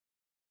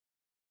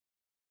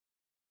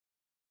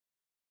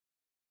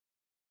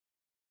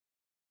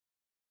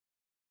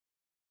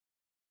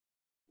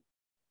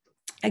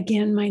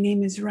Again, my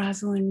name is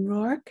Rosalind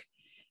Rourke.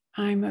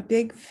 I'm a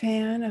big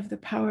fan of the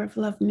Power of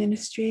Love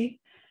Ministry.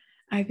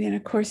 I've been a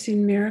Course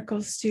in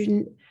Miracles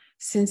student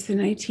since the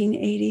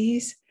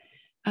 1980s,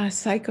 a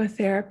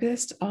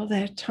psychotherapist all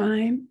that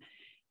time.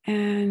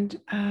 And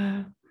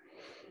a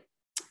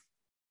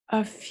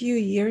few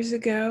years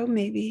ago,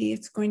 maybe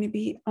it's going to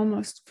be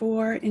almost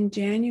 4 in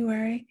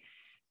January,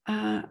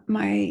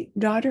 my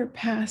daughter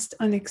passed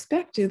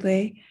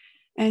unexpectedly,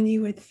 and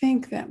you would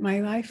think that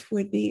my life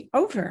would be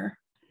over.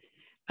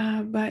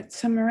 But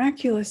some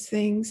miraculous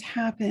things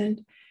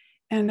happened,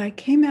 and I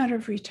came out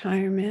of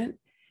retirement,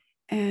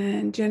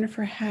 and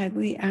Jennifer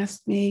Hadley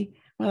asked me,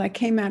 well, I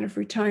came out of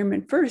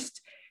retirement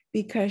first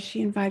because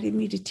she invited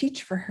me to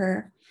teach for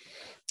her.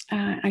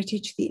 I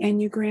teach the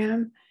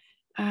Enneagram,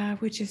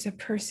 which is a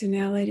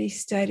personality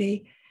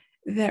study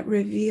that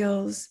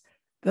reveals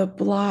the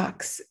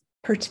blocks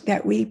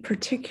that we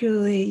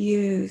particularly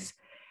use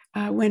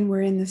when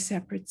we're in the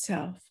separate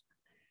self.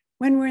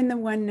 When we're in the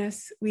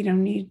oneness, we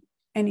don't need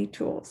any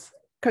tools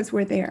because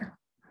we're there.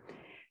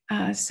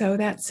 So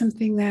that's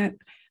something that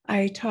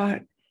I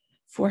taught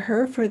for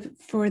her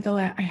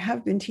I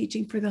have been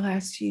teaching for the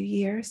last few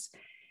years.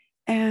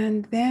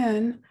 And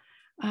then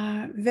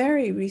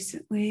very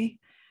recently,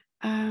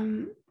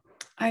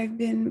 I've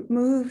been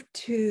moved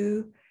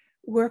to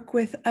work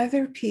with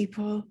other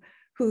people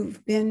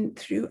who've been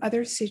through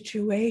other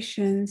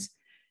situations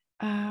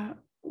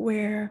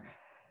where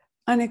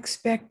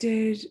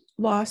unexpected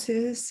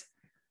losses,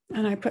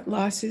 and I put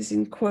losses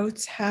in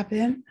quotes,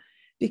 happen,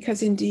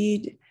 because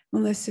indeed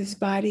Melissa's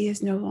body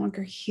is no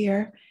longer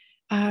here,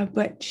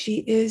 but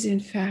she is in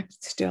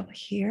fact still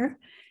here,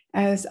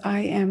 as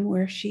I am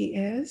where she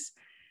is.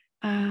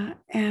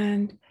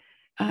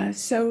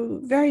 So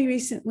very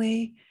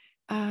recently,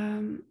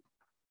 I've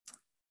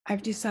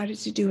decided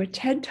to do a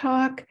TED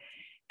Talk,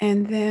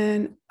 and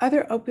then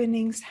other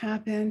openings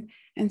happen.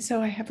 And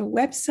so I have a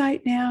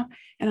website now,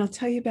 and I'll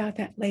tell you about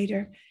that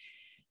later.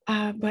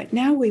 But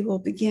now we will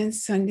begin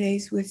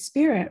Sundays with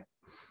Spirit.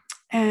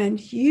 And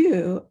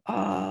you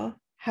all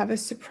have a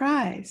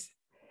surprise,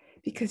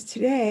 because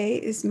today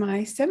is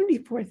my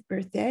 74th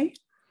birthday,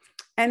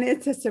 and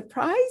it's a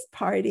surprise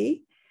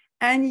party,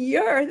 and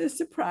you're the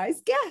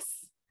surprise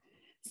guest.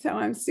 So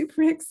I'm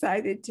super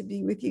excited to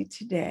be with you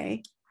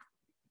today.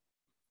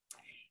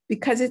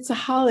 Because it's a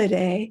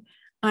holiday,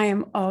 I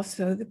am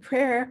also the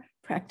prayer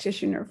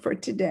practitioner for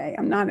today.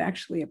 I'm not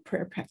actually a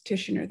prayer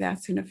practitioner.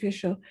 That's an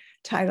official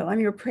title. I'm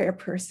your prayer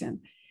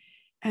person.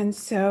 And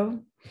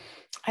so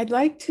I'd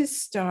like to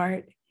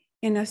start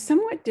in a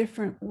somewhat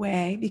different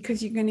way,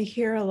 because you're going to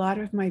hear a lot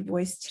of my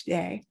voice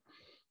today.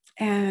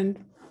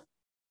 And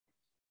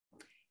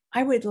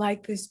I would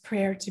like this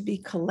prayer to be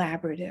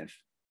collaborative.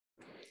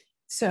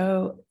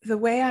 So the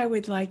way I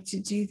would like to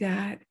do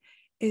that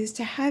is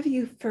to have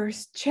you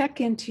first check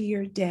into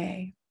your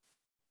day.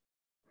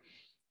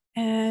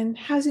 And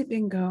how's it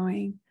been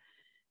going?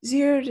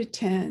 0 to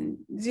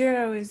 10.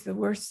 0 is the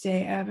worst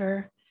day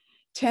ever.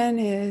 10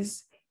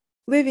 is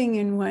living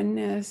in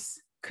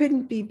oneness,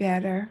 couldn't be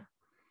better.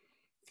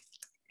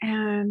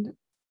 And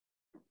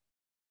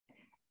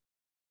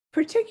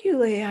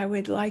particularly, I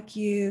would like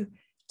you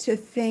to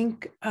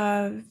think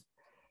of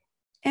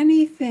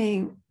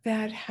anything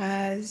that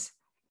has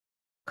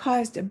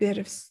caused a bit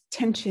of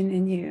tension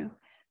in you.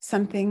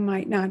 Something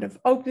might not have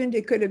opened.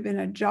 It could have been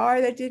a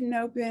jar that didn't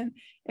open.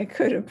 It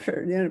could have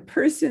been a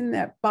person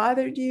that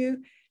bothered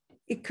you.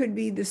 It could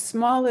be the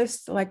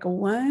smallest, like a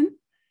 1,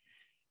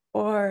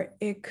 or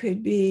it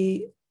could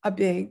be a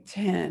big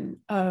 10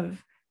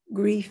 of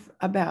grief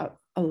about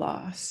a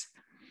loss.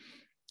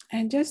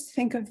 And just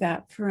think of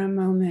that for a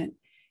moment,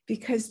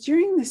 because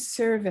during the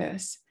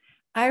service,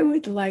 I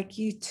would like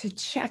you to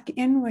check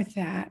in with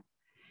that.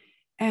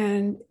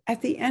 And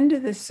at the end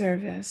of the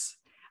service,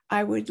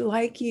 I would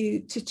like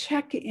you to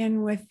check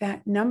in with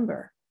that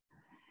number,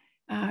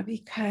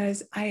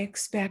 because I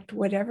expect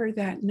whatever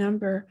that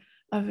number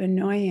of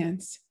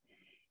annoyance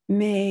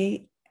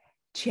may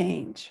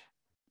change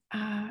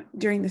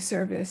during the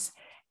service.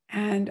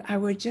 And I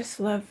would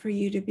just love for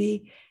you to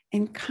be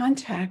in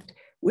contact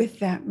with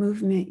that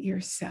movement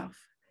yourself.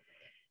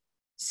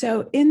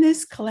 So in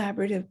this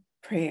collaborative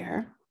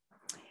prayer,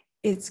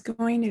 it's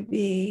going to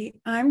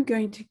be, I'm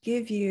going to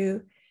give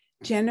you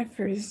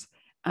Jennifer's,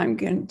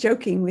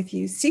 joking with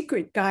you,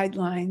 secret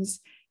guidelines.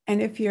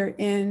 And if you're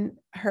in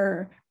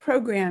her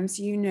programs,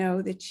 you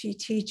know that she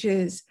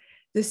teaches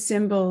the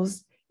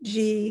symbols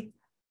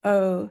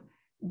GODS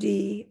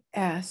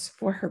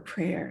for her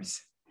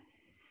prayers.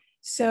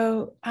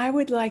 So I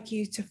would like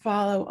you to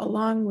follow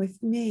along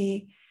with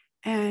me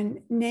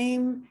and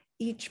name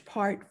each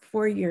part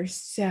for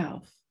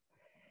yourself.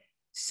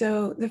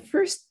 So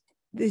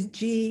the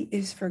G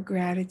is for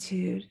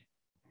gratitude.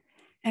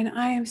 And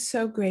I am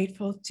so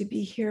grateful to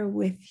be here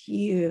with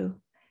you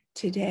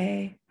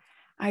today.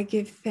 I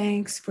give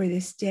thanks for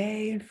this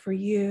day and for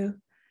you.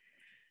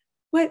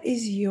 What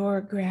is your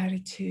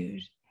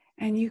gratitude?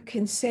 And you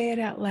can say it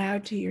out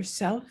loud to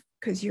yourself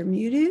because you're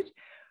muted,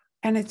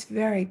 and it's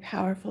very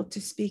powerful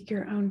to speak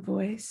your own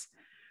voice.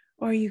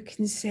 Or you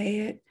can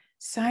say it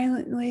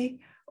silently,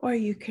 or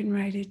you can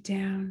write it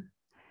down.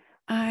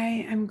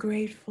 I am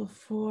grateful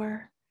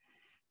for,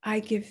 I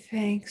give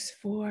thanks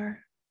for.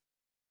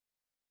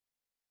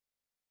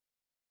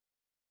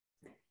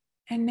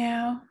 And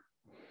now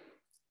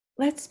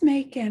let's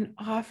make an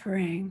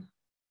offering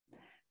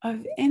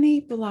of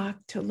any block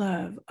to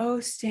love.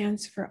 O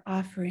stands for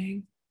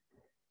offering.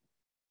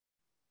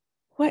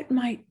 What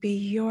might be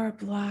your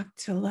block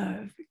to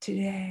love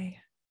today?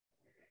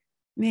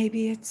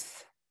 Maybe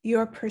it's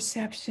your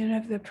perception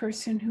of the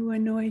person who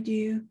annoyed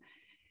you.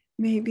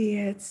 Maybe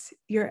it's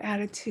your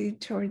attitude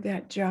toward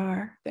that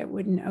jar that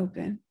wouldn't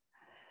open.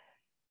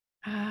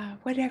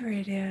 Whatever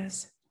it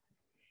is,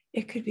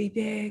 it could be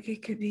big,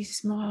 it could be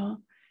small,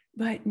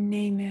 but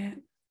name it.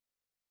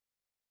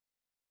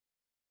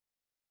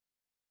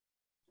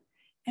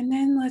 And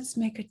then let's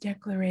make a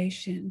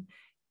declaration.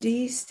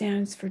 D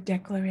stands for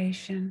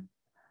declaration.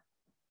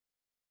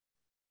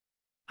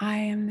 I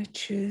am the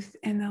truth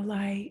and the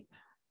light.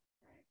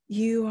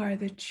 You are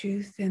the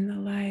truth and the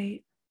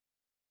light.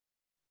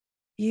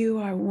 You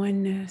are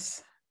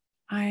oneness.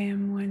 I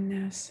am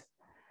oneness.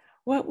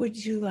 What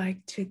would you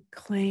like to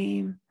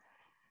claim?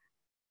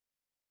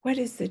 What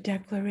is the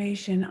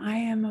declaration? I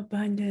am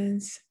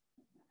abundance.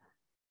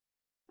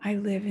 I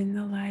live in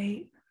the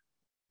light.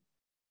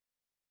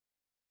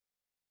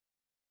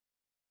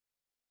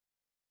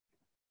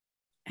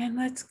 And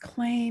let's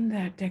claim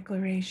that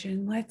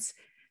declaration. Let's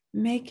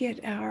make it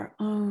our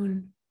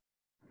own.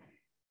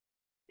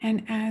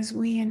 And as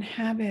we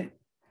inhabit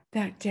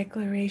that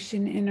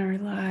declaration in our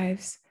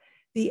lives,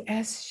 the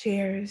S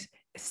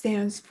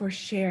stands for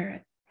share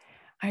it.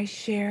 I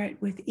share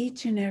it with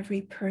each and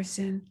every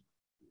person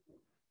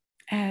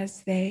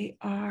as they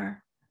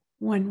are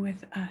one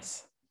with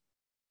us.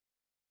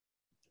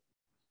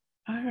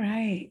 All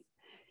right.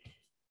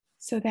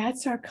 So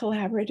that's our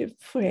collaborative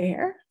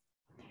prayer.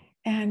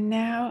 And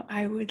now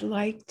I would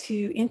like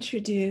to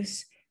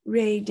introduce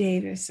Ray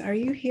Davis. Are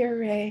you here,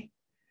 Ray?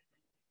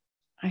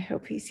 I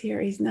hope he's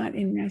here. He's not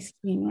in my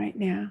screen right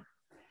now.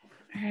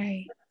 All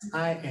right.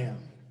 I am.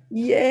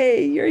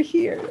 Yay, you're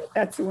here.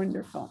 That's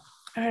wonderful.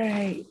 All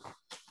right.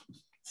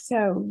 So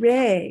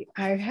Ray,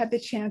 I've had the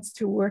chance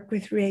to work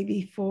with Ray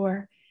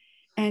before,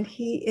 and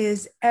he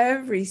is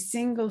every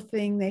single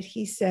thing that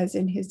he says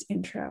in his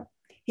intro.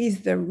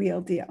 He's the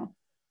real deal.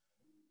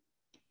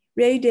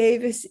 Ray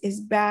Davis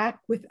is back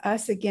with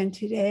us again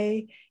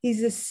today.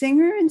 He's a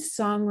singer and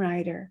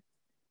songwriter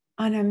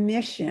on a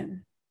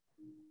mission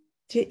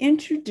to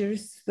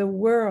introduce the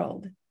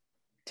world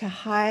to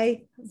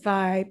high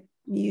vibe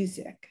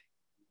music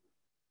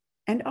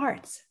and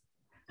arts.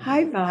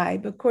 High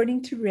vibe,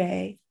 according to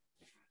Ray,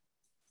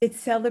 it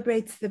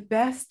celebrates the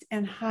best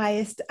and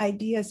highest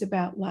ideas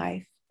about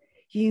life,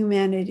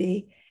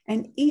 humanity,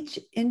 and each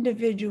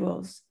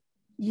individual's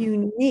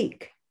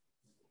unique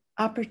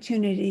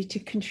opportunity to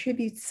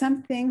contribute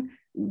something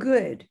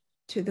good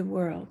to the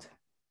world.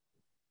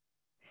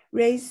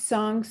 Ray's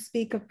songs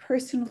speak of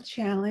personal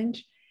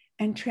challenge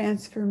and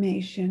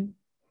transformation.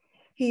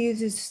 He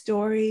uses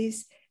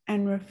stories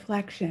and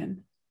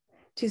reflection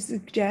to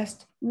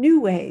suggest new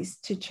ways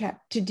to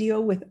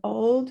deal with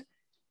old,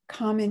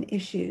 common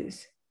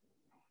issues.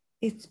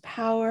 It's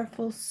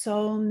powerful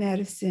soul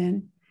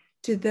medicine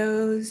to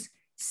those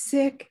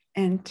sick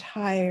and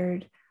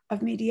tired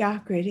of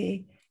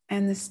mediocrity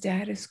and the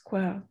status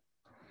quo.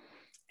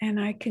 And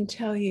I can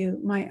tell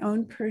you, my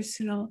own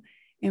personal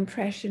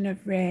impression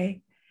of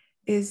Ray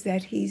is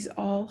that he's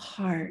all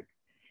heart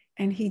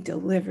and he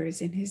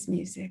delivers in his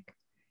music.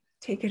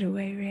 Take it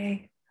away,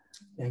 Ray.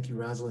 Thank you,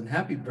 Rosalind.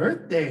 Happy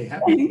birthday.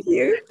 Thank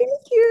you.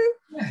 Thank you.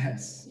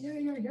 Yes. Yeah.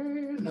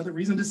 Another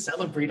reason to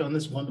celebrate on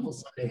this wonderful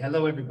Sunday.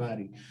 Hello,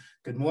 everybody.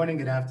 Good morning,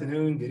 good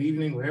afternoon, good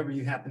evening, wherever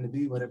you happen to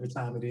be, whatever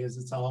time it is,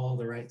 it's all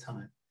the right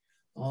time.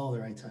 All the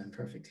right time.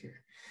 Perfect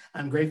here.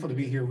 I'm grateful to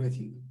be here with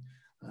you,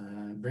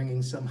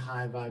 bringing some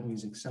high vibe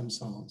music, some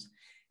songs.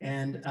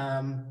 And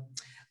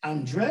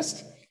I'm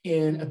dressed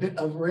in a bit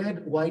of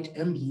red, white,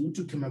 and blue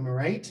to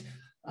commemorate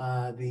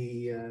our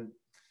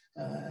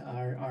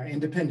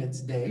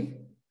Independence Day.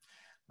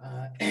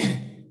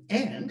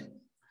 And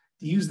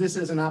to use this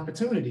as an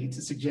opportunity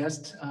to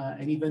suggest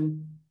an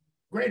even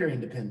greater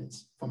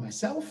independence for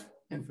myself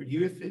and for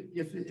you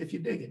if you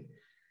dig it.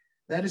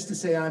 That is to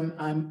say,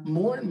 I'm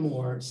more and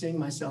more seeing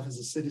myself as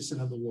a citizen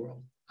of the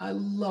world. I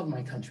love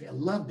my country. I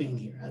love being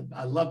here.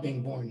 I love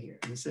being born here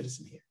and a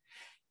citizen here.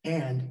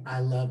 And I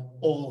love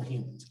all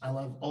humans. I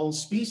love all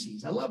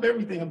species. I love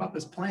everything about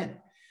this planet.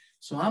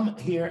 So I'm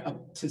here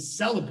to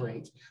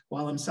celebrate,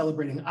 while I'm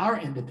celebrating our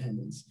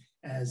independence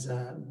as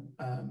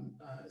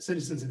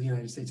citizens of the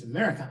United States of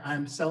America,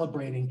 I'm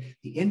celebrating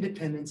the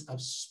independence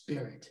of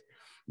spirit,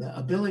 the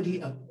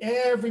ability of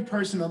every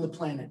person on the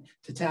planet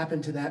to tap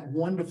into that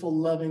wonderful,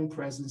 loving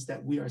presence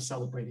that we are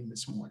celebrating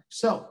this morning.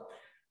 So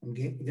I'm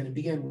going to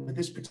begin with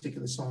this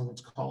particular song.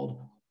 It's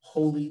called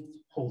Holy,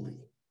 Holy.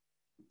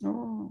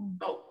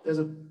 Oh, there's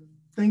a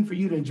thing for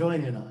you to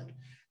join in on.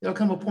 There'll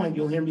come a point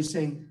you'll hear me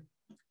sing,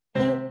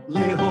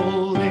 Holy,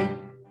 holy,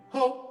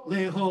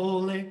 holy,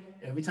 holy.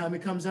 Every time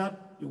it comes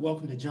up, you're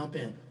welcome to jump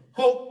in.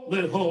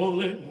 Holy,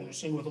 holy. I'm gonna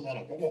sing with a lot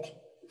of Here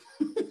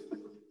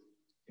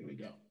we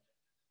go.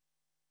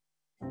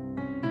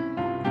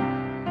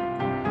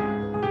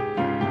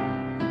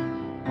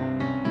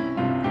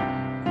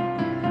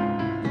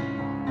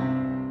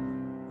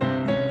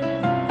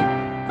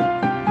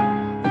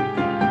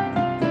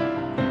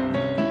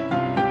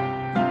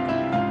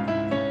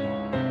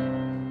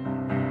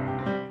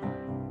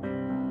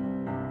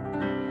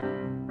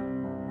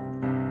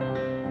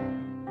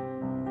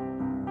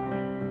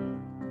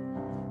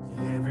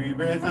 Every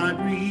breath I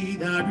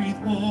breathe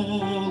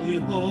holy,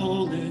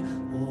 holy,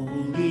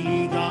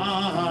 holy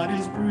God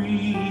is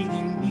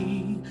breathing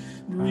me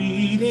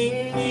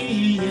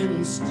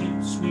in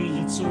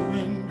sweet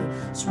surrender,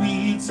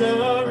 sweet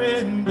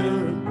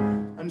surrender.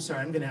 I'm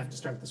sorry, I'm gonna have to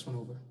start this one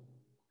over.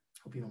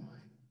 Hope you don't mind.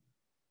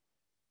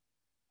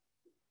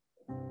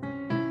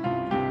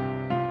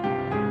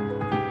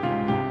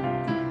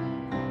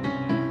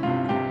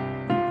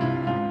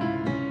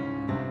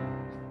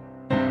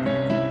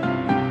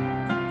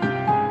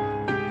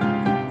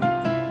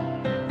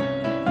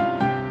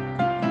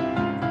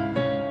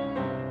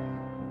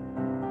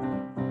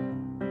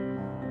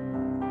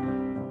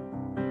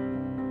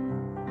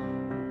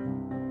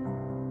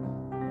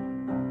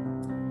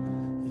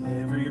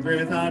 Every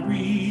breath I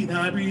breathe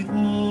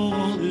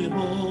holy,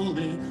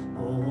 holy,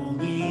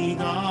 holy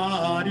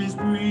God is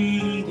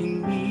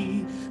breathing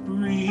me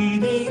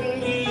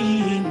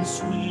in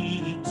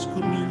sweet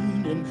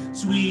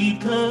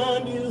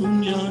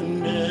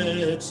communion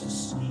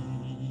ecstasy.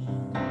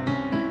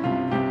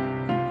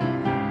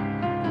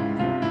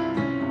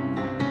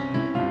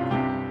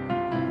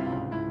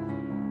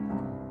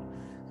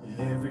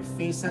 Every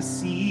face I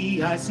see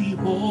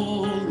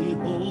holy,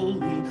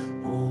 holy,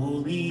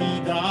 holy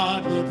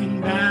God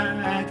looking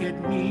back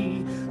at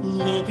me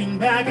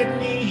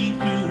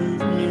through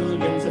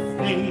millions of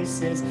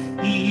faces.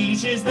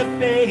 Each is the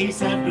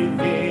face of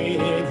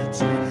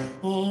divinity.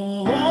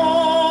 Oh,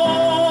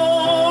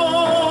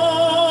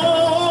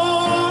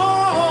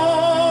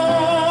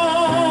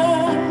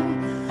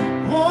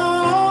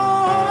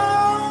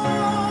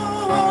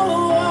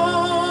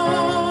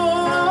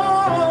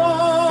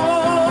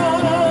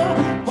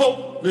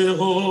 holy,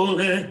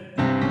 holy.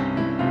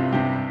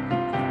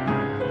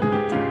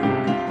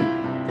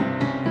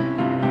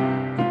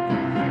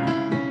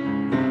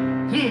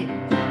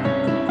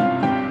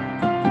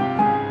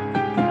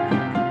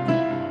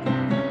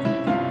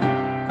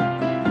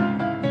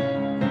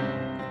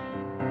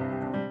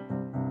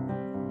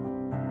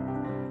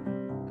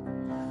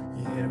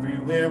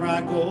 Everywhere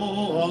I go,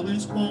 all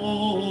is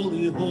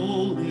holy,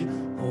 holy,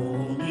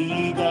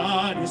 holy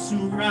God is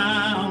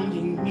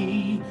surrounding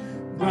me.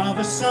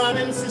 Brother, sun,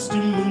 and sister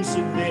moon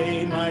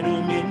survey my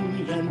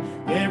dominion.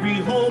 Every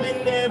home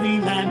in every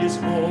land is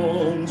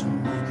home to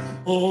me.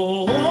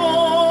 Oh,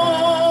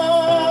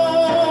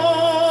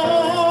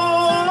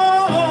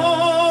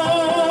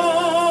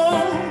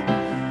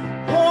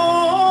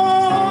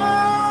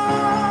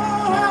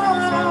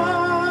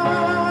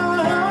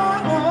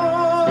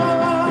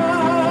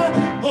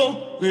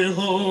 holy,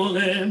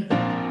 holy.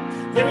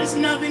 There is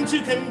nothing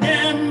to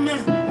condemn.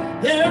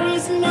 There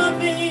is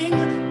nothing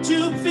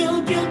to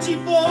feel guilty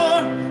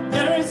for.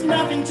 There is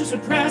nothing to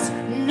suppress,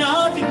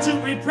 nothing to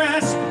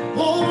repress.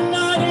 Oh,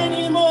 not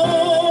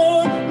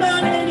anymore,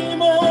 not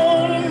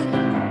anymore.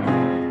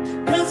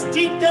 'Cause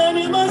deep down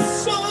in my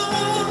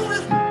soul,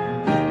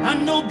 I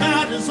know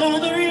God is all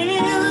there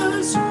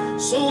is.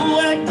 So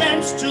I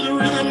dance to the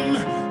rhythm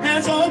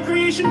as all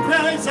creation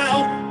cries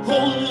out,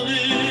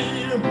 holy,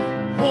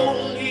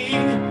 holy,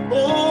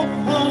 oh,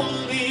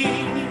 holy,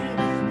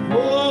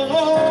 oh,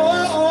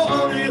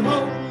 holy,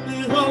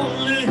 holy,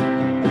 holy,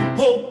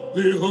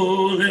 holy,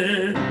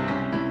 holy.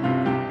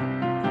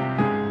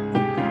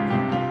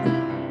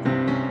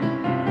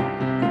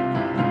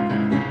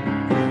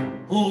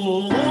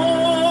 Oh,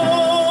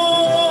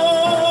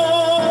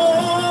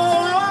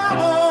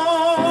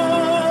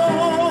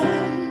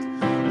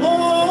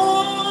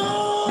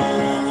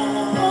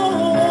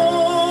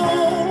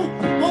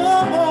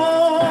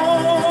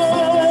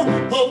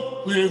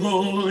 holy,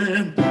 holy,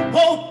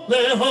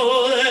 holy,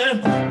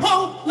 holy,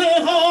 holy,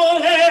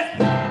 holy.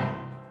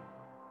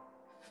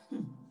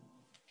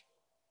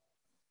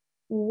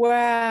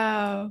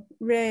 Wow,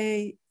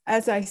 Ray,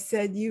 as I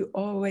said, you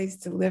always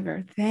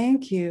deliver.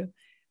 Thank you.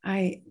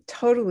 I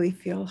totally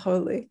feel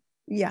holy.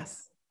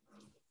 Yes,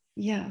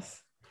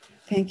 yes.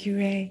 Thank you,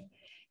 Ray.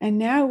 And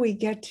now we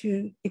get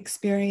to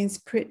experience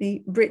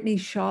Brittany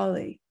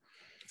Shawley.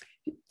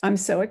 I'm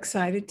so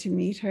excited to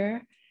meet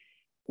her.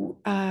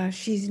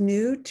 She's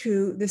new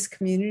to this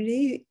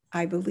community,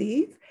 I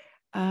believe.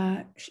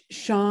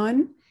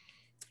 Sean,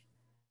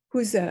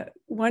 who's a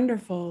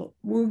wonderful,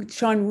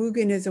 Sean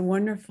Woogan is a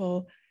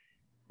wonderful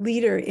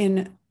leader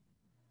in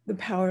the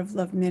Power of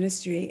Love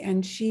Ministry,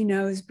 and she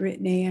knows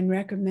Brittany and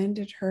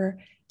recommended her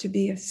to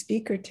be a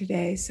speaker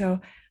today. So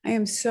I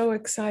am so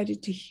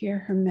excited to hear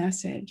her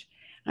message.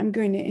 I'm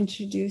going to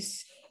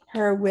introduce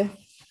her with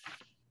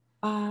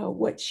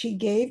what she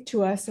gave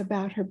to us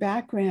about her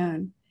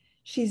background.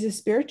 She's a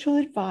spiritual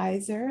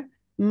advisor,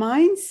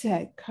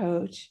 mindset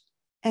coach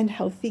and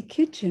healthy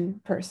kitchen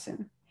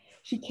person.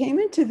 She came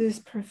into this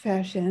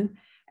profession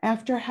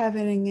after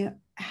having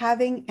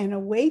an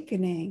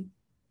awakening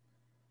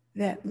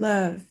that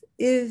love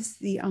is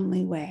the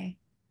only way.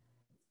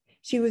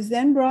 She was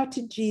then brought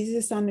to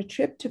Jesus on a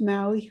trip to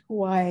Maui,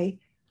 Hawaii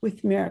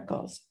with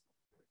miracles.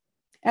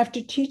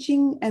 After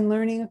teaching and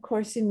learning A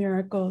Course in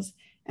Miracles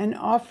and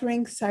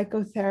offering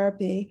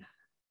psychotherapy,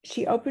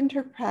 she opened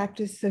her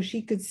practice so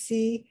she could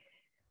see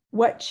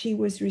what she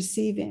was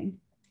receiving.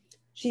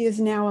 She is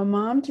now a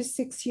mom to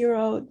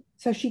 6-year-old,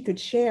 so she could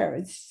share.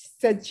 It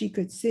said she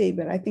could see,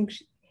 but I think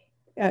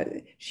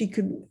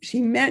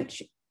she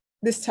meant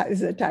this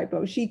is a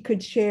typo. She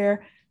could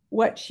share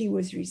what she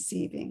was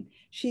receiving.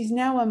 She's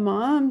now a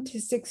mom to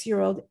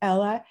 6-year-old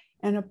Ella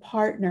and a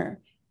partner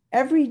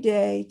every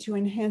day to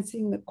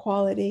enhancing the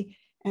quality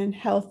and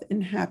health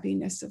and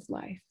happiness of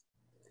life.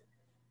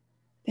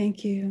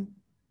 Thank you.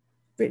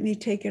 Brittany,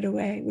 take it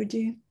away, would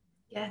you?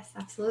 Yes,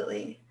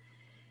 absolutely.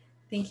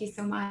 Thank you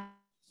so much.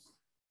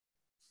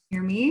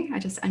 Hear me? I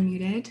just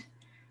unmuted.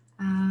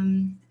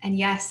 And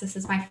yes, this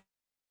is my.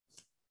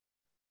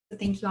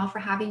 Thank you all for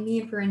having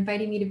me and for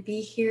inviting me to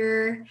be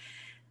here.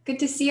 Good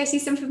to see. I see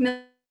some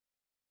familiar.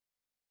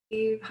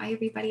 Hi,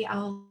 everybody.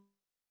 I'll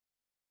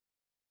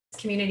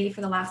community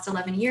for the last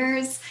 11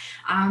 years,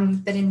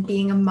 but in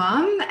being a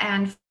mom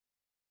and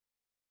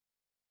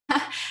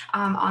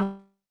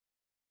on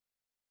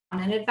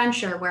an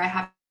adventure where I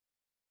have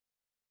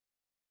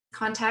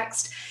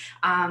context.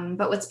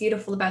 But what's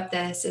beautiful about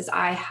this is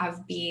I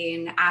have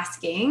been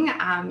asking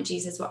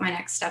Jesus what my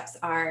next steps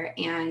are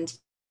and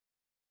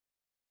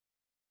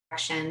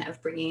of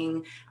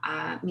bringing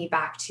me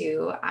back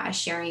to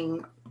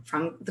sharing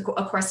from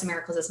A Course in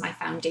Miracles as my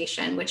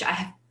foundation, which I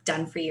have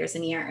done for years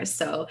and years.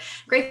 So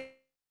great,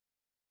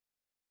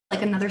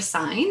 like another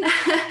sign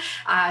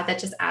that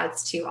just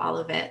adds to all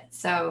of it.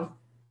 So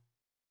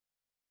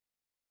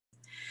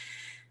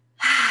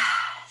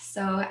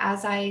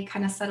as I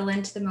kind of settle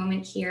into the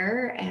moment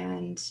here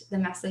and the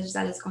message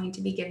that is going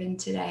to be given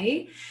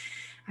today,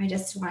 I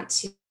just want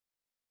to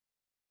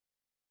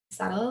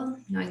settle,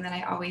 knowing that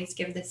I always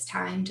give this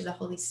time to the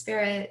Holy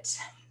Spirit,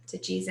 to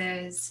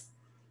Jesus,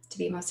 to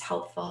be most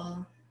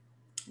helpful,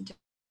 to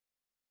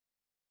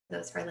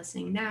those who are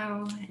listening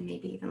now and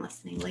maybe even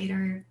listening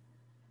later.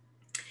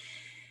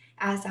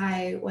 As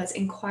I was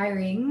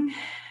inquiring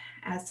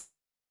as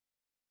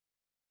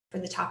for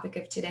the topic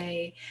of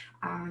today,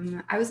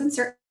 I was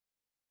uncertain.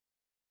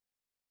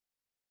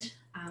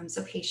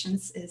 So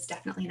patience is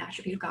definitely an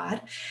attribute of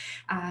God.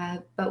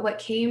 But what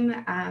came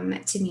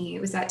to me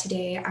was that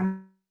today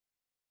I'm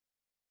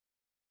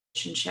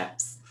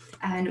relationships,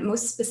 and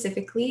most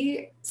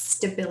specifically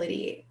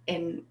stability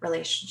in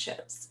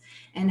relationships,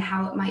 and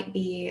how it might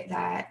be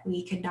that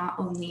we can not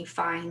only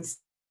find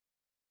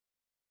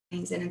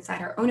things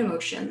inside our own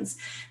emotions,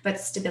 but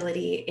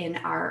stability in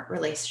our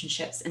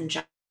relationships in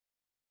general.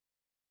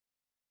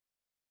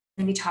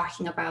 I'm going to be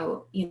talking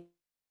about,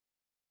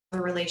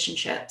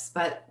 relationships,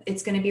 but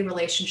it's going to be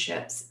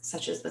relationships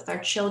such as with our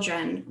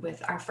children,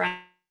 with our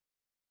friends,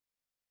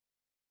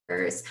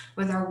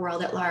 with our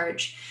world at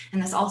large.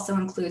 And this also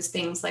includes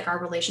things like our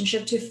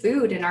relationship to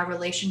food and our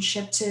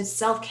relationship to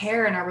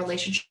self-care and our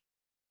relationship.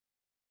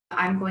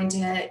 I'm going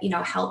to,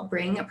 help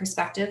bring a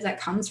perspective that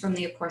comes from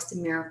the A Course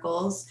in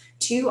Miracles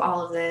to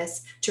all of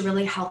this to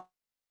really help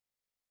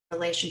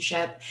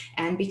relationship.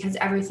 And because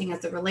everything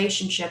is a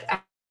relationship,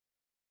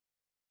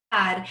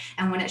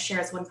 and when it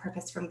shares one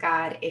purpose from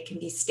God, it can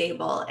be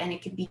stable, and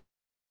it can be,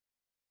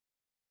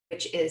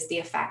 which is the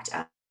effect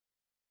of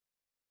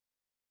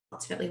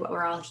ultimately what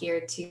we're all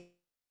here to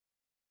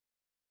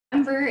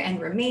remember and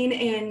remain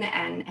in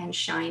and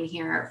shine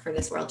here for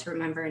this world to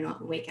remember and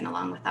awaken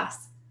along with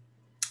us.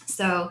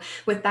 So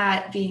with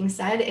that being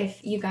said,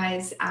 if you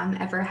guys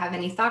ever have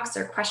any thoughts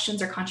or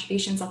questions or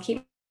contributions, I'll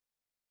keep,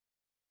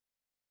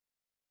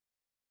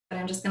 but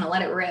I'm just going to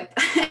let it rip.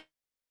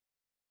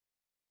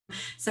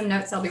 Some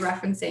notes I'll be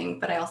referencing,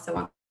 but I also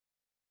want.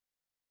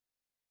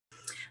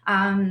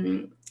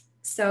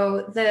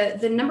 So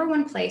the number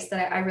one place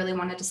that I really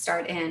wanted to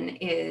start in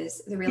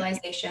is the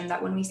realization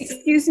that when we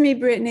excuse me,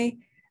 Brittany,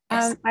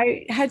 yes.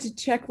 I had to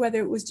check whether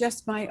it was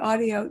just my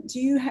audio. Do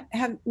you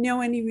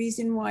know any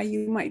reason why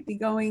you might be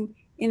going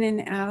in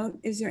and out?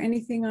 Is there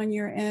anything on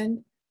your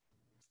end?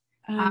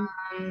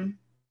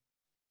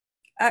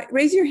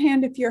 Raise your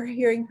hand if you're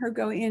hearing her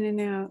go in and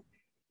out.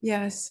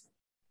 Yes.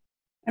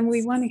 And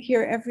we want to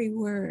hear every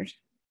word.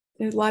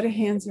 There's a lot of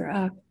hands are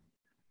up.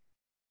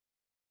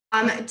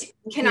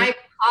 Can I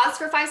pause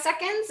for 5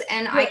 seconds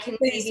and I can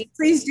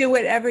please do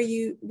whatever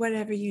you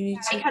need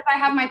to. Because I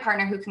have my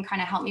partner who can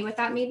kind of help me with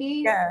that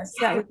maybe. Yes,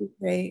 that would be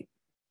great.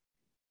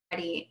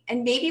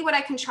 And maybe what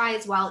I can try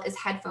as well is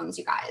headphones,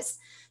 you guys.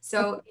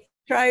 So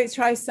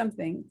try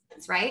something.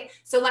 That's right.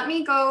 So let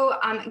me go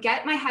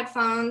get my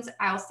headphones.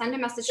 I'll send a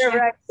message. We're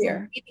right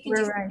here.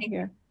 We're right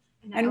here.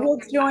 And we'll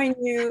join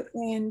you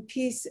in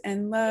peace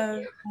and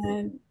love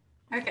and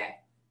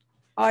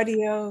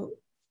audio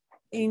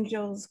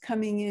angels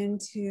coming in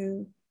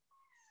to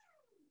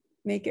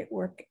make it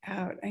work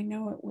out. I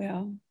know it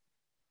will.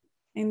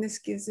 And this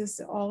gives us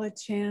all a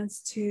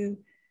chance to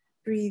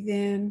breathe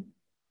in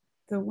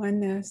the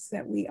oneness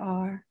that we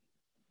are,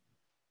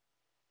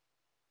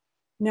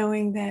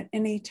 knowing that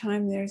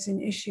anytime there's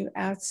an issue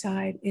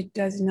outside, it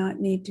does not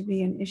need to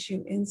be an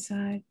issue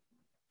inside.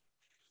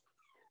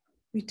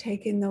 We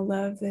take in the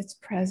love that's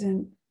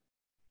present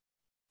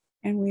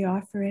and we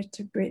offer it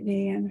to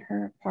Brittany and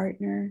her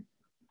partner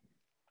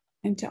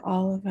and to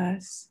all of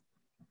us,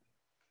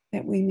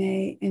 that we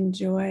may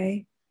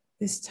enjoy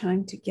this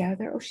time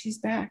together. Oh, she's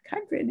back. Hi,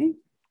 Brittany.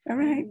 All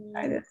right.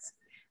 Try this.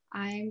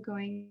 I'm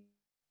going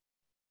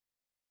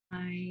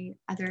my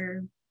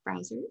other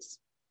browsers.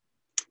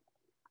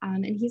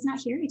 And he's not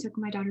here. He took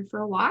my daughter for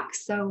a walk.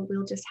 So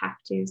we'll just have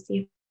to see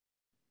if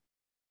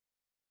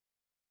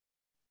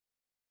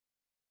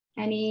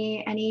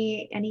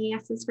any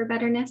yeses for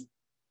betterness.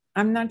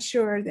 I'm not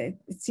sure. That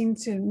it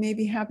seems to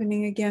maybe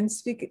happening again.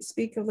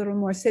 Speak a little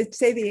more. Say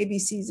the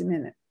ABCs a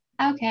minute.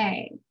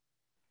 Okay.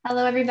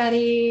 Hello,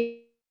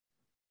 everybody.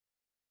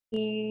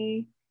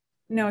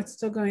 No, it's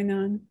still going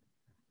on.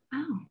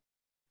 Oh.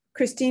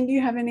 Christine, do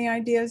you have any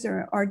ideas,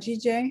 or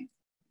RGJ?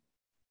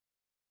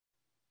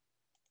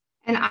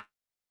 And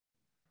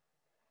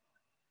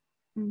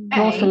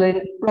Rosalind,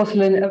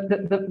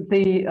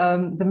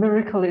 the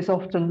miracle is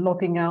often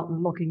logging out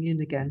and logging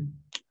in again.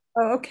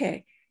 Oh,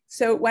 okay.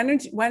 So why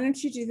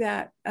don't you do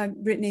that,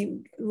 Brittany?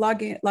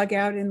 Log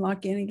out and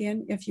log in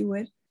again, if you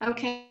would.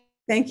 Okay.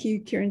 Thank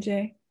you, Kieran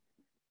J.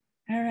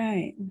 All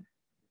right.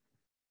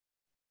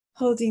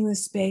 Holding the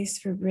space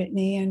for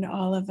Brittany and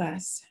all of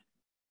us.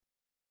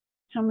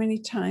 How many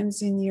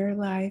times in your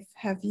life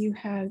have you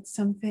had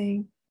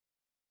something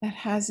that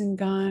hasn't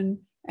gone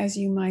as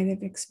you might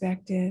have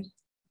expected?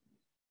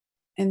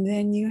 And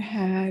then you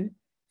had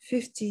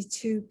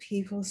 52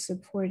 people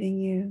supporting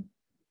you,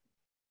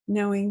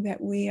 knowing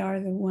that we are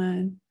the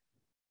one.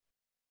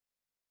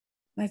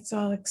 Let's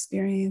all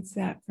experience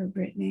that for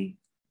Brittany.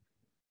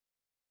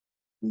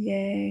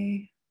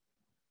 Yay.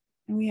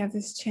 And we have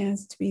this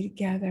chance to be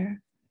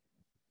together.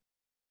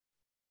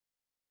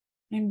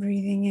 And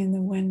breathing in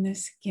the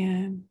oneness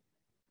again,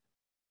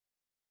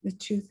 the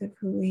truth of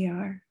who we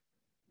are.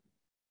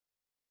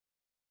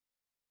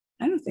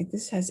 I don't think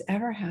this has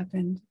ever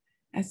happened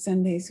at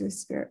Sundays with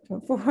Spirit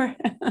before.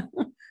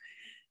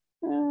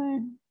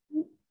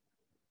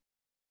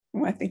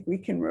 I think we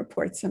can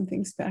report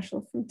something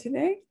special from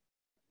today.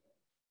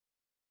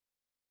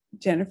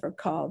 Jennifer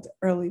called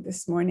early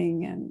this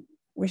morning and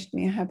wished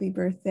me a happy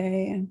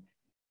birthday. And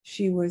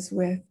she was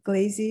with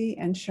Glazy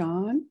and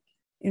Sean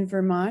in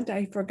Vermont.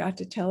 I forgot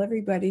to tell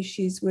everybody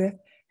she's with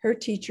her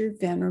teacher,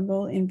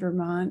 Venerable, in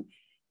Vermont,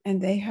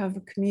 and they have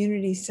a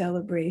community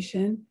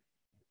celebration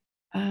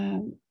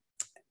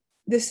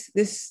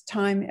this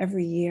time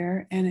every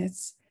year. And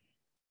it's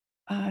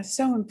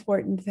so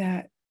important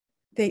that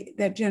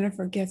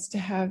Jennifer gets to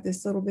have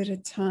this little bit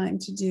of time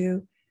to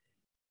do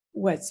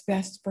what's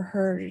best for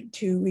her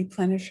to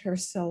replenish her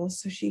soul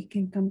so she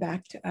can come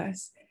back to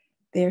us.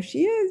 There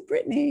she is,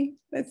 Brittany.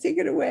 Let's take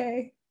it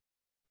away.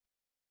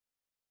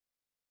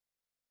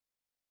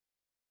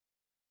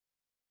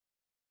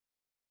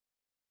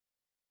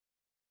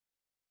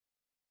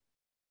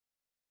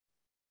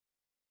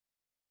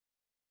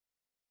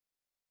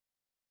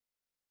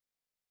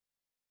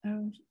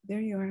 Oh,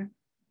 there you are.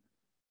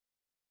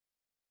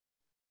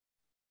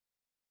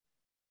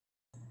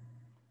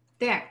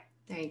 There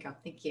you go.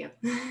 Thank you.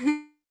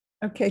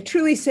 Okay,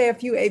 truly say a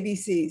few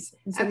ABCs.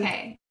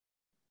 Okay.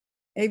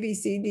 A, B,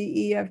 C, D,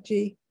 E, F,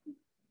 G.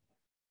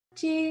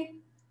 G,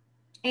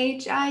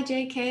 H, I,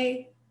 J,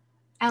 K,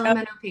 L, M,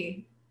 N, O,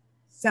 P.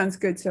 Sounds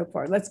good so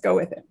far. Let's go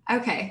with it.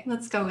 Okay,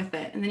 let's go with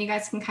it. And then you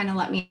guys can kind of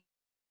let me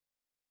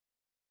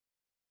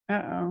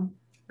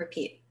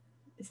repeat.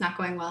 It's not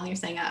going well. You're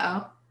saying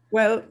uh-oh.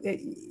 Well,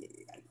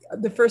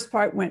 the first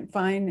part went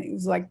fine. It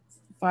was like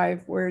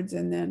 5 words,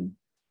 and then,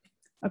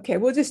 okay,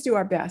 we'll just do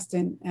our best,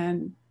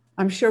 and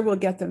I'm sure we'll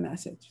get the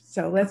message.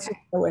 So let's just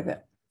go with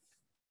it.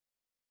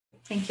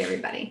 Thank you,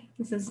 everybody.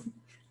 This is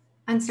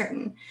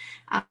uncertain.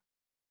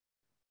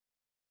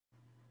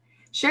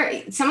 Sure,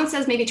 someone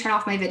says maybe turn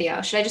off my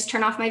video. Should I just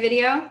turn off my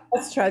video?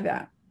 Let's try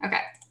that. Okay.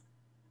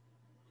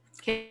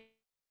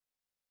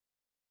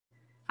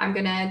 I'm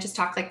gonna just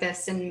talk like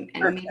this and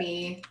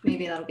maybe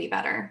that'll be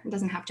better. It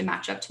doesn't have to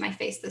match up to my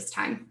face this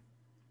time.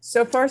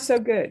 So far, so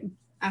good.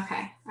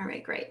 Okay, all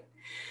right, great.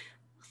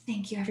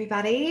 Thank you,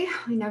 everybody.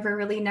 We never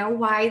really know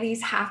why these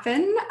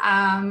happen,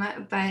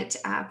 but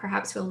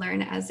perhaps we'll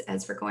learn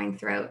as we're going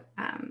throughout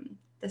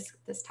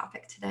this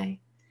topic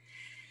today.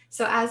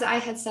 So as I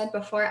had said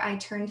before, I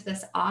turned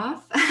this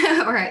off,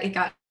 or it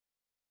got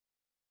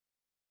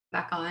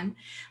back on.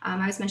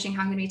 I was mentioning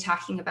how I'm going to be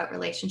talking about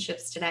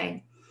relationships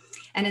today.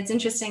 And it's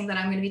interesting that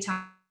I'm going to be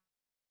talking about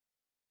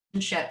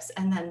relationships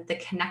and then the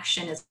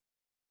connection is,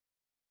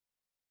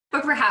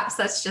 but perhaps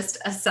that's just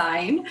a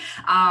sign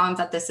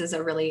that this is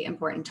a really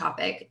important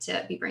topic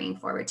to be bringing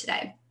forward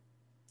today.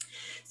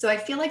 So I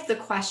feel like the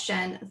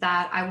question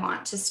that I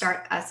want to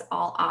start us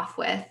all off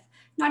with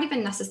not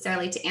even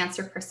necessarily to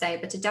answer per se,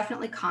 but to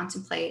definitely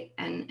contemplate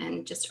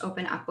and just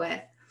open up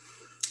with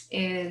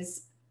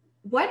is,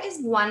 what is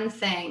one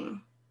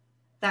thing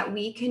that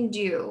we can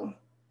do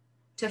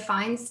to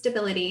find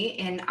stability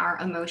in our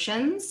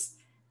emotions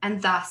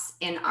and thus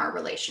in our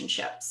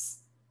relationships?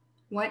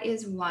 What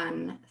is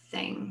one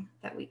thing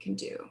that we can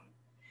do?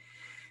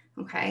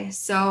 Okay,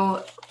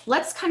 so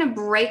let's kind of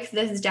break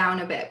this down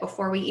a bit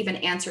before we even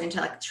answer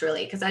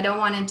intellectually, because I don't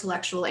want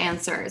intellectual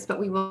answers, but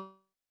we will.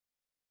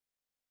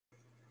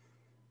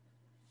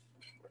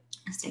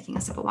 Just taking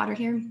a sip of water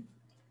here.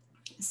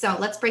 So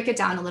let's break it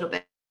down a little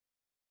bit.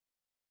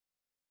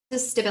 What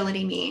does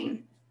stability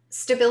mean?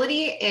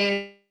 Stability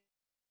is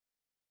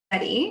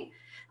steady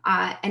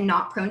and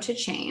not prone to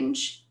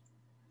change,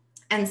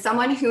 and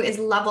someone who is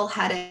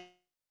level-headed,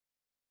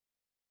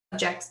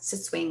 subject to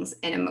swings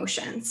in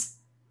emotions.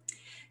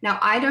 Now,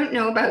 I don't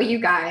know about you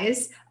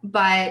guys,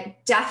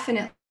 but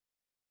definitely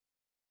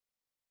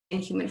in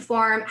human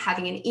form,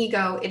 having an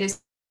ego, it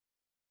is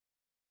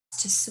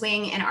to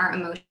swing in our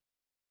emotions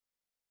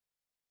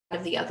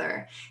of the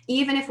other.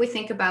 Even if we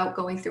think about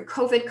going through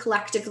COVID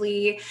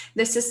collectively,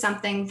 this is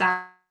something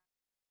that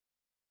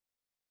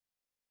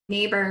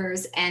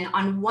neighbors, and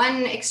on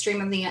one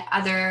extreme of the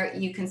other,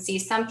 you can see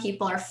some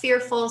people are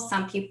fearful,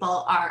 some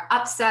people are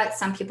upset,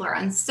 some people are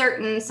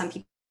uncertain, some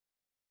people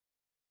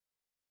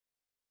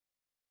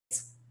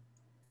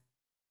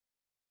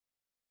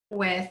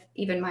with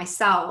even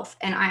myself,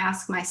 and I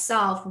ask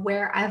myself,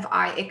 where have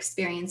I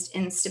experienced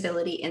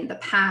instability in the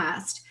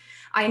past?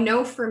 I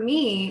know for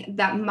me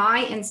that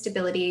my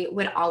instability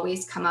would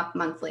always come up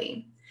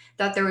monthly,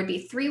 that there would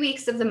be 3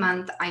 weeks of the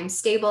month, I'm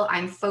stable,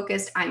 I'm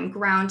focused, I'm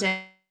grounded.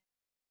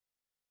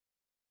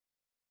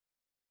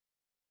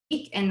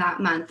 In that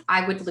month,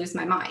 I would lose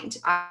my mind.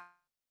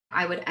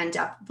 I would end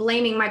up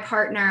blaming my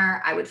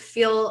partner. I would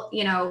feel,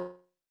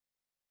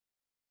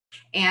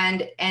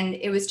 and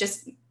it was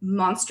just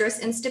monstrous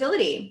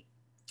instability.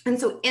 And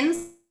so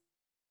in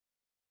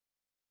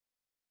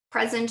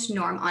present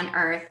norm on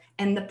earth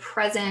and the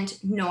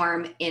present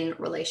norm in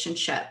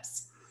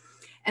relationships.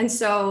 And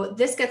so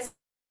this gets,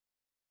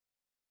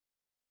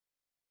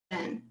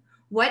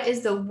 what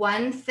is the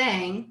one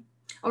thing,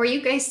 or are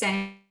you guys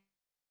saying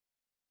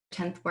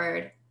 10th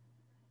word?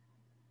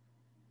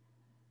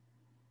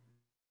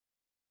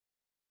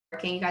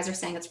 Working, you guys are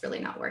saying it's really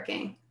not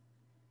working.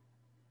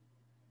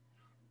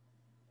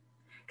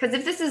 Because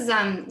if this is,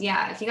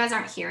 if you guys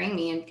aren't hearing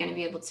me and going to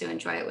be able to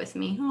enjoy it with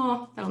me,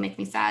 oh, that'll make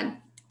me sad.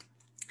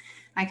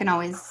 I can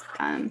always,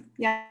 sounding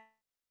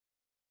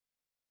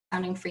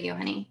for you,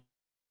 honey.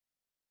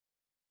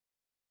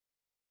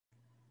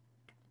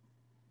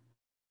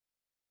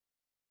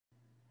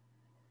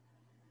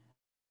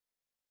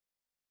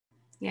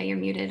 Yeah, you're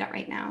muted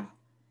right now.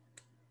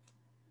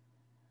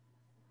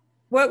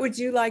 What would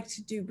you like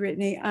to do,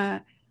 Brittany?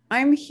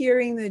 I'm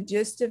hearing the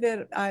gist of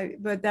it,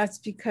 but that's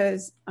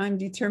because I'm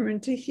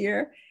determined to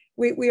hear.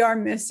 We are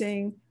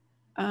missing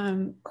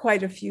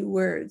quite a few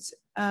words.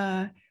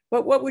 But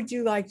what would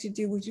you like to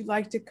do? Would you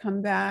like to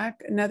come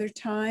back another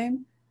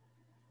time?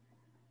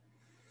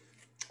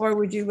 Or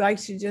would you like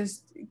to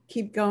just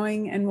keep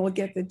going and we'll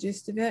get the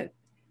gist of it?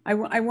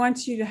 I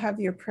want you to have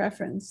your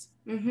preference.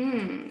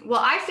 Mm-hmm.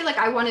 Well, I feel like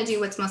I want to do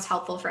what's most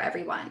helpful for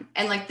everyone.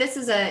 And like, this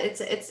is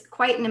it's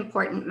quite an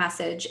important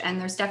message. And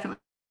there's definitely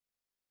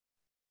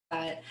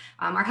that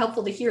are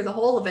helpful to hear the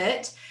whole of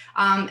it.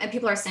 And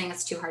people are saying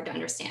it's too hard to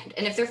understand.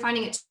 And if they're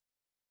finding it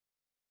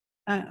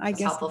I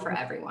guess helpful for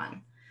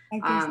everyone.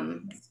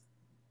 And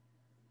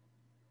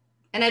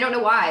I don't know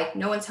why.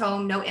 No one's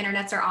home, no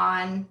internets are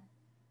on.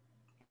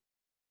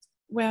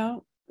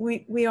 Well,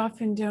 we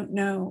often don't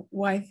know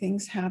why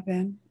things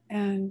happen.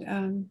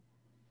 And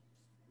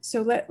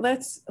so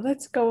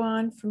let's go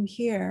on from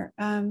here.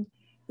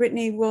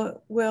 Brittany,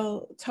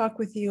 we'll talk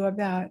with you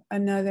about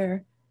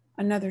another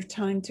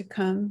time to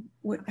come.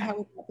 Okay. How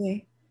would that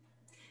be?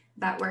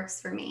 That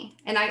works for me.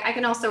 And I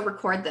can also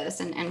record this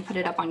and put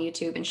it up on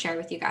YouTube and share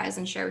with you guys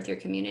and share with your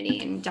community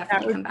and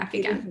definitely come back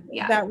again.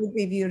 Yeah, that would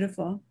be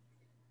beautiful.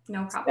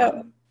 No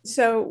problem.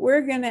 So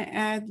we're going to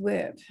ad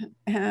lib.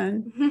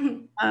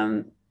 And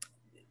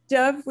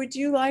Dove, would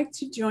you like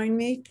to join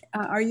me?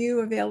 Are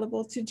you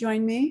available to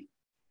join me?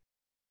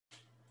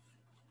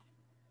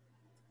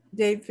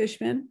 Dave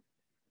Fishman.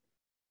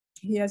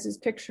 He has his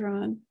picture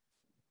on.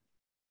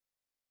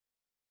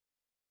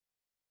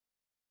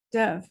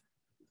 Dove,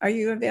 are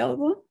you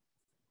available?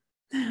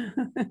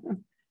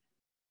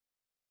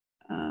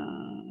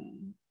 All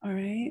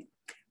right.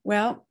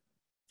 Well,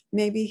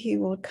 maybe he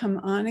will come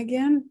on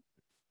again.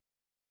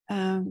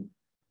 I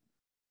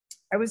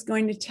was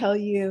going to tell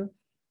you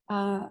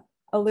a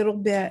little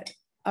bit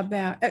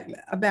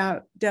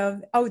about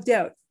Dove. Oh,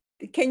 Dove,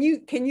 can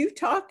you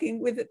talk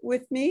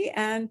with me?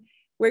 And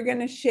we're going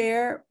to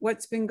share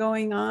what's been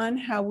going on,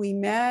 how we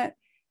met,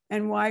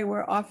 and why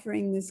we're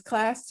offering this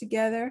class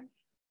together.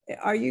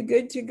 Are you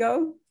good to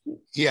go?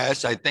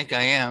 Yes, I think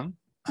I am.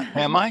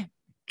 Am I?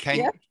 Can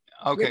yeah. you?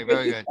 Okay,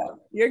 very good.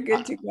 You're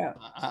good to go.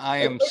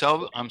 I'm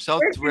so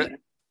thrilled.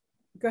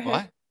 Go ahead.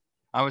 What?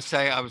 I would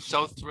say I was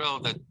so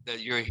thrilled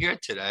that you're here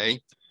today.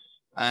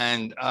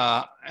 And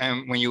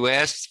when you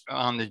asked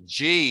on the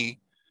G,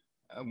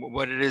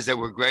 what it is that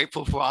we're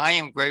grateful for, I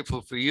am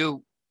grateful for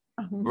you,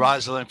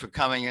 Rosalind, for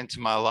coming into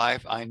my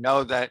life. I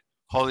know that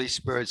Holy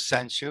Spirit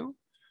sent you.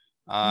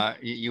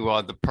 You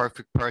are the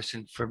perfect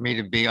person for me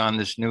to be on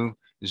this new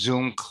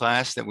Zoom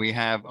class that we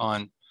have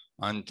on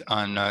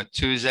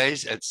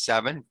Tuesdays at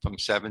 7, from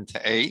 7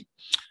 to 8.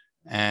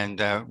 And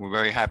we're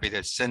very happy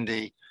that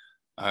Cindy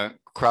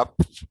Krupp,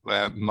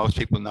 most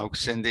people know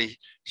Cindy,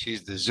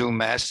 she's the Zoom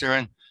master.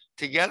 And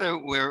together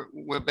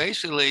we're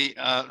basically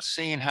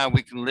seeing how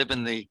we can live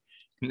in the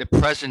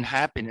present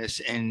happiness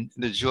and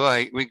the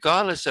joy,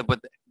 regardless of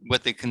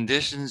what the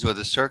conditions or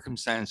the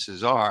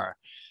circumstances are.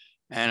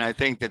 And I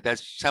think that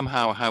that's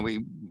somehow how we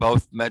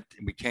both met.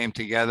 We came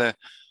together.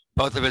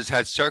 Both of us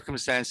had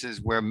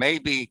circumstances where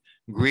maybe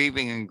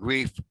grieving and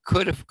grief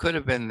could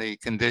have been the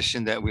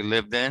condition that we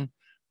lived in,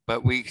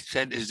 but we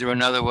said, is there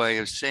another way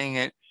of seeing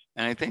it?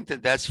 And I think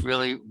that that's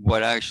really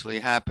what actually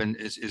happened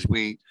is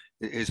we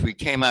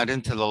came out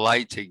into the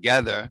light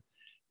together.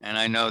 And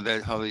I know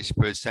that Holy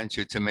Spirit sent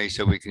you to me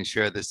so we can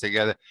share this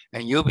together.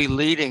 And you'll be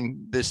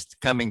leading this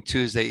coming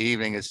Tuesday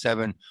evening at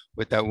 7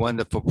 with that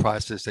wonderful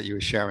process that you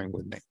were sharing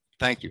with me.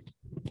 Thank you.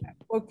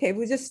 Okay,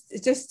 we'll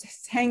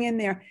just hang in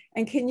there.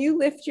 And can you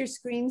lift your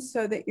screen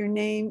so that your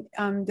name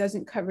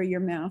doesn't cover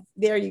your mouth?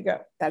 There you go.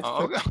 That's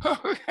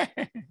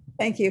okay.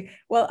 Thank you.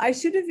 Well, I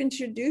should have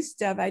introduced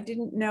Dove. I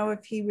didn't know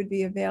if he would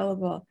be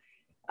available.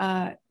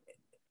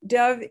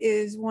 Dove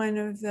is one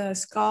of the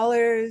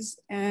scholars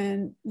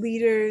and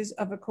leaders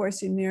of A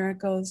Course in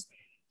Miracles.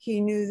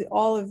 He knew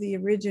all of the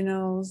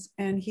originals,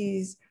 and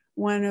he's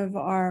one of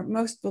our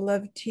most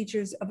beloved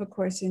teachers of A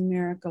Course in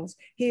Miracles.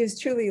 He is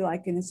truly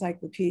like an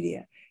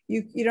encyclopedia.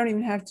 You don't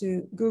even have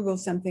to Google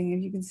something.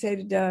 If you can say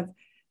to Dove,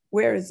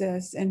 where is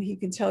this? And he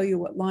can tell you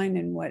what line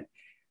and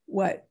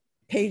what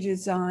page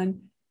it's on,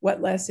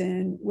 what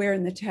lesson, where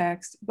in the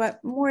text. But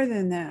more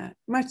than that,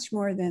 much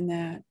more than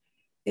that,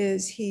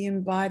 is he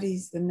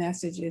embodies the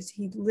messages.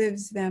 He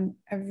lives them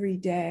every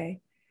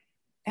day.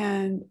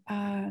 And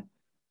I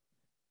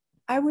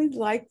would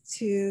like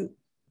to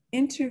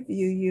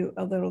interview you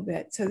a little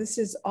bit. So this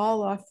is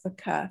all off the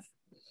cuff.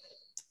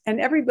 And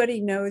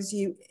everybody knows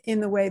you in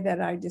the way that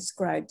I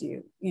described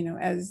you,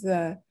 as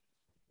the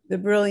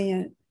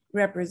brilliant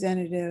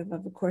representative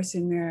of A Course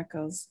in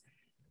Miracles.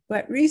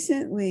 But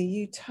recently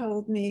you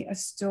told me a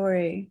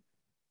story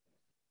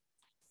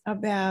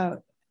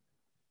about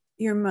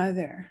your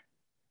mother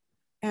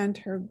and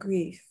her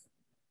grief.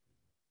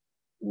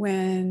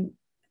 Can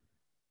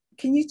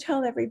you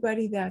tell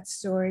everybody that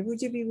story?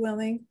 Would you be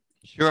willing?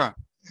 Sure.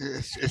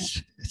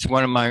 It's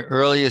one of my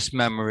earliest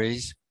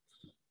memories.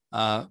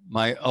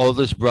 My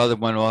oldest brother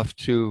went off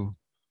to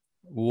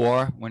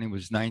war when he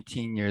was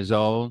 19 years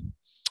old.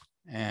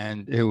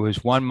 And it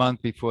was 1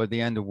 month before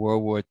the end of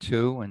World War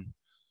II.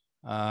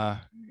 And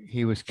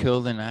he was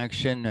killed in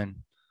action. And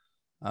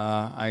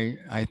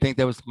I think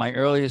that was my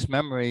earliest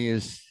memory,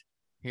 is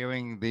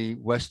hearing the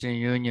Western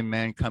Union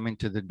man coming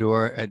to the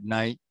door at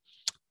night.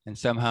 And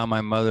somehow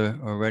my mother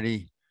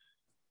already,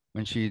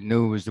 when she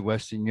knew it was the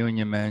Western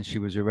Union man, she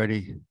was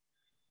already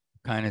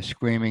kind of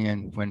screaming.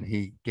 And when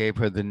he gave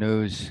her the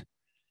news,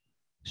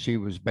 she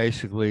was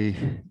basically,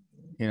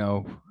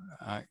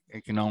 I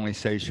can only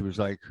say she was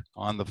like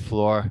on the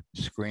floor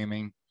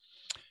screaming.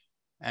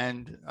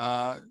 And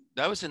that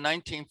was in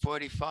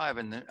 1945.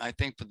 And I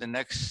think for the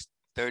next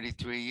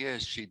 33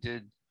 years, she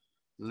did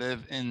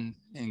live in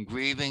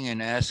grieving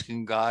and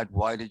asking God,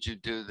 why did you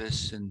do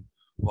this? And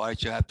why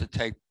did you have to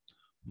take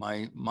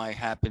my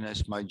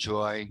happiness, my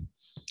joy?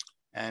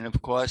 And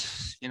of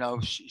course,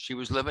 she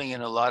was living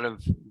in a lot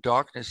of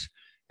darkness.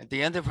 At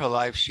the end of her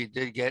life, she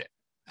did get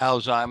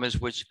Alzheimer's,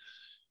 which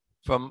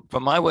from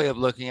my way of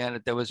looking at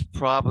it, that was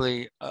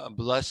probably a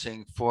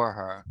blessing for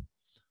her,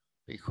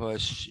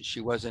 because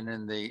she wasn't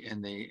in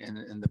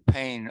the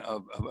pain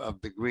of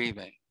the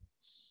grieving.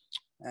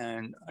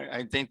 And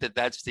I think that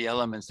that's the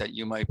elements that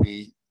you might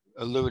be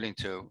alluding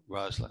to,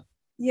 Rosalind.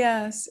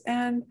 Yes,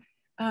 and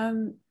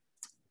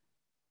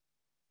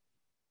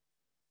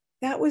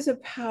that was a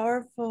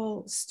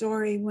powerful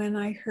story when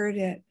I heard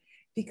it,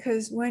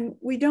 because when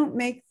we don't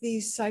make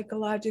these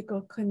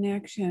psychological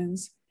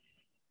connections,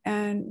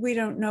 and we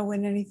don't know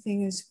when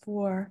anything is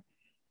for,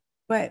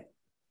 but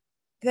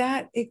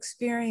that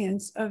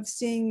experience of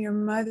seeing your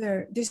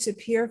mother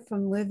disappear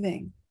from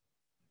living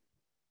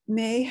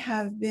may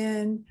have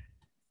been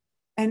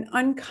an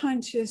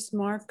unconscious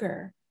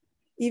marker,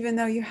 even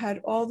though you had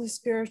all the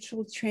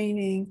spiritual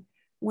training.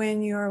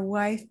 When your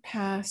wife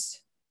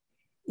passed,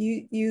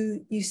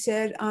 you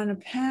said on a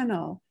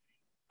panel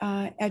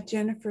at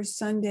Jennifer's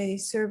Sunday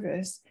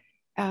service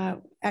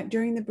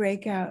during the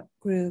breakout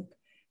group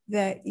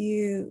that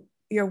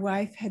your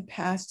wife had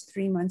passed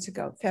 3 months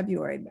ago,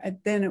 February.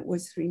 Then it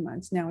was 3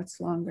 months, now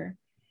it's longer.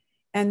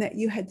 And that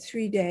you had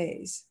 3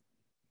 days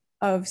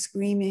of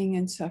screaming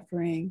and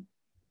suffering,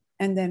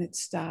 and then it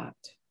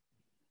stopped.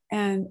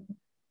 And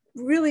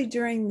really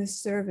during the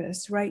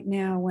service right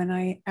now, when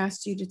I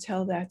asked you to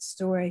tell that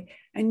story,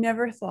 I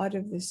never thought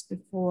of this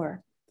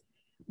before,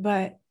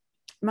 but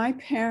my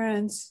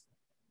parents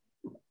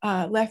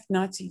left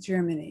Nazi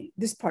Germany.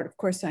 This part, of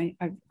course,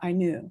 I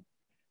knew.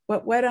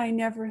 But what I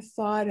never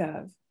thought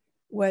of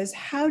was,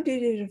 how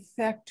did it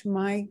affect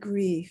my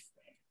grief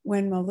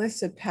when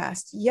Melissa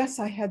passed? Yes,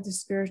 I had the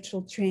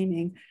spiritual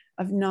training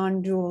of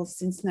non-dual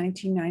since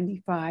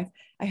 1995.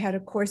 I had a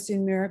Course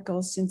in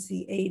Miracles since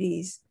the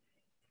 80s,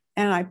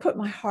 and I put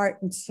my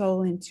heart and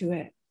soul into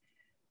it.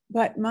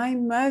 But my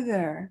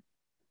mother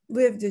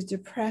lived a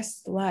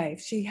depressed life.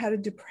 She had a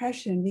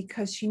depression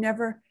because she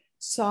never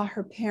saw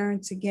her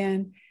parents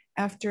again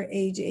after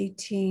age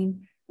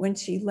 18 when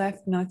she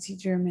left Nazi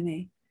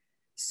Germany.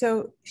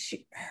 So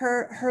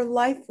her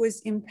life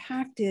was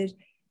impacted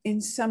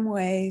in some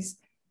ways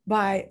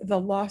by the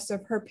loss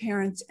of her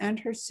parents and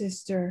her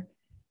sister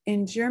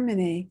in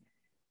Germany.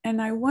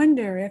 And I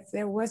wonder if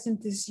there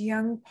wasn't this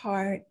young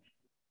part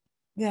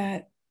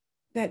that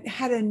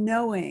had a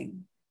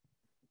knowing.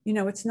 You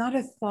know, it's not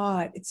a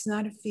thought, it's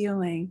not a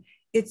feeling,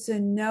 it's a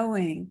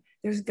knowing.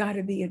 There's got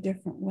to be a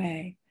different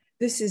way.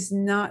 This is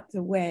not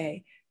the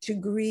way to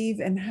grieve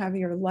and have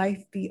your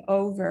life be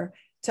over,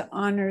 to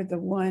honor the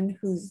one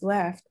who's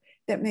left.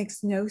 That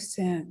makes no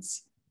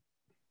sense.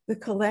 The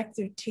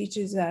collective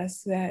teaches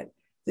us that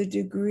the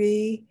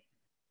degree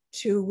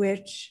to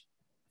which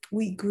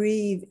we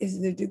grieve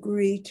is the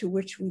degree to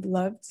which we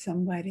loved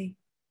somebody.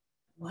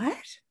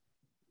 What?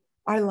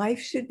 Our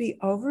life should be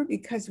over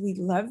because we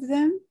love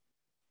them?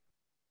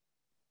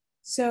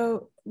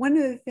 So one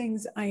of the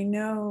things I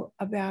know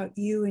about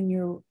you and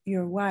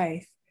your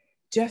wife,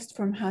 just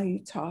from how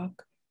you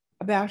talk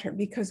about her,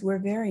 because we're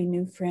very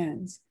new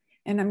friends,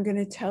 and I'm going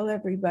to tell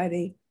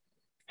everybody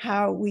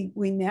how we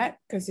met,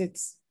 because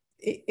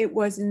it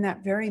was in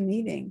that very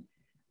meeting,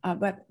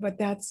 but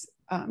that's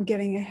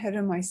getting ahead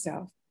of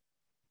myself.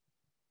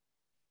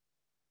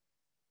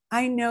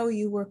 I know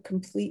you were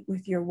complete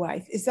with your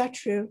wife. Is that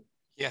true?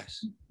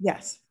 Yes.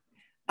 Yes.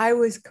 I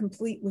was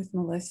complete with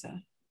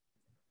Melissa.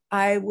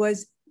 I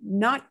was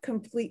not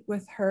complete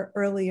with her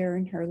earlier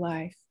in her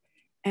life.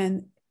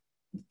 And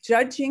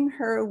judging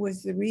her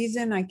was the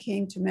reason I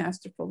came to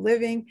Masterful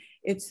Living.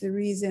 It's the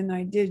reason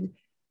I did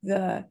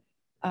the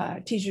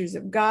Teachers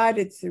of God.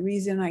 It's the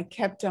reason I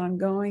kept on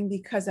going,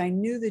 because I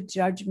knew the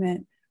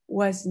judgment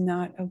was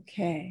not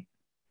okay.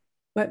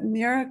 But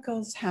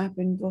miracles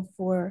happened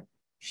before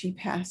she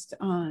passed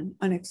on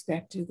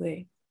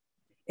unexpectedly.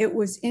 It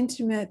was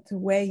intimate the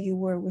way you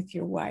were with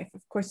your wife.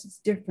 Of course, it's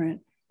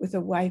different with a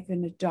wife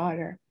and a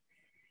daughter.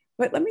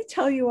 But let me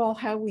tell you all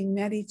how we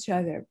met each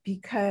other,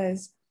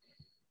 because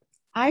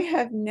I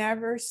have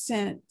never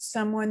sent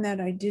someone that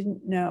I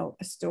didn't know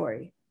a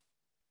story.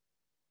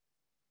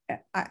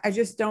 I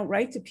just don't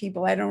write to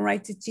people. I don't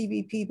write to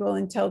TV people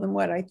and tell them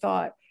what I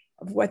thought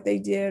of what they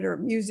did, or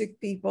music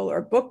people,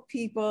 or book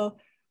people,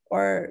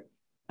 or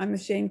I'm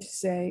ashamed to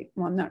say,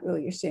 well, I'm not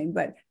really ashamed,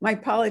 but my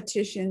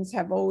politicians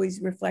have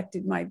always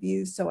reflected my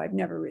views, so I've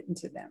never written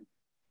to them.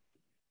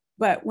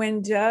 But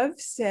when Dove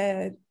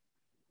said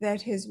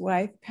that his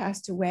wife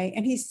passed away,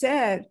 and he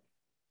said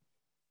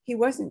he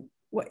wasn't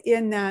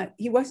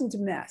he wasn't a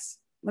mess.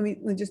 Let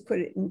me just put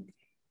it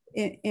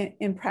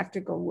in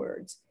practical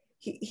words.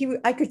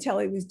 I could tell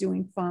he was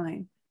doing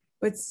fine,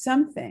 but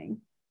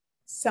something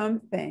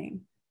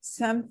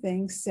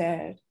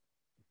said,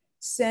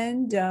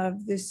 send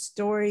Dove this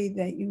story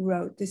that you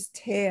wrote, this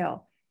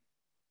tale.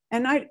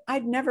 And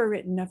I'd never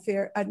written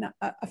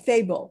a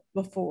fable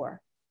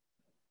before,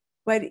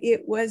 but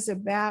it was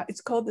about,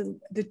 it's called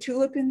the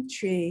Tulip and the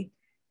Tree.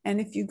 And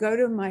if you go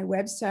to my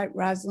website,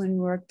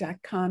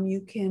 rosalindrourke.com,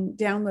 you can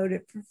download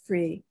it for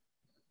free.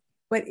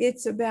 But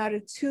it's about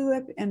a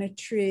tulip and a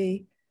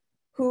tree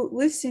who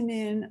listen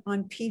in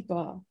on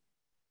people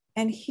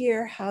and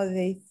hear how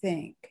they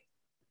think.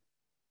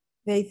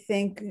 They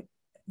think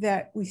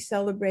that we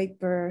celebrate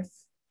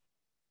birth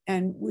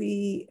and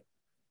we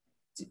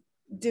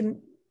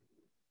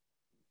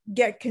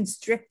get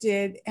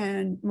constricted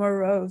and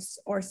morose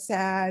or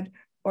sad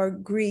or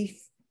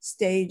grief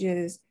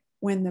stages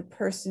when the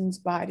person's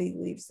body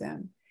leaves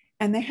them.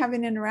 And they have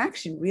an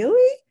interaction,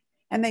 really?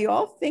 And they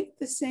all think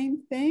the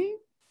same thing?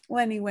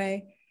 Well,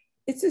 anyway,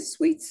 it's a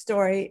sweet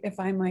story, if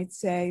I might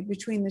say,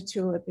 between the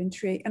tulip and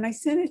tree. And I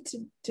sent it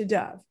to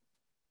Dove.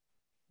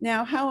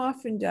 Now, how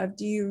often, Dove,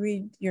 do you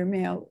read your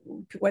mail,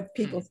 what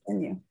people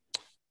send you?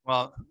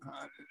 Well,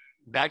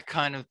 that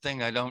kind of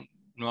thing, I don't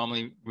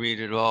normally read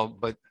at all,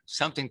 but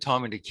something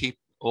told me to keep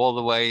all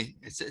the way.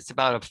 It's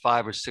about a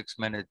 5 or 6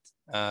 minute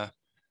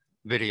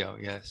video,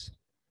 yes.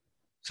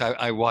 So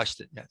I watched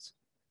it, yes.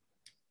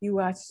 You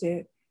watched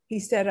it. He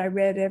said, I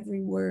read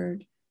every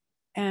word,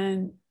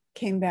 and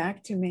came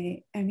back to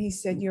me and he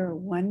said, you're a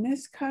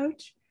oneness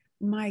coach?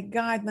 My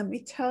God, let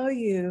me tell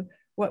you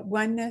what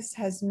oneness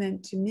has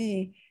meant to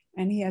me.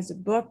 And he has a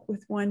book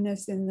with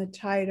oneness in the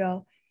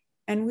title.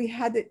 And we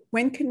had it,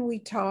 when can we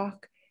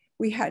talk?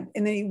 And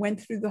then he went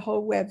through the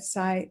whole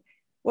website.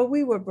 Well,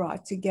 we were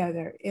brought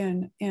together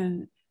in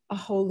a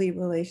holy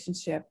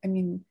relationship. I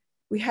mean,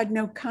 we had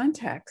no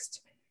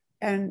context.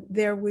 And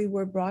there we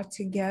were brought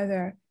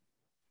together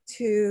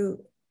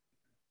to,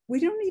 we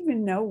don't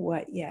even know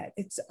what yet.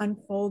 It's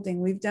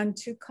unfolding. We've done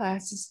 2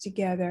 classes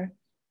together,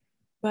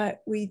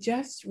 but we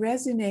just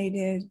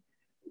resonated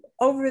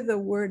over the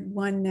word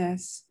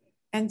oneness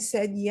and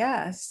said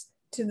yes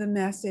to the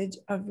message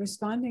of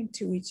responding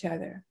to each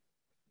other.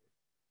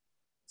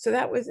 So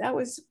that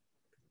was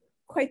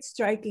quite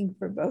striking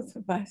for both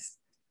of us.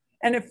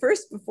 And at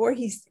first, before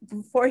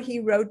he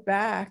wrote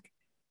back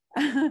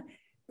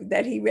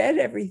that he read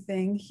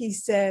everything, he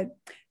said,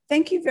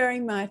 "Thank you very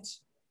much,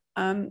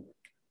 and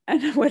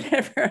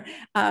whatever.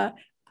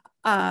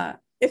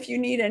 If you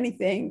need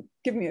anything,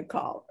 give me a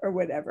call or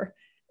whatever."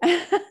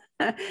 And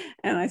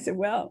I said,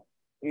 "Well,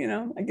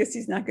 I guess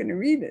he's not going to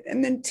read it."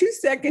 And then 2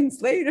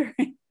 seconds later,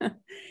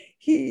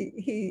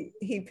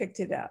 he picked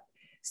it up.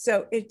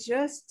 So it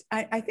just,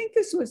 I think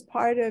this was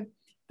part of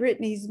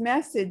Brittany's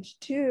message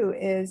too,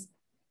 is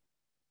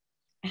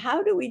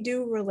how do we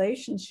do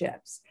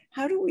relationships?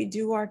 How do we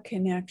do our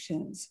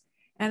connections?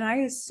 And I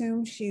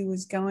assumed she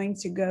was going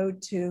to go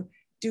to,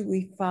 do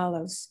we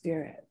follow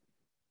spirit?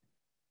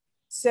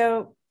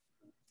 So,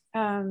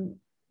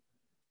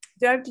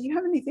 Doug, do you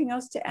have anything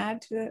else to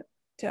add to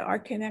our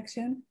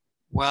connection?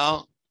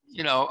 Well,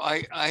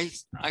 I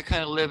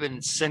kind of live in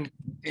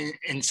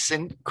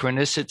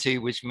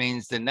synchronicity, which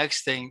means the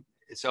next thing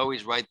is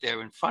always right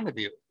there in front of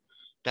you.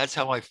 That's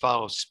how I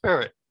follow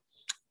spirit.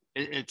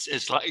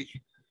 It's like,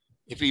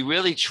 if you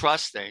really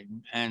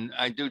trusting, and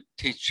I do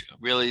teach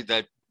really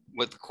that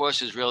what the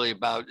course is really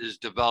about is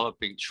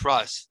developing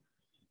trust.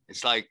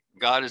 It's like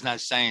God is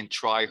not saying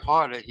try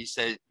harder. He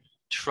said,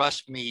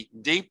 trust me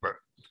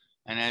deeper.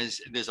 And as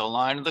there's a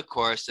line of the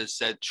course that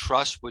said,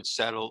 trust would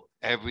settle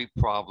every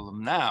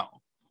problem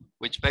now,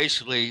 which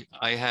basically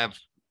I have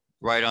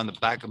right on the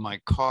back of my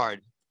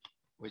card,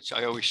 which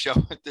I always show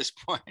at this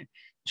point.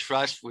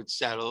 Trust would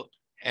settle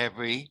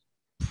every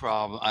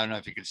problem. I don't know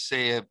if you can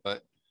see it,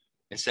 but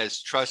it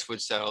says trust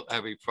would settle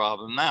every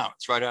problem now.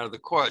 It's right out of the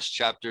course,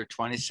 chapter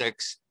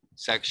 26,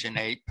 section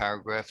 8,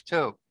 paragraph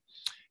 2.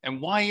 And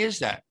why is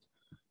that?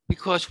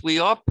 Because we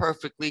are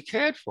perfectly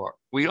cared for.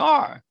 We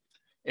are.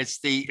 It's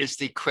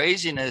the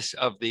craziness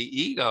of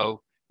the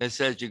ego that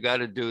says you got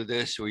to do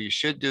this, or you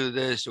should do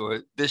this,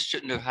 or this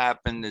shouldn't have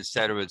happened, et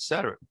cetera, et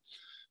cetera.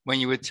 When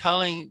you were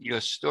telling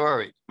your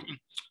story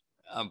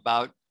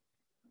about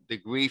the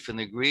grief and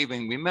the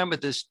grieving, remember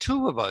there's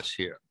 2 of us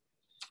here.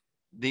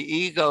 The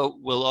ego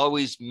will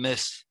always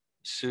miss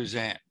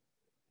Suzanne.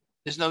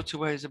 There's no 2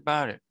 ways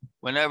about it.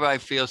 Whenever I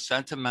feel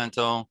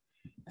sentimental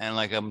and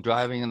like I'm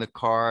driving in the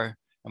car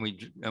and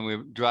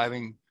we're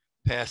driving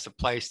past a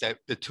place that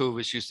the 2 of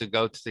us used to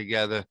go to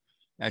together,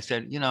 I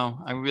said,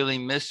 I really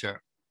miss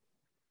her.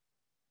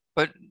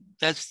 But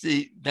that's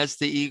the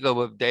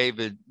ego of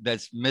David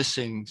that's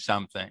missing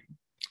something.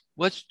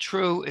 What's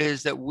true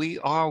is that we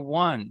are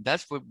one.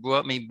 That's what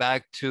brought me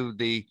back to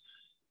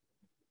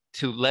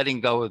letting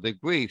go of the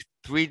grief.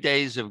 3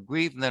 days of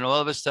grief, and then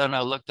all of a sudden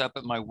I looked up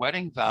at my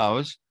wedding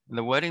vows, and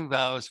the wedding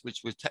vows,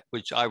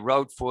 which I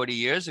wrote 40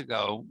 years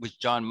ago, which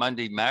John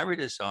Mundy married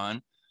us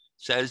on,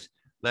 says,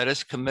 let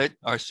us commit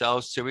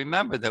ourselves to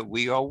remember that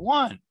we are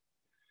one.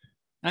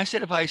 And I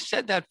said, if I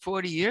said that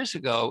 40 years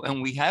ago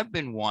and we have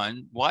been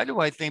one, why do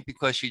I think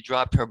because she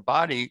dropped her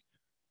body,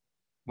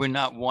 we're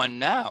not one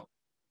now?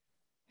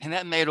 And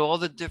that made all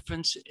the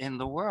difference in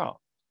the world.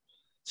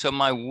 So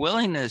my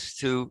willingness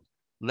to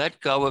let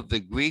go of the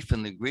grief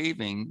and the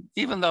grieving,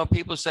 even though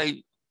people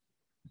say,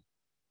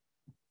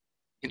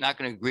 you're not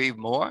going to grieve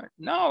more?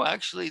 No,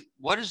 actually,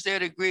 what is there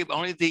to grieve?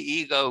 Only the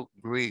ego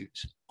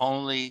grieves.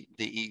 Only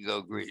the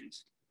ego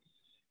grieves.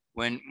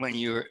 When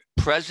you're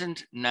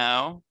present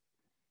now,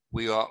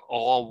 we are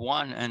all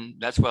one. And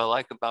that's what I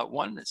like about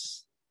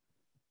oneness.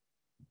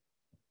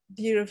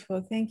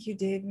 Beautiful. Thank you,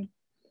 David.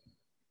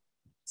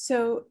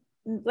 So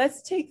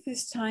let's take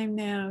this time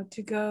now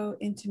to go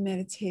into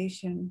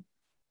meditation.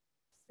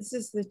 This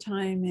is the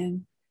time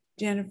in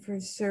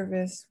Jennifer's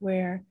service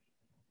where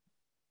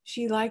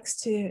she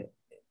likes to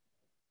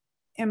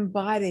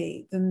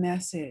embody the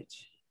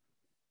message.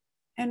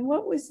 And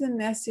what was the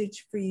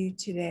message for you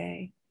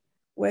today?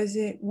 Was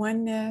it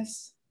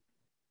oneness?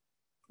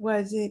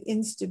 Was it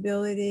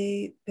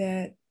instability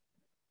that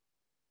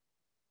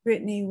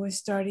Brittany was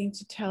starting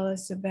to tell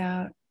us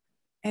about?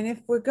 And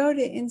if we go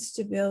to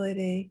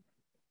instability,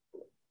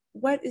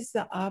 what is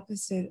the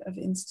opposite of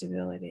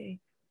instability?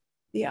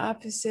 The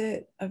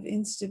opposite of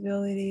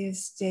instability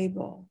is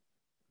stable.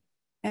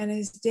 And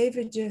as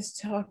David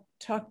just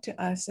talked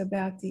to us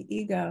about the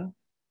ego,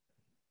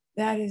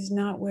 that is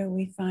not where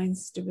we find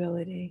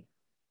stability.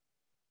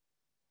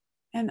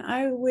 And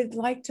I would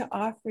like to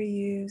offer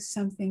you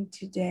something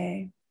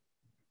today.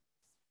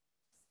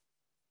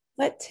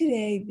 Let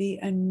today be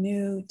a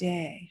new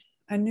day,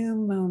 a new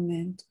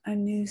moment, a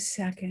new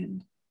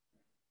second.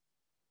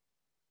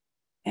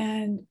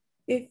 And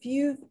if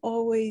you've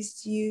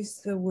always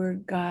used the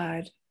word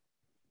God,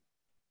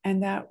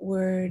 and that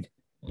word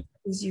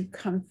gives you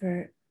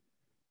comfort,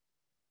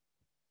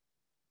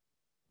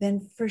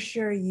 then for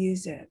sure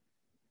use it.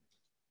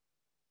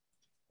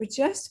 But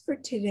just for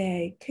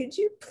today, could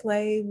you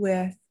play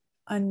with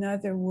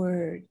another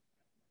word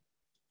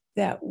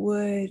that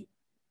would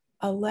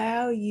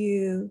allow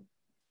you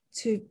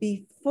to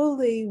be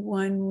fully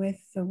one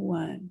with the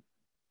one?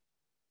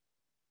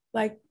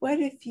 Like, what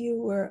if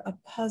you were a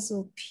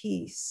puzzle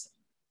piece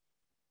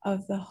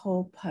of the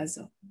whole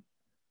puzzle?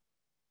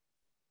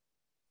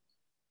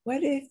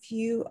 What if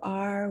you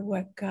are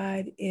what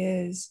God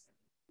is,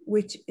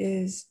 which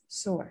is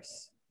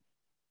source?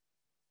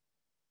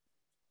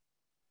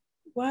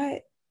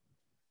 What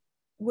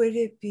would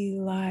it be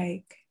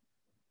like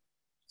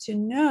to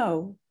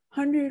know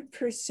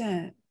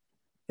 100%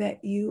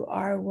 that you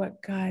are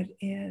what God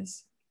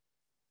is?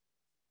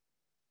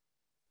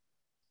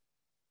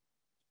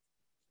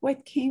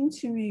 What came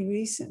to me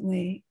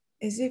recently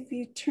is if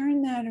you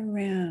turn that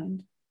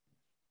around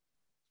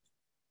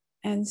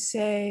and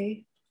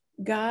say,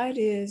 God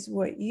is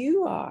what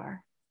you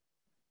are,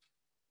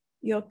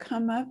 you'll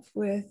come up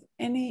with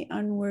any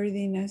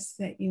unworthiness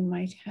that you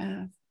might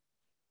have.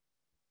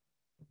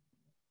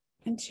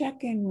 And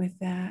check in with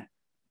that.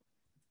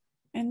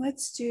 And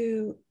let's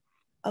do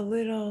a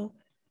little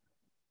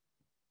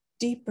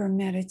deeper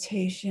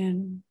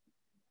meditation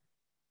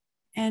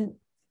and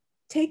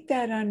take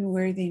that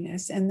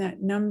unworthiness and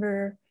that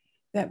number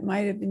that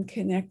might have been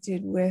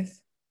connected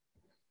with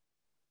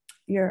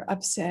your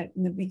upset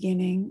in the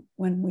beginning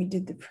when we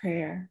did the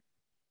prayer.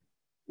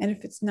 And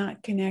if it's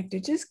not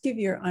connected, just give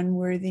your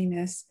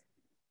unworthiness.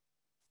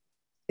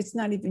 It's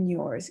not even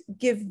yours.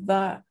 Give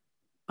the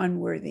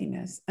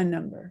unworthiness a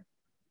number.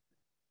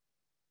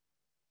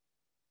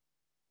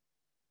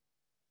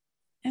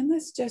 And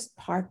let's just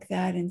park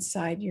that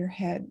inside your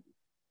head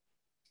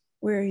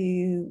where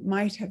you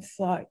might have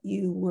thought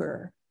you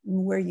were,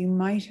 where you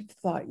might have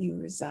thought you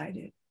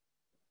resided.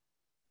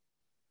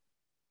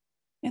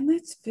 And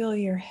let's fill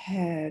your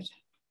head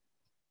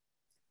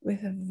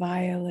with a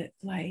violet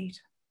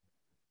light,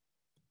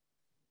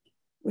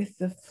 with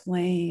the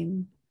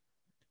flame,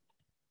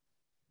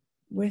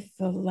 with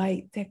the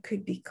light that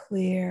could be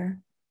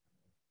clear.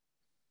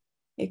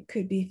 It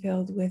could be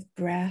filled with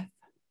breath.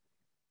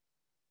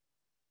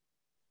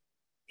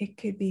 It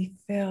could be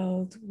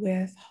filled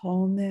with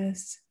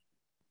wholeness.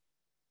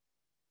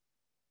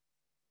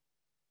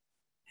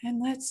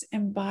 And let's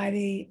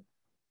embody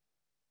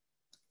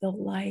the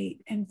light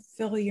and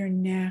fill your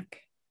neck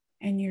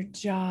and your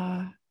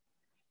jaw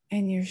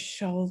and your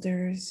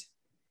shoulders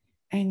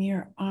and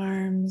your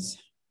arms,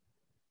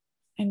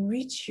 and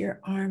reach your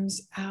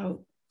arms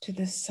out to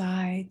the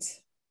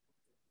sides.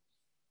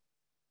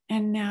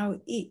 And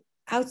now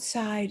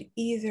outside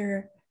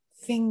either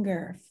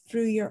finger,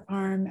 through your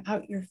arm,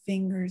 out your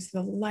fingers,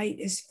 the light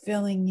is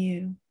filling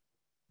you.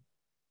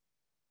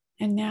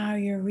 And now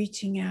you're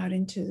reaching out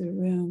into the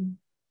room.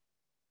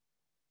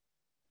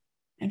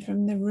 And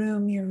from the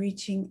room, you're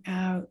reaching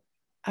out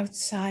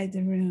outside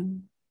the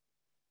room.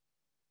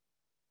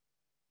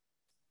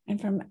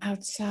 And from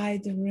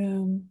outside the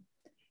room,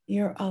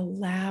 you're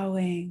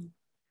allowing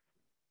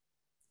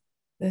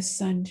the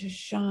sun to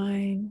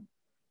shine,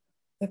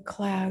 the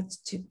clouds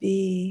to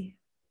be,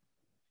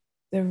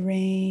 the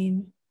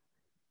rain,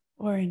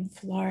 or in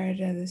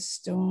Florida, the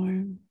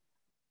storm.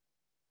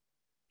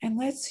 And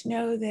let's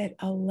know that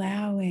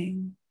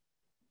allowing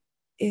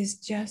is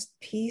just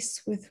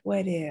peace with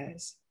what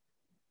is.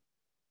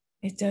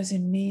 It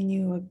doesn't mean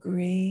you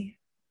agree,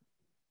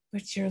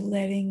 but you're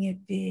letting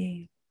it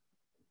be.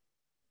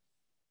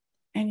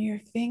 And your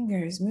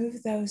fingers,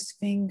 move those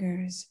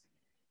fingers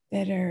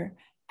that are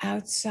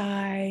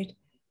outside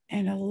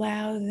and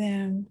allow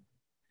them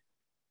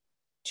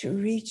to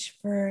reach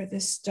for the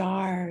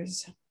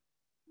stars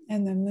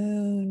and the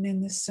moon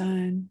and the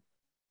sun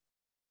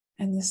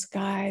and the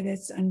sky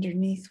that's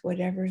underneath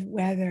whatever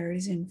weather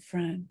is in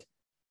front.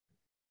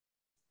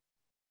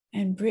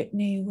 And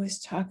Brittany was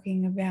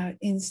talking about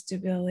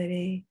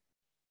instability.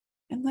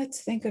 And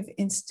let's think of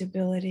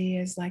instability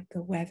as like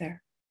the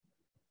weather.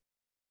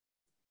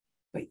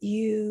 But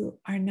you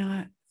are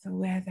not the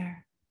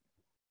weather.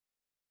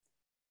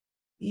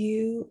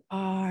 You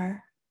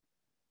are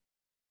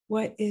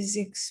what is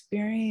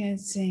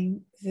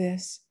experiencing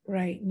this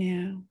right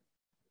now.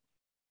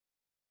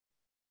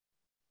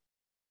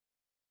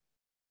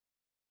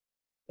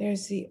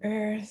 There's the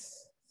earth,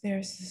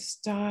 there's the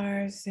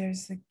stars,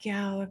 there's the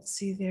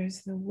galaxy,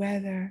 there's the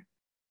weather.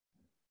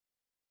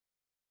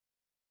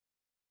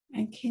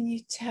 And can you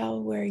tell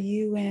where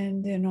you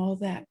end and all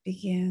that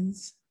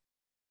begins?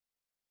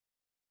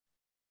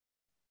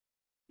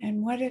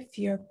 And what if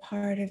you're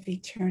part of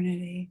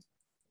eternity?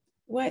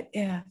 What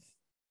if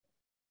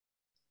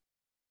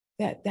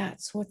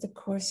that's what the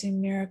Course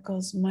in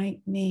Miracles might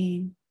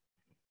mean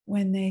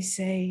when they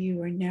say you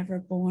were never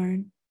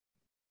born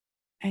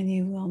and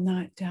you will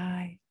not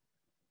die?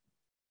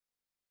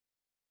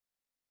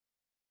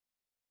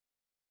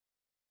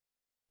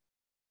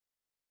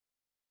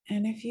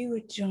 And if you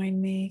would join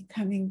me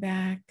coming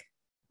back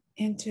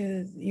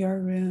into your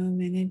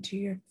room and into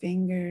your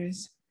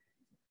fingers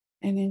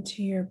and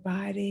into your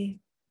body,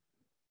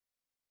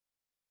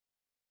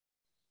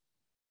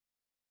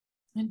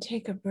 and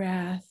take a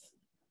breath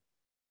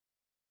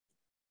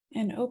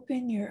And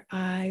open your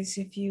eyes,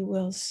 if you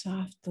will,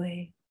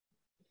 softly,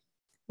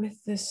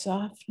 with the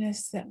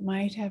softness that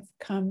might have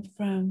come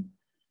from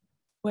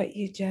what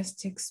you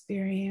just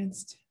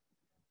experienced.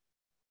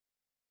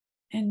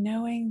 And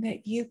knowing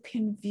that you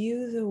can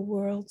view the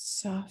world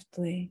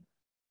softly.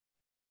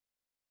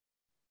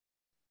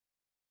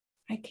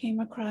 I came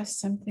across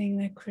something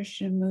that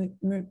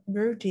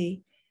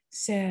Krishnamurti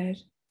said,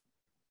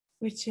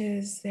 which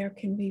is there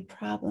can be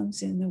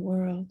problems in the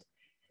world,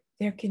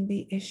 there can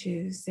be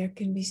issues, there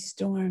can be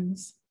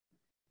storms.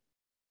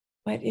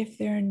 But if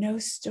there are no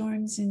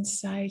storms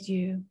inside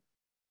you,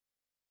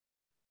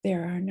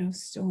 there are no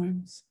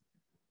storms.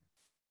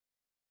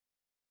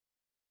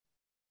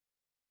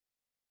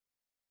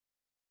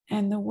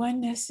 And the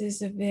oneness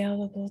is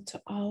available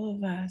to all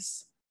of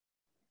us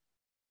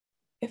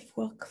if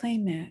we'll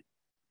claim it.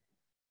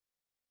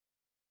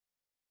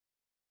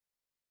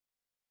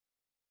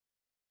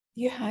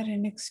 You had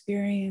an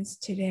experience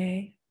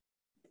today.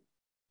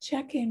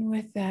 Check in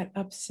with that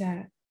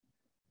upset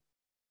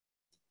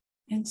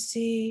and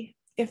see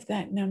if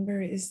that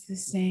number is the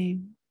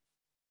same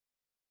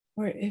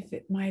or if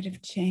it might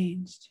have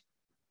changed.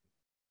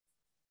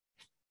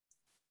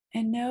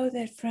 And know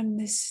that from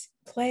this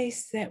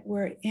place that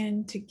we're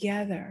in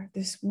together,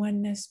 this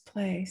oneness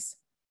place,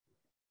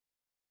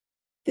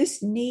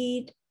 this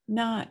need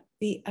not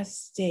be a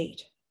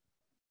state.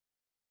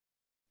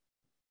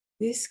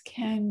 This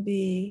can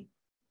be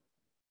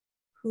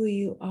who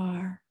you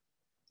are,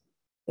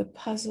 the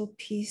puzzle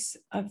piece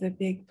of the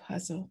big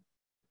puzzle.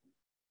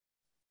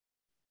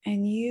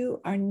 And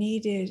you are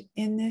needed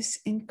in this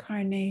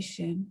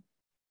incarnation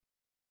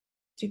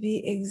to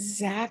be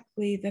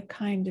exactly the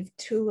kind of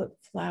tulip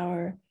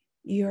flower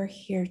you're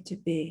here to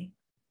be.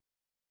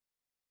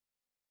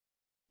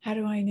 How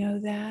do I know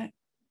that?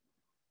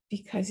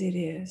 Because it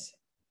is.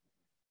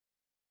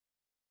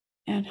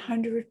 And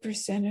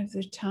 100% of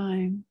the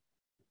time,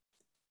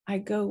 I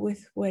go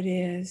with what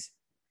is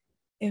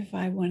if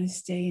I want to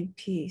stay in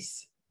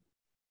peace.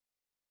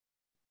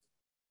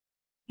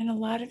 And a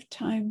lot of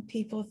time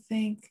people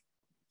think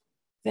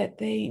that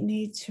they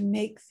need to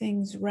make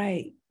things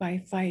right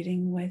by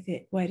fighting with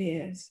it, what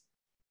is.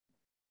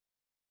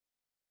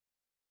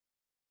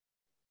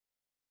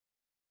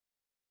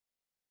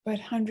 But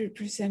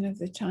 100% of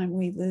the time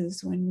we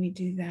lose when we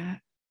do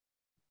that.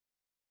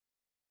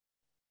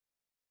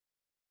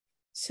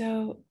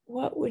 So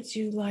what would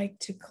you like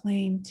to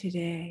claim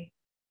today?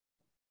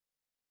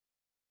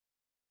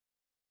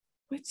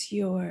 What's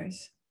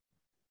yours?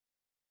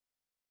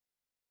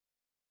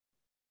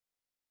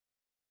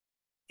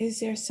 Is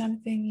there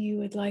something you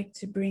would like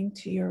to bring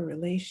to your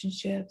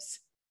relationships,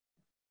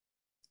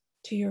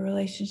 to your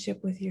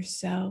relationship with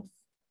yourself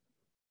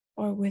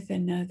or with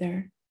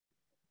another,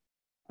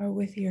 or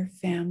with your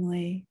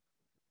family,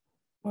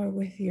 or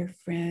with your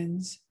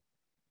friends,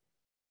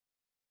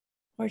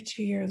 or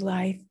to your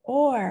life,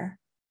 or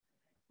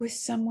with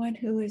someone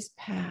who is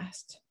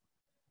past?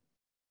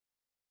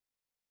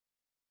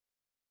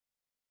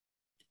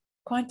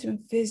 Quantum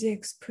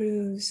physics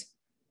proves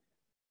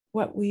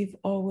what we've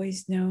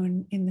always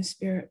known in the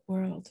spirit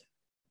world.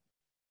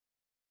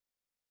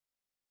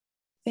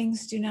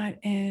 Things do not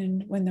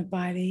end when the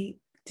body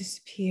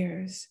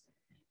disappears.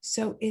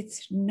 So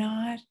it's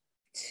not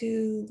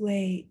too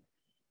late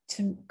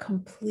to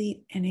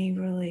complete any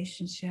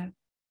relationship.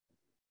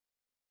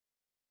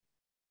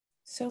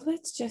 So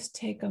let's just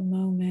take a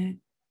moment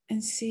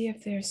and see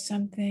if there's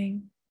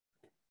something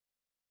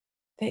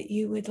that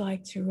you would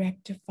like to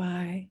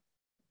rectify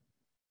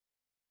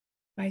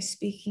by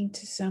speaking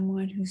to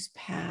someone who's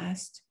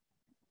passed.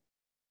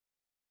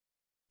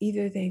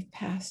 Either they've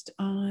passed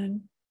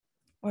on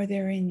or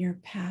they're in your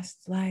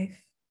past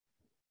life.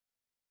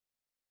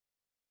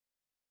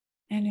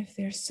 And if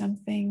there's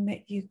something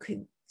that you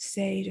could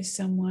say to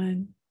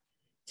someone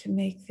to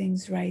make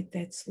things right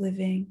that's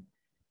living,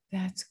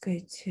 that's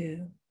good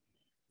too.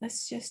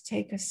 Let's just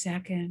take a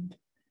second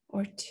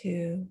or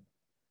two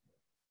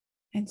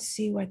and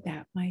see what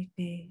that might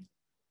be.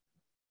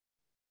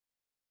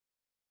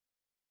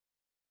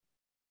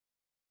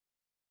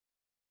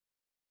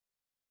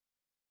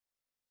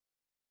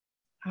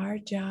 Our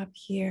job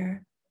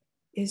here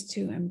is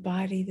to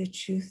embody the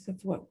truth of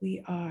what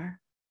we are.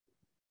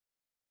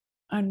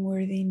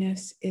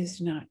 Unworthiness is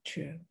not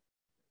true.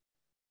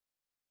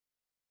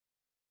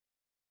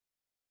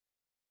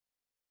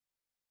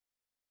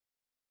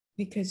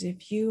 Because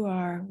if you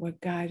are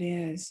what God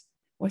is,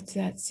 what's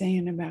that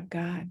saying about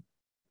God?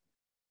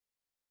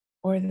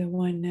 Or the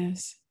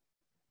oneness,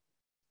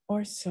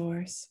 or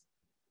source,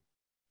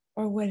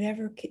 or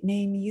whatever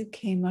name you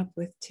came up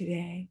with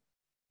today.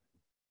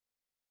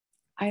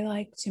 I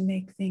like to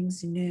make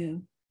things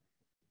new.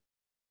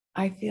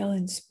 I feel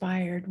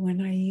inspired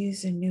when I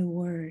use a new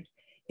word.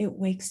 It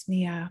wakes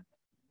me up.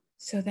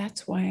 So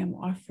that's why I'm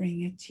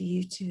offering it to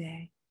you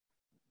today.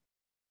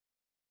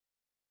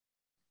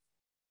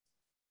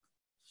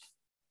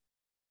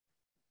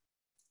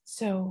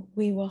 So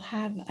we will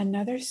have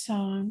another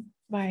song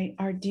by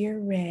our dear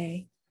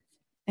Ray,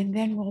 and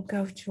then we'll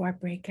go to our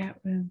breakout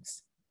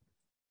rooms.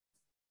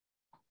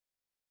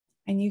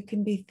 And you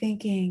can be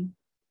thinking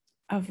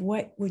of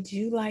what would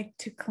you like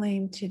to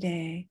claim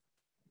today?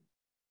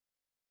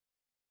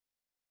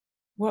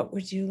 What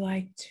would you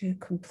like to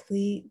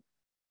complete?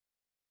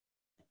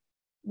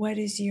 What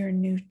is your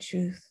new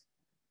truth?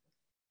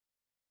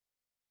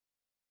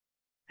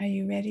 Are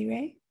you ready,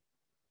 Ray?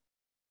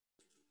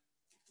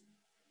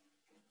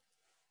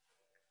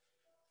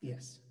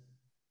 Yes.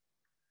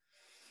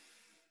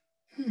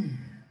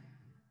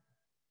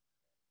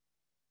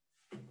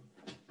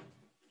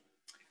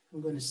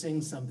 I'm going to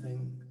sing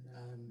something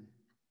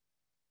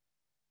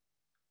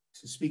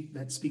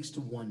that speaks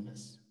to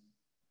oneness.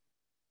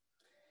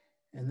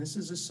 And this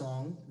is a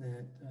song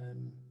that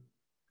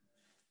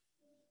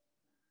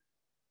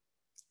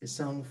is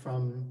sung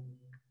from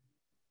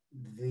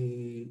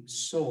the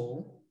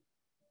soul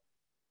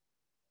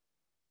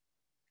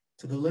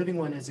to the living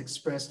one as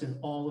expressed in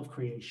all of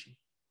creation,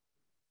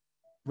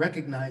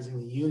 recognizing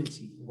the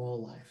unity of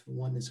all life, the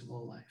oneness of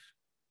all life.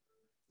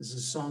 This is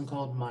a song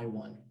called My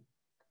One.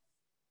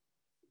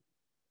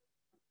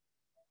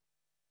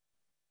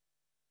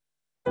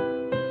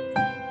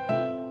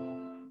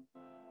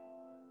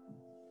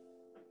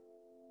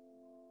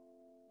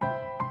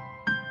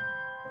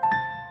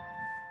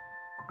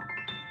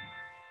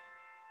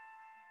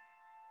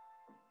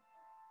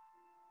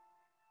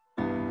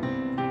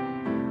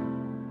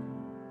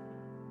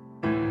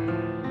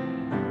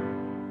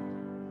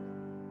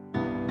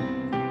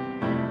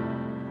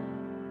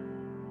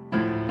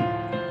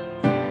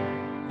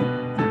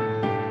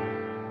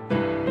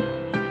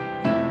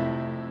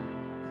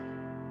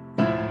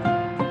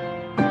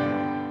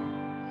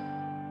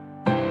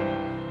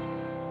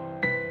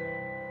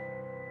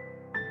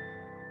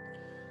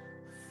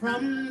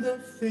 From the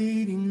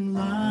fading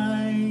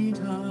light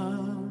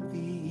of the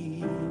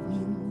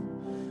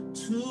evening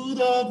to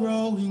the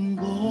growing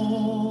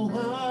glow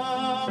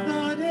of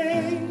the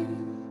day,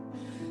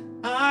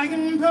 I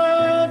am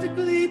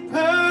perfectly,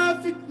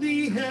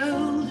 perfectly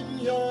held in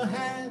your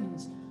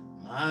hands,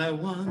 my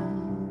one.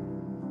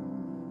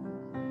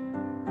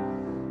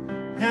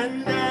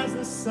 And as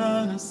the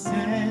sun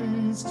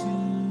ascends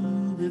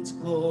to its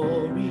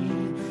glory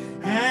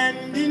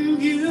and in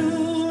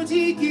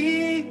beauty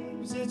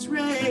gives its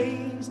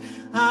rays,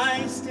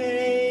 I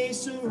stay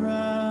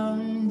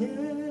surrounded.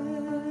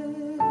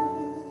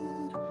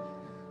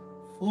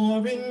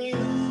 For in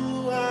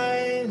you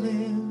I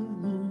live,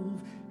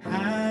 move,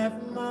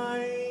 have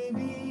my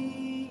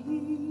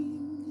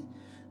being.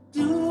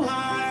 Do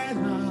I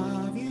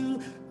love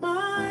you,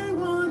 my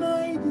one?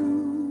 I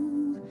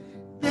do.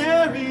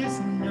 There is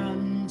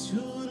none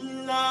to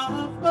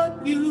love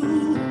but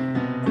you.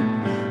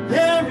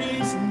 There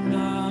is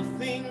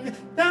nothing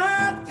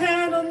that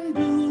can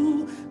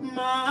undo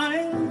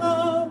my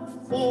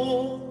love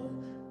for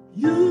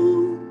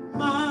you,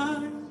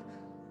 my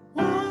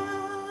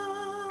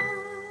one.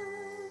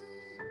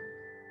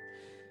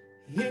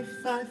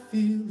 If I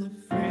feel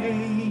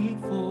afraid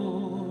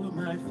for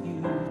my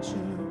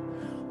future,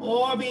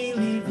 or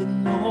believe that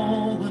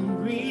no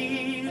one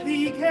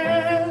really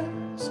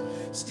cares,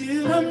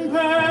 still I'm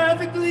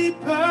perfectly,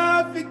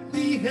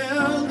 perfectly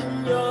held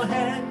in your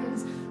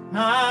hands,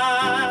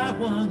 my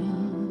one.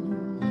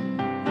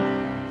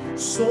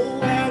 So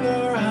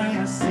whether I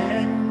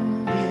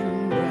ascend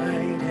in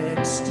bright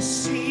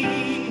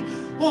ecstasy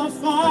or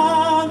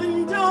fall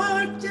in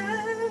dark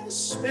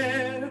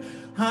despair,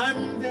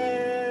 I'm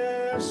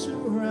there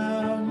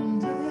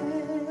surrounded.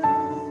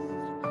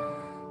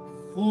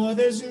 For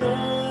there's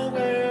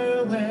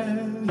nowhere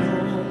where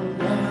your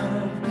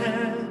love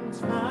can't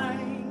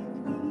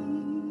find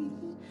me.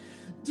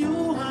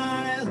 Do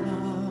I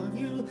love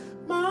you,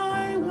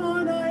 my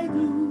one? I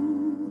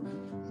do.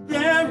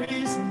 There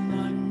is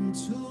none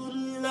to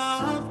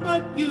love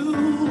but you.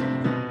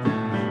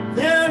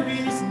 There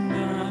is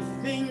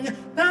nothing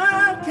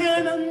that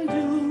can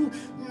undo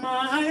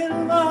my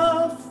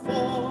love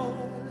for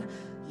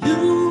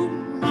you,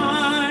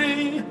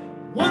 my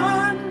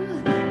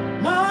one,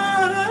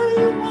 my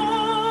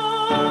one.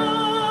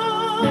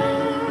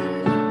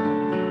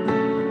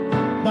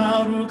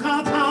 Baruch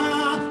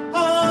atah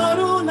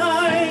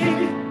Adonai,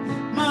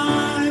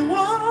 my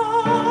one.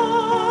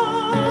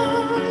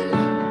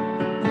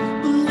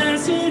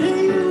 Blessed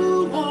are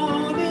you,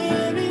 all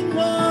living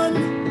one.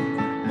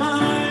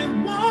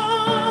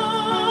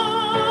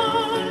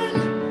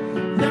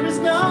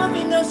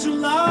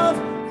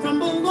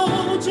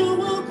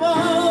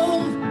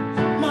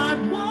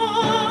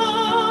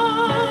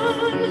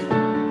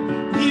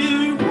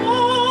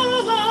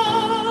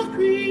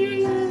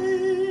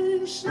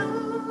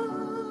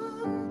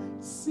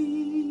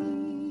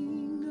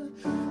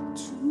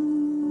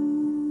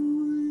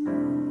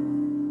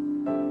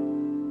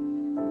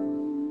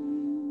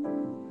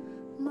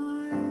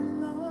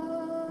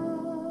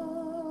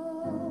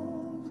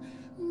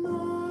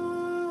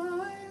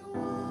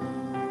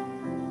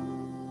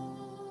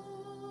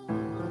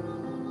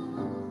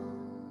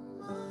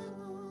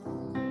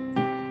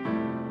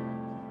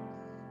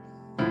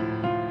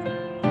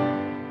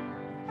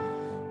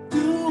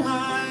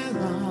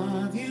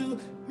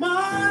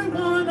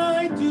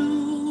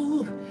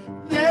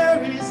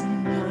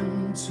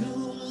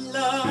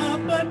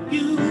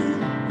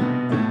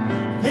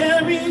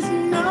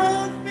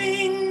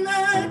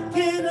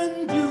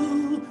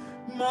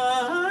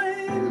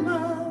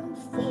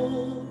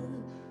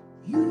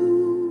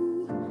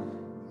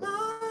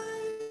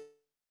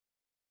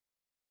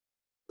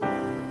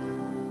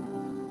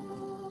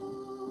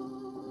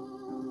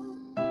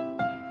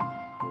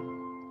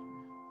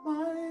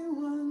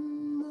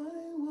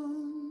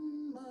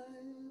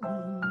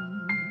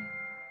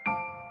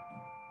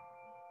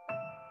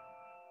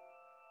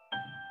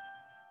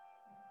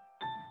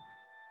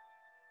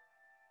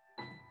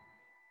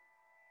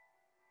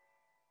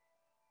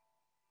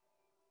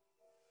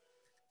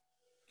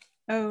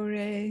 Oh,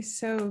 Ray,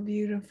 so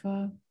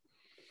beautiful.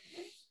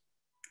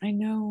 I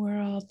know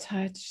we're all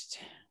touched.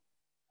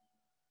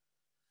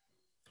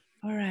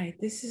 All right,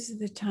 this is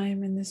the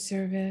time in the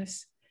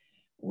service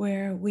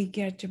where we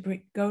get to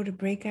go to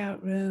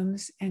breakout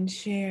rooms and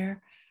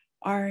share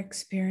our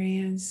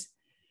experience,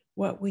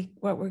 what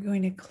we're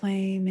going to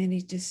claim,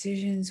 any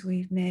decisions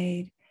we've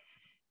made.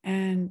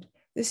 And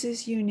this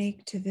is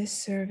unique to this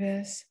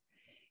service.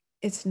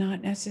 It's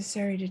not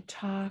necessary to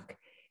talk.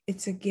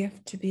 It's a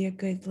gift to be a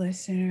good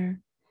listener.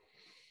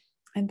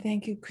 And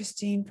thank you,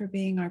 Christine, for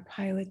being our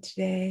pilot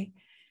today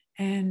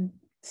and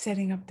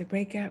setting up the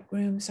breakout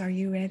rooms. Are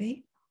you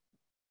ready?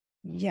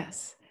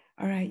 Yes.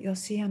 All right. You'll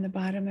see on the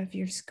bottom of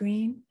your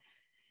screen,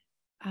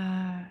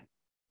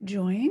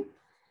 join.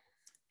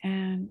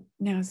 And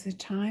now's the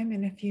time.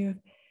 And if you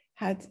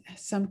had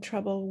some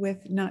trouble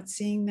with not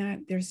seeing that,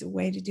 there's a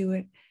way to do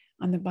it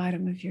on the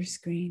bottom of your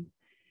screen.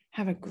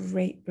 Have a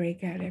great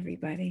breakout,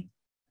 everybody.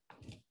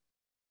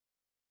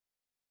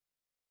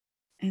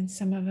 And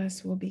some of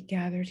us will be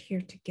gathered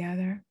here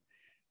together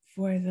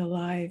for the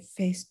live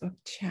Facebook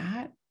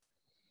chat.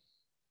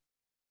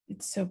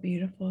 It's so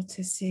beautiful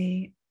to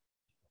see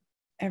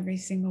every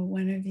single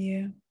one of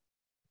you.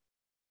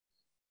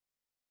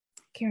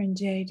 Karen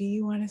J., do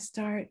you want to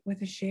start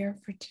with a share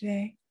for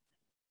today?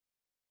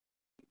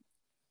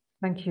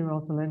 Thank you,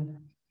 Rosalind.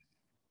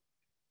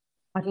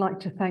 I'd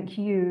like to thank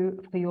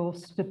you for your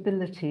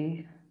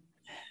stability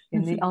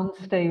in the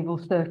unstable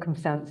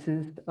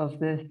circumstances of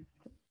this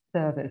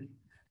service,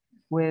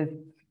 with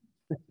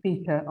the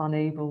speaker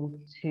unable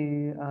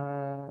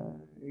to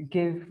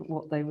give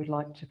what they would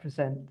like to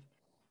present.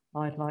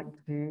 I'd like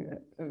to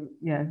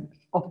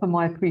offer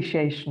my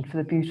appreciation for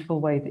the beautiful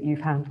way that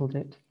you've handled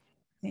it.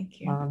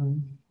 Thank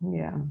you.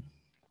 Yeah.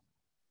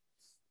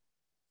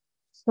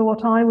 So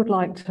what I would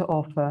like to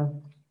offer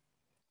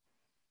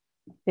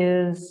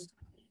is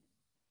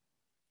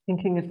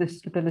thinking of this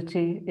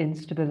stability,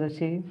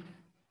 instability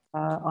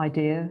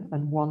idea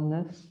and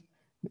oneness,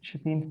 which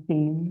have been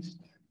themes.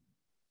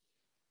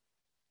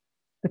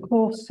 The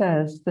Course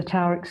says that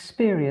our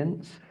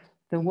experience,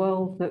 the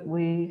world that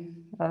we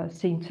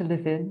seem to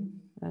live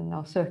in and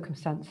our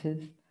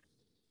circumstances,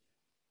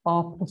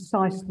 are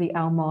precisely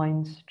our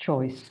mind's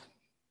choice.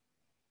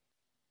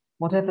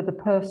 Whatever the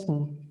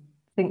person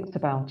thinks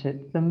about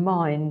it, the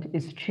mind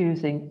is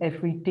choosing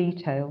every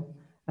detail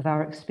of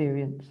our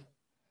experience.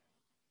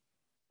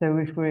 So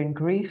if we're in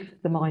grief,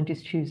 the mind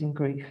is choosing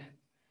grief.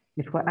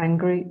 If we're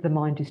angry, the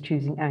mind is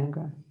choosing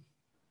anger.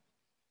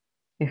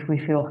 If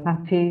we feel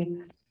happy,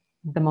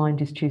 the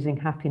mind is choosing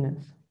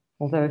happiness.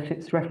 Although if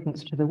it's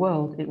reference to the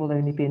world, it will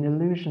only be an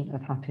illusion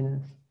of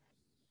happiness.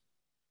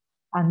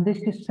 And this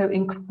is so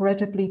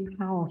incredibly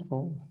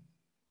powerful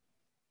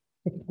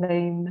to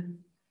claim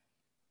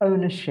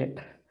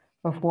ownership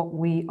of what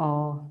we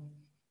are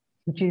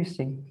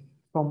producing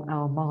from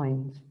our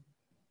minds,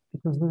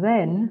 because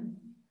then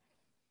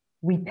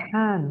we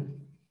can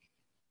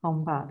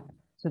come back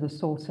to the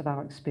source of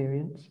our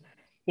experience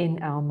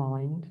in our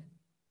mind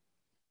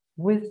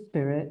with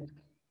spirit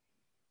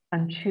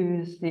and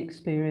choose the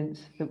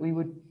experience that we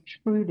would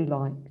truly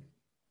like,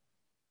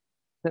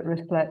 that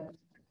reflects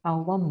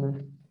our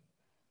oneness,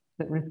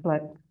 that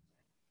reflects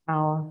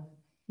our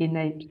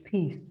innate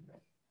peace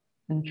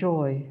and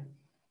joy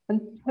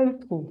and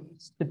total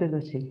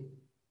stability.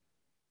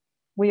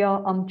 We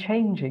are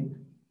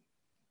unchanging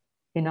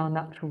in our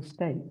natural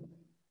state,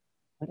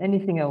 and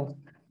anything else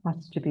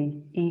has to be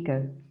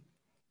ego.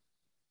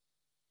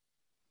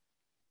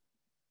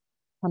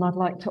 And I'd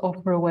like to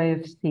offer a way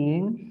of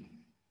seeing,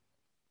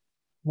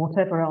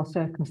 whatever our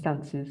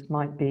circumstances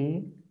might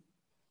be,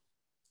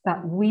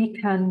 that we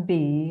can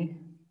be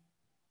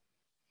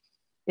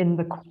in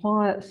the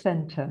quiet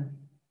center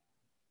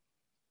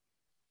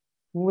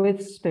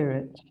with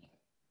spirit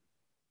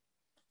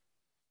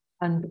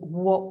and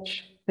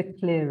watch the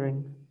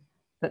clearing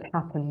that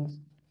happens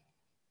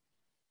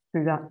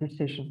through that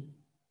decision.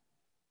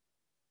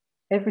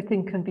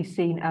 Everything can be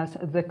seen as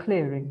the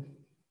clearing,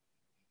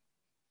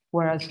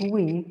 whereas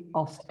we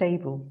are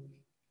stable,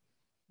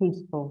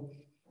 peaceful,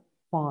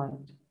 quiet.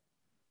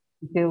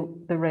 The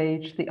guilt, the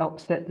rage, the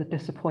upset, the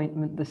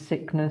disappointment, the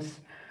sickness,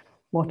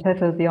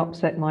 whatever the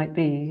upset might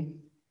be,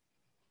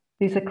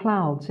 these are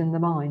clouds in the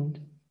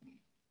mind.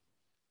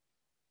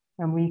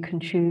 And we can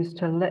choose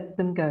to let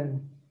them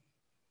go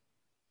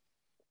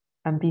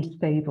and be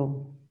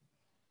stable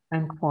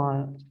and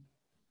quiet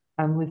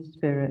and with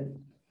spirit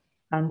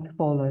and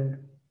follow.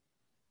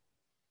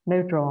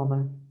 No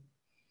drama,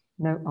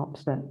 no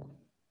upset.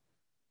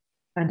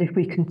 And if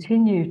we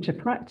continue to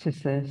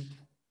practice this,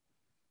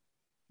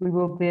 we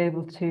will be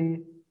able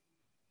to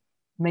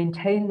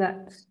maintain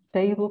that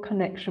stable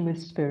connection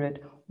with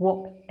spirit,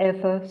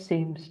 whatever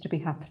seems to be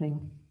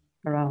happening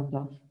around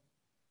us.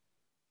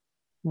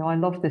 Now, I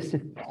love this,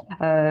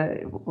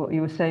 what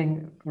you were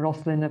saying,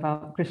 Rosalind,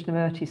 about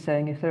Krishnamurti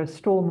saying, if there are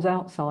storms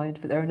outside,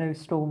 but there are no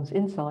storms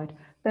inside,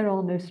 there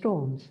are no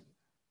storms.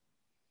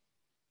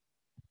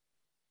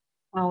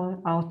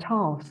 Our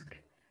task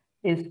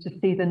is to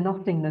see the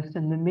nothingness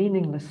and the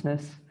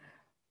meaninglessness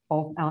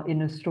of our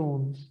inner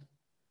storms.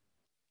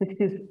 This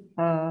is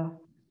a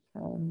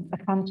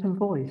phantom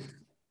voice.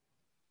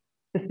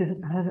 This is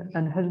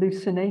an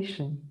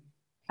hallucination,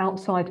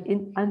 outside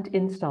and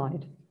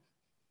inside,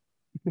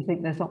 if we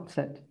think there's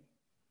upset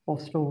or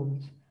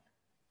storms.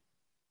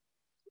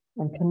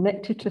 And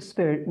connected to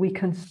spirit, we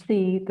can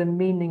see the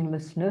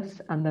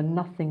meaninglessness and the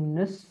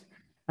nothingness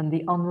and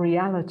the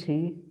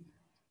unreality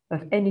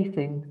of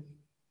anything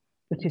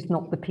that is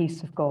not the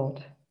peace of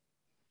God.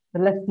 The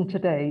lesson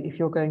today, if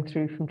you're going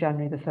through from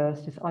January the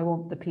 1st, is I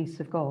want the peace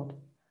of God.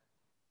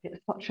 It's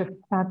such a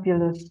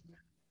fabulous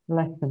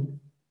lesson.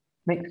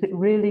 Makes it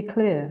really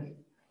clear.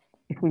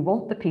 If we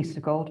want the peace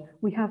of God,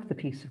 we have the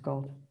peace of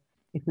God.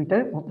 If we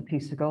don't want the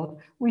peace of God,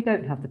 we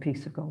don't have the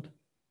peace of God.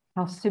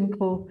 How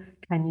simple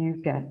can you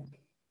get?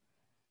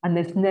 And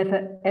there's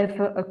never,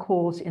 ever a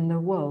cause in the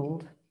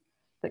world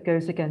that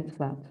goes against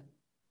that.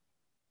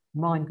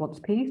 Mind wants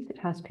peace, it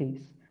has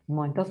peace.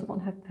 Mind doesn't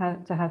want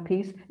to have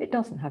peace, it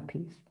doesn't have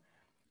peace.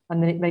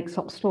 And then it makes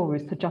up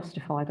stories to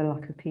justify the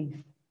lack of peace.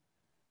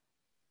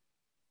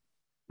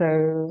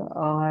 So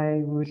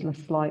I would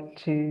just like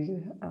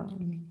to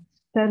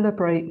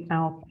celebrate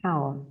our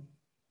power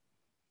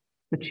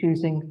for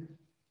choosing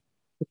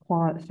the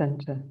quiet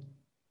center,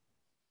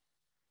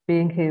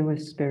 being here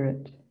with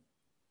spirit,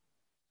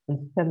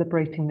 and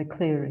celebrating the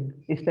clearing,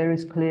 if there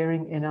is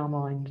clearing in our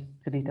mind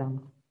to be done.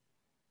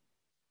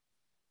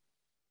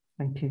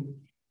 Thank you.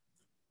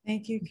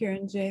 Thank you,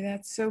 Karen J.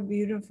 That's so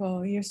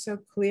beautiful. You're so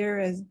clear,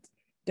 as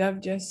Dove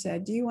just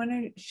said. Do you want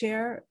to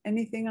share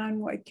anything on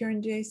what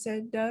Karen J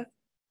said, Dove?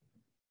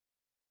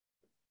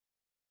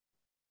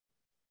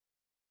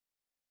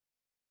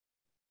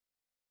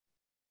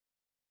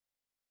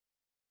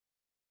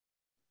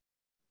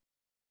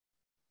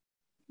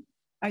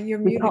 You're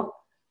muted. All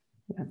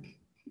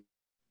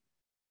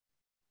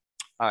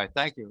right,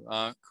 thank you.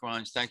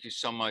 Karan, thank you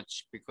so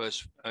much,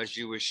 because as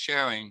you were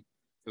sharing,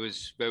 it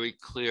was very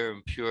clear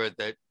and pure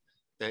that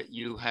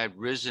you had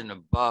risen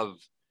above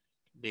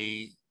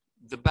the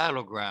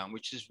battleground,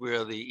 which is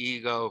where the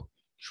ego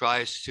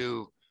tries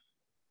to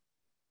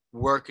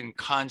work in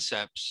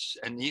concepts.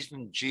 And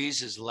even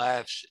Jesus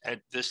laughs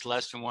at this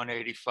lesson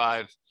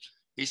 185.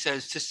 He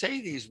says, to say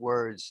these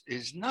words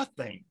is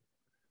nothing,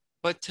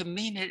 but to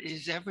mean it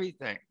is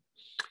everything.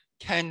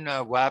 Ken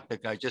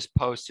Wapnick, I just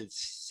posted,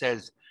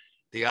 says,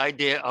 the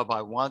idea of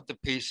I want the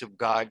peace of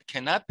God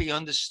cannot be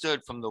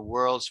understood from the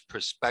world's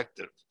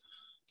perspective,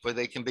 for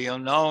they can be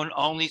known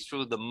only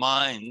through the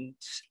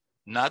mind's,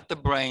 not the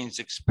brain's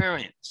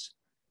experience.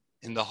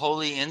 In the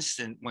holy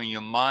instant, when your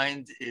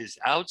mind is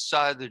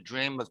outside the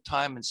dream of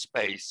time and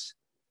space,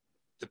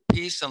 the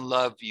peace and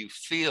love you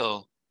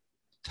feel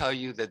tell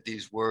you that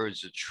these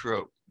words are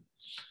true.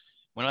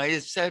 When I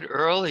said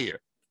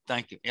earlier,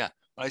 thank you, yeah,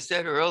 when I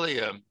said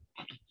earlier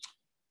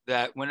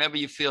that whenever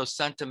you feel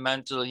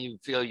sentimental, you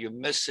feel you're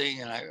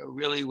missing, and I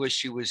really wish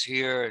she was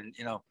here, and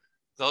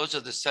those are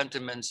the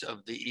sentiments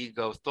of the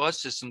ego thought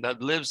system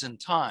that lives in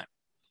time,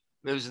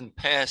 lives in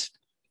past,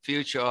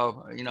 future.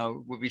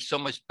 Would be so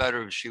much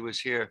better if she was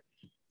here.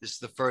 This is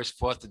the first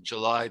 4th of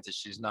July that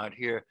she's not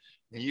here,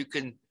 and you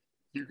can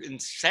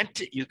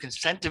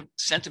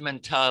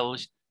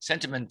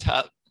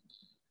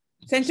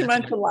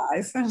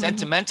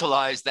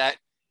sentimentalize that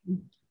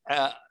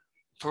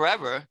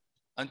forever,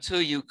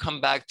 until you come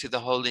back to the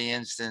holy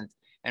instant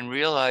and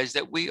realize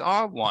that we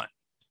are one.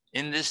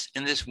 In this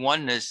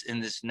oneness,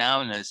 in this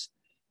nowness,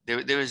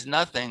 there is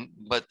nothing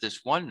but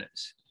this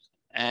oneness.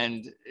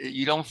 And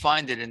you don't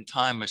find it in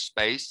time or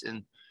space.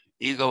 And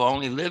ego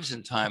only lives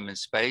in time and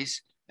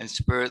space, and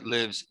spirit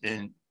lives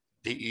in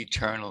the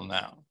eternal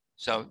now.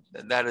 So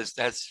that's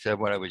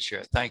what I would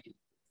share. Thank you.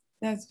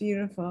 That's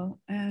beautiful.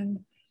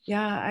 And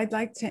yeah, I'd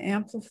like to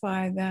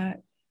amplify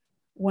that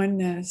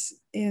oneness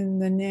in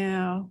the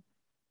now.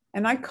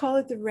 And I call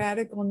it the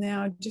radical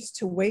now, just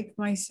to wake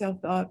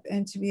myself up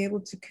and to be able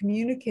to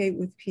communicate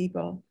with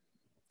people.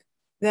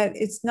 That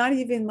it's not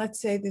even, let's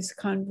say, this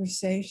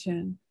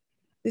conversation.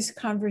 This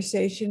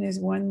conversation is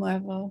one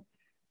level,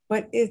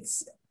 but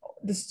it's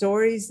the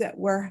stories that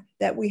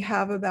we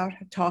have about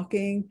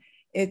talking.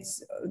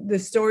 It's the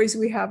stories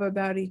we have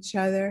about each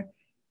other.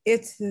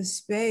 It's the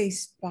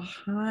space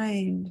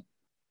behind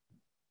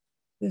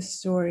the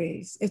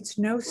stories. It's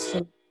no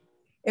story.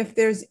 If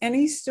there's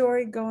any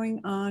story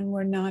going on,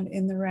 we're not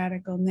in the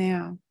radical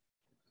now.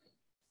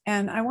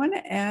 And I want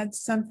to add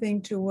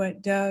something to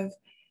what Dove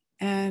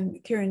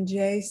and Karen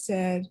J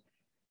said.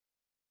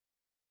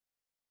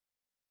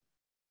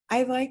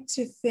 I like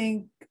to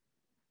think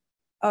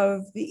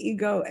of the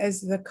ego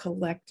as the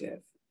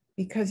collective,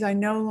 because I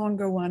no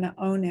longer want to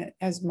own it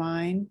as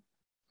mine.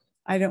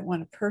 I don't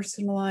want to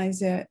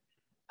personalize it.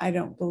 I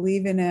don't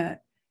believe in it.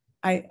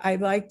 I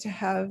like to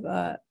have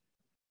a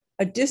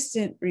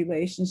distant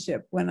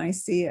relationship when I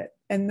see it.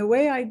 And the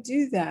way I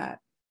do that,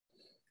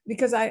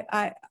 because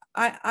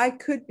I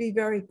could be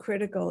very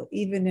critical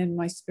even in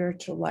my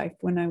spiritual life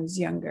when I was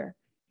younger.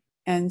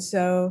 And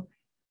so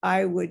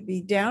I would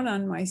be down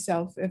on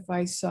myself if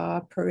I saw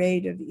a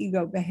parade of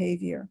ego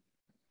behavior.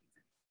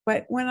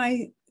 But when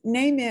I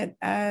name it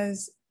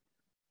as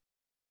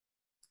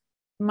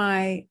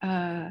my,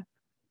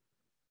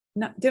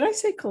 did I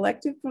say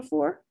collective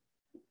before?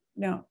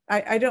 No,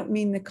 I don't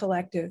mean the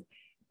collective.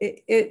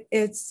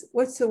 It's,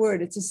 what's the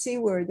word? It's a C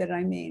word that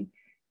I mean.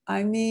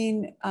 I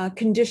mean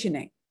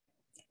conditioning.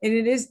 And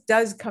it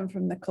does come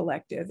from the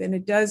collective, and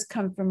it does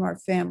come from our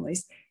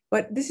families.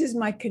 But this is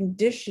my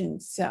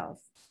conditioned self.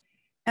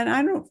 And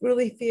I don't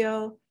really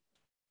feel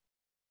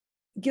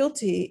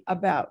guilty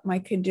about my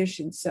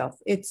conditioned self.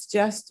 It's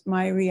just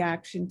my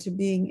reaction to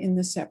being in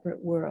the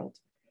separate world.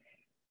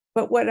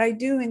 But what I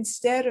do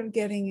instead of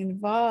getting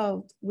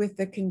involved with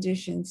the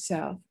conditioned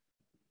self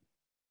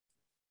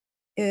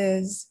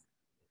is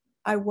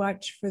I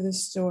watch for the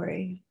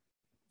story.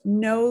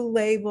 No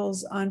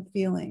labels on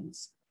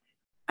feelings.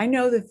 I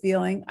know the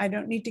feeling. I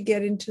don't need to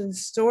get into the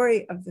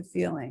story of the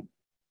feeling.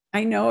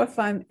 I know if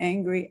I'm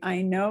angry.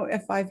 I know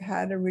if I've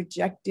had a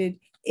rejected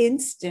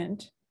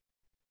instant.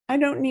 I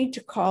don't need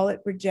to call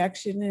it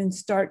rejection and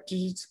start to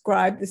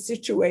describe the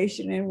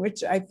situation in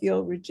which I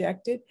feel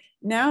rejected.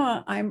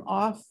 Now I'm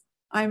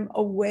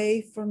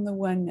away from the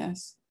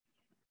oneness.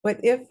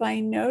 But if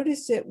I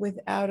notice it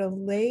without a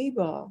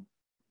label,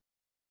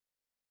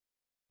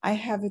 I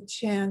have a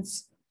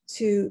chance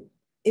to,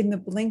 in the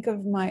blink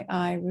of my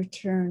eye,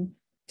 return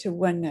to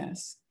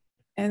oneness.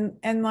 And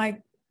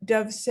like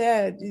Dove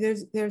said,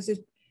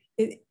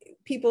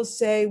 people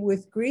say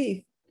with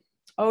grief,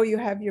 oh, you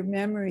have your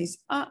memories.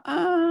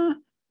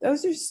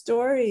 Those are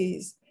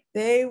stories.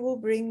 They will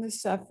bring the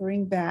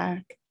suffering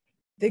back.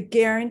 They're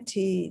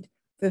guaranteed.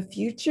 The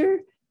future,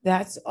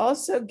 that's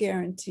also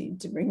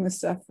guaranteed to bring the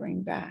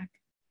suffering back.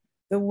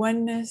 The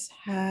oneness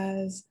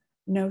has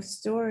no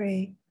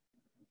story,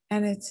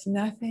 and it's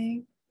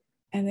nothing,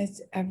 and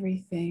it's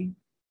everything.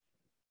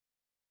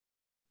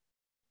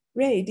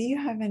 Ray, do you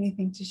have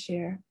anything to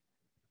share?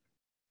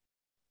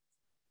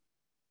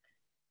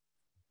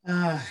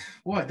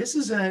 Boy, this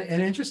is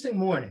an interesting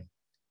morning.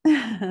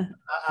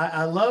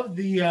 I love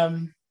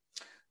the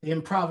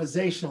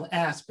improvisational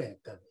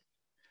aspect of it.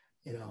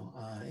 You know,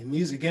 in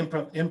music,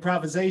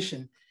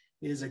 improvisation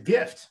is a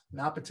gift. An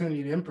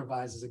opportunity to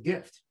improvise is a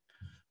gift.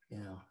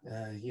 You know,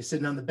 you're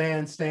sitting on the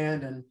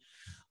bandstand and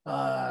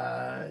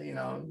you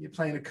know, you're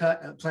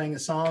playing a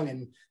song,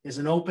 and there's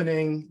an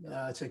opening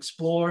to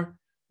explore.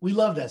 We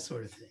love that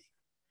sort of thing.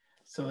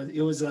 So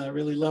it was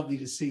really lovely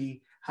to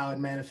see how it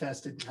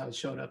manifested, how it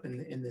showed up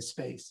in this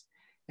space.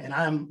 And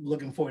I'm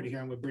looking forward to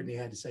hearing what Brittany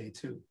had to say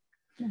too.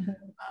 Mm-hmm.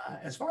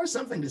 As far as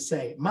something to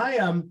say,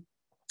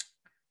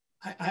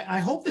 I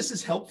hope this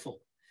is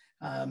helpful.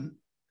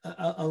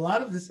 A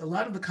lot of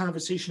the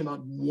conversation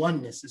about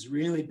oneness has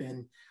really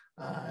been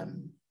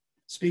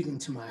speaking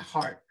to my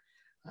heart.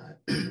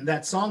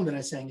 That song that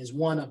I sang is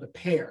one of a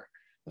pair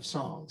of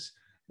songs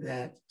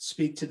that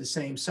speak to the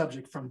same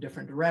subject from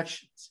different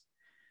directions.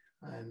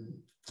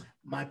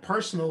 My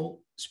personal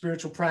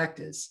spiritual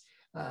practice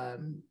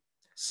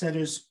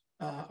centers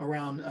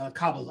around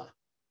Kabbalah,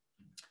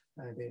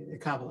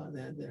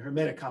 the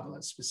Hermetic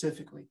Kabbalah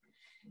specifically.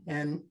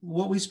 And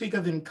what we speak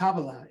of in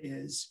Kabbalah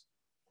is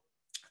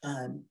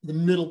the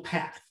middle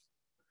path.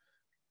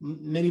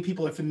 Many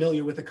people are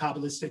familiar with the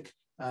Kabbalistic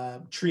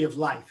tree of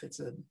life. It's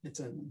a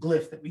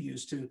glyph that we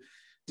use to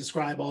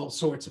describe all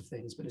sorts of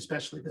things, but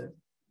especially the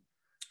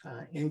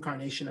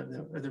incarnation of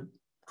the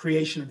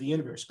creation of the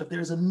universe. But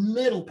there's a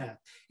middle path.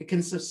 It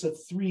consists of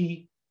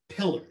 3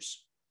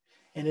 pillars,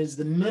 and it is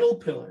the middle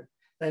pillar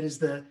that is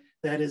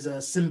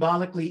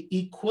symbolically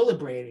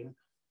equilibrating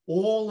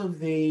all of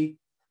the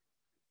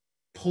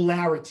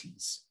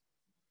polarities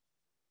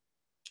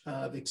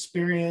of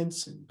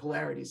experience and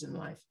polarities in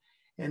life.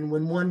 And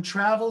when one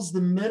travels the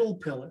middle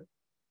pillar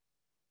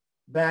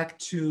back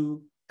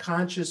to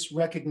conscious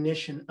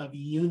recognition of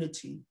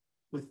unity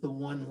with the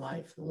one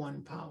life, the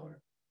one power,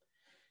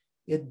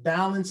 it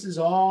balances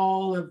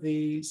all of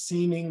the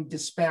seeming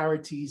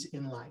disparities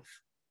in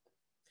life.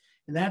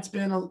 And that's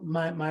been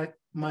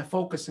my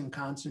focus and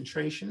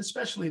concentration,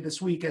 especially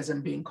this week as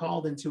I'm being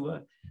called into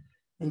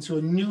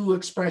a new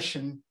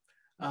expression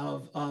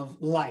of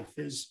life.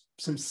 There's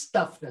some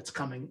stuff that's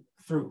coming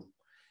through,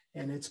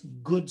 and it's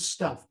good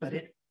stuff, but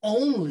it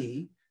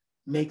only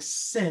makes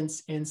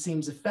sense and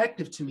seems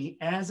effective to me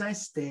as I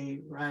stay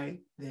right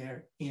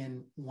there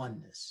in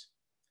oneness.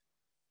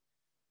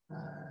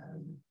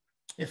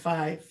 If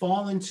I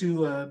fall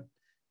into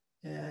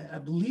I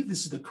believe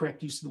this is the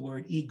correct use of the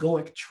word,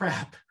 egoic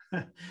trap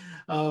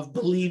of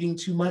believing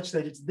too much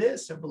that it's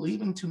this or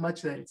believing too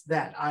much that it's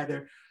that,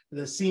 either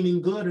the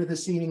seeming good or the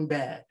seeming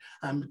bad.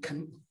 I'm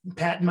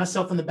patting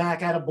myself on the back,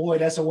 attaboy,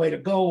 that's a way to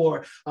go,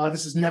 or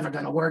this is never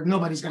gonna work,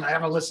 nobody's gonna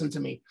ever listen to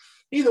me.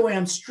 Either way,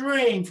 I'm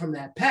straying from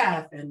that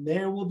path, and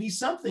there will be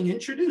something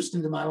introduced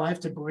into my life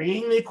to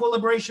bring the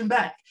equilibration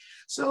back.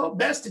 So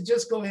best to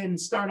just go ahead and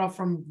start off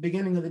from the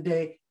beginning of the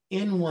day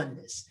in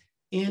oneness,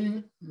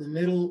 in the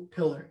middle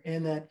pillar,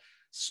 in that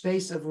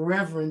space of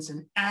reverence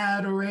and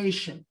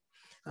adoration.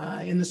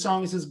 In the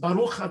song, it says,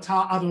 Baruch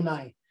atah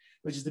Adonai,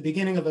 which is the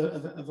beginning of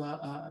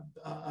a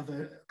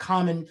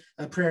common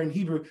prayer in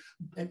Hebrew.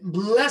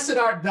 Blessed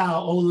art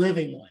thou, O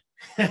living one.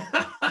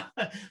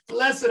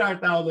 Blessed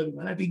art thou, little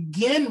one. I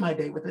begin my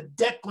day with a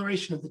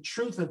declaration of the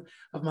truth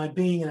of my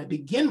being, and I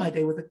begin my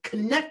day with a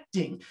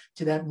connecting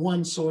to that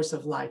one source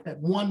of life, that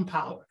one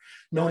power,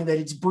 knowing that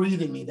it's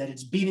breathing me, that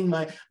it's beating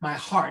my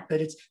heart,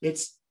 that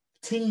it's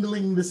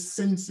tingling the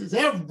senses.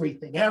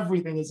 Everything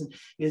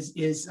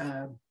is.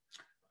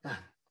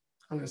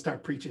 I'm going to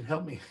start preaching.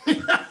 Help me.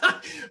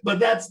 But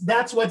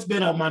that's what's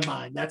been on my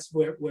mind. That's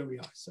where we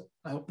are. So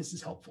I hope this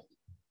is helpful.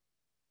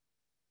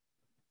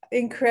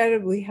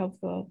 Incredibly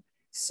helpful.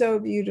 So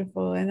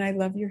beautiful. And I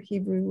love your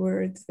Hebrew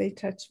words. They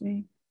touch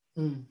me.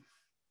 And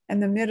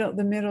the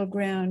middle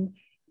ground.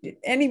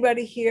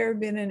 Anybody here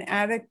been an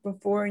addict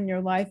before in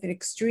your life, an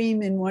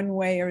extreme in one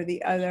way or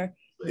the other?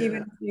 Yeah.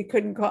 Even if you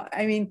couldn't call,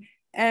 I mean,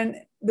 and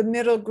the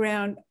middle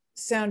ground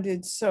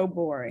sounded so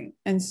boring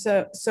and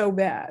so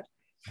bad.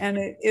 And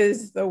it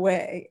is the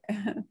way,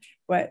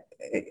 but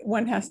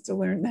one has to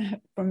learn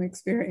that from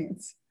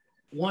experience.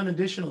 One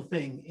additional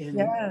thing in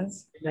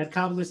that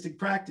Kabbalistic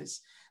practice,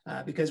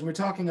 because we're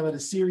talking about a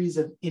series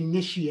of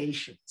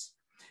initiations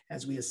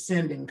as we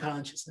ascend in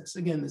consciousness.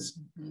 Again, this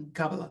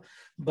Kabbalah,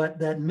 but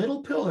that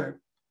middle pillar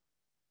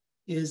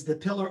is the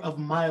pillar of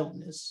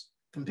mildness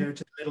compared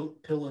to the middle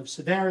pillar of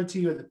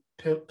severity or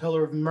the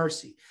pillar of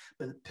mercy.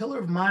 But the pillar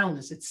of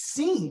mildness, it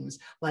seems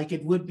like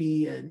it would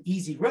be an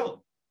easy road,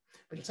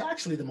 but it's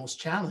actually the most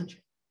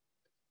challenging.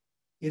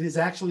 It is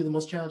actually the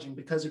most challenging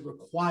because it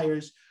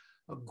requires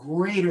a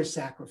greater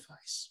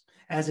sacrifice,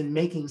 as in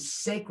making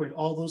sacred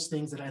all those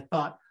things that I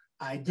thought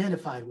I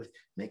identified with.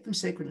 Make them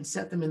sacred and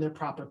set them in their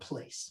proper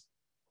place.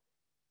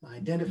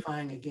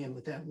 Identifying again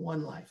with that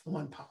one life,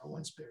 one power,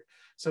 one spirit.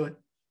 So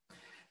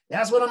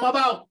that's what I'm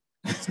about.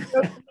 So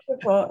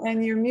beautiful.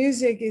 And your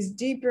music is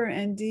deeper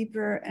and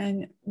deeper.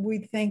 And we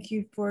thank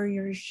you for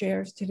your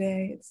shares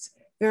today. It's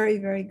very,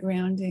 very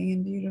grounding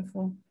and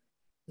beautiful.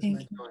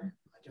 Thank you. My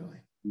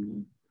joy.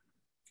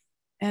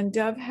 And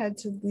Dove had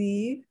to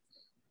leave.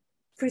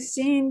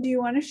 Christine, do you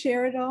want to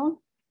share it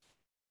all?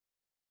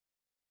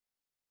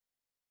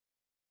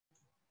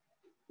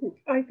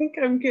 I think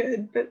I'm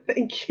good, but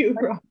thank you,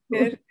 Rob.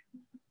 Good.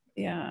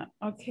 Yeah,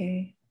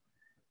 okay.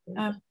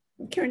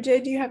 Karen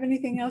J, do you have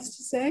anything else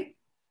to say?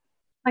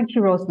 Thank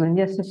you, Rosalind.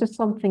 Yes, there's just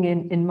something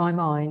in my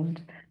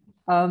mind.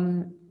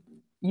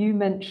 You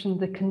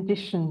mentioned the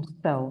conditioned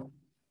self,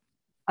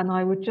 and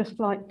I would just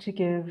like to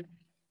give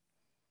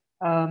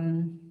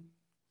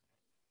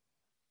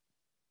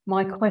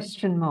my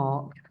question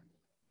mark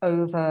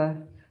over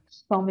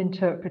some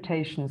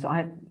interpretations.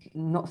 I'm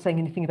not saying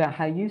anything about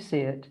how you see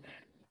it,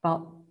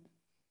 but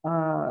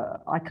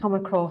I come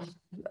across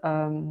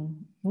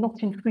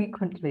not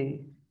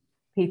infrequently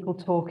people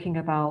talking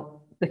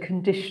about the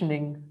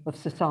conditioning of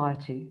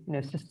society. You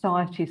know,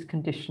 society's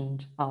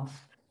conditioned us,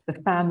 the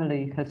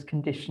family has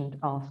conditioned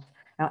us,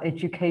 our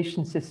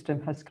education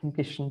system has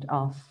conditioned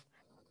us.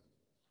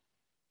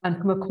 And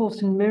from A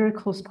Course in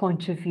Miracles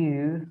point of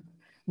view,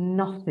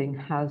 nothing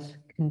has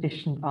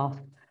conditioned us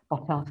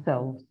but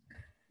ourselves.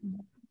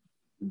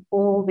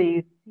 All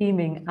these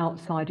seeming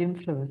outside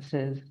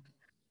influences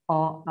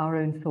are our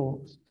own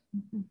thoughts.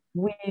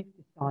 We've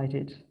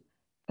decided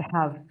to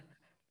have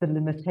the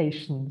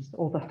limitations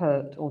or the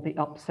hurt or the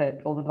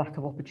upset or the lack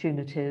of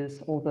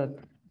opportunities or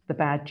the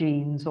bad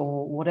genes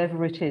or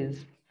whatever it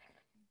is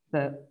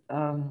that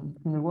from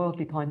the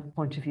worldly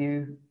point of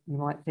view, you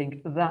might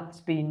think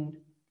that's been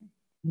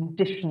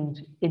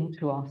conditioned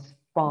into us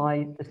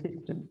by the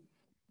system.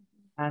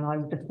 And I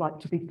would just like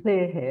to be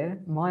clear here,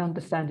 my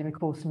understanding of A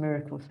Course in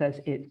Miracles says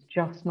it's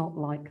just not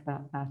like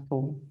that at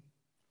all.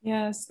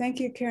 Yes, thank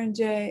you, Karen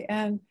J.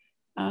 And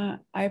I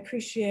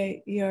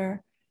appreciate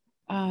your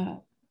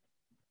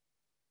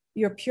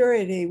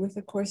purity with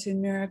A Course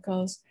in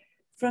Miracles.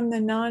 From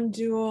the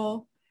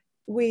non-dual,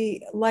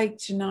 we like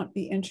to not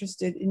be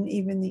interested in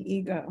even the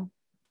ego.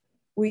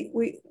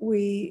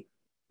 We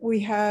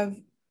have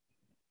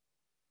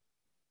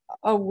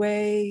a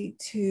way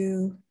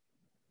to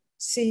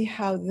see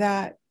how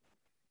that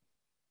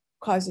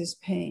causes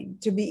pain,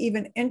 to be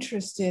even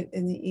interested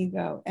in the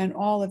ego and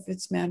all of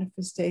its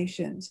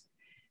manifestations.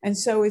 And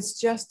so it's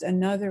just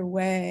another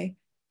way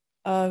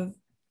of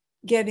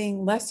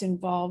getting less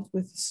involved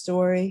with the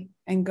story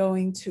and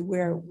going to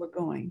where we're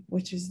going,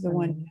 which is the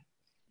one.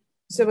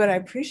 So, but I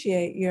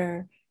appreciate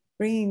your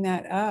bringing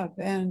that up.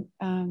 And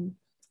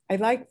I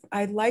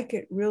like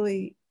it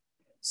really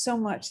so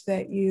much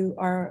that you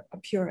are a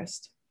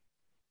purist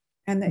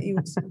and that you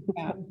would speak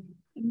out.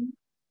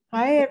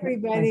 Hi,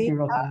 everybody. Thank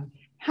you,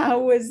 how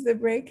was the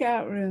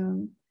breakout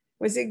room?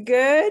 Was it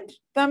good?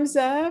 Thumbs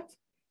up?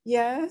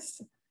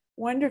 Yes.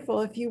 Wonderful.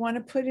 If you want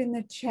to put in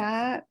the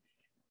chat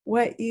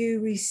what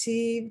you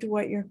received,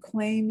 what you're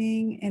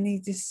claiming, any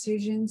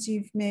decisions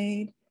you've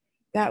made,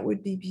 that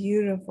would be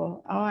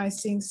beautiful. Oh, I'm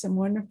seeing some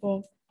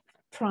wonderful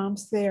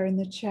prompts there in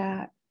the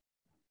chat.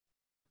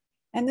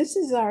 And this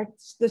is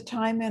the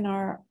time in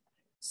our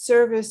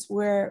service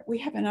where we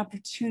have an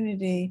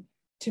opportunity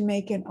to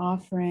make an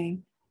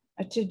offering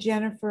to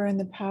Jennifer and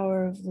the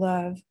Power of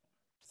Love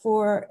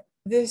for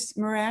this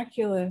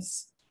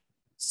miraculous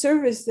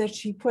service that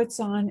she puts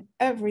on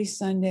every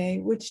Sunday,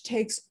 which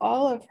takes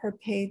all of her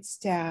paid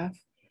staff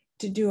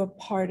to do a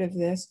part of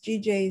this.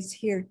 GJ is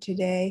here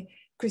today.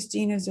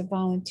 Christina's a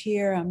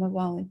volunteer. I'm a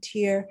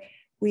volunteer.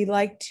 We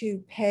like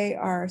to pay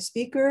our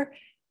speaker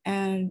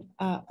and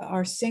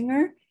our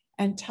singer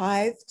and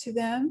tithe to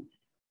them.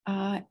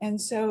 And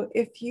so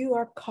if you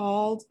are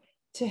called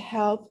to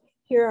help,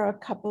 here are a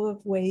couple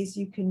of ways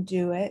you can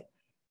do it.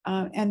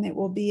 And it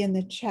will be in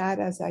the chat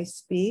as I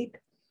speak.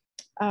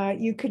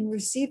 You can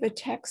receive a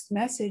text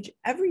message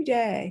every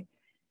day.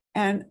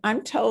 And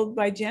I'm told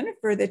by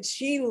Jennifer that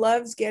she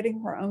loves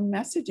getting her own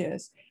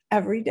messages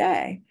every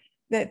day,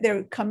 that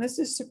they come as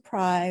a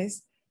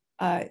surprise.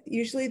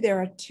 Usually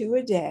there are 2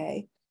 a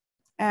day,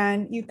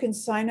 and you can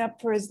sign up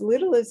for as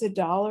little as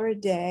 $1 a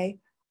day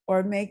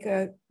or make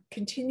a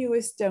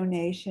continuous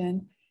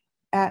donation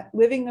at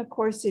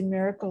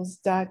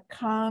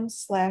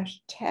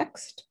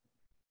livingacourseinmiracles.com/text.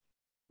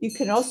 You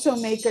can also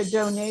make a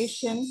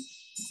donation.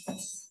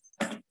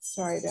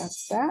 Sorry about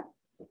that.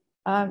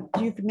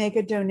 You can make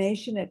a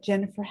donation at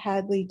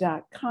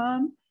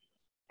jenniferhadley.com,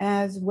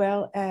 as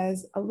well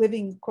as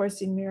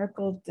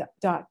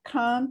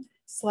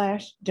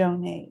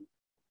livingacourseinmiracles.com/donate.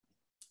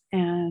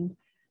 And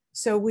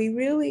so we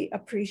really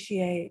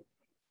appreciate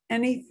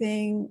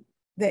anything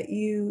that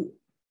you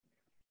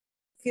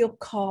feel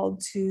called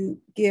to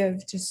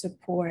give to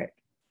support.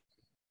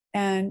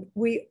 And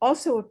we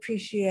also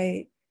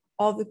appreciate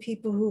all the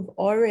people who've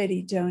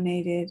already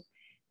donated.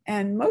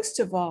 And most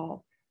of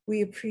all,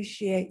 we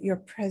appreciate your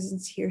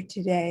presence here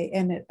today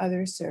and at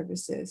other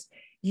services.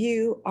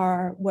 You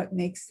are what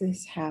makes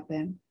this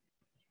happen.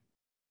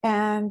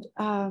 And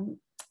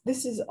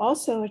this is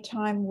also a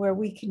time where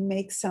we can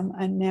make some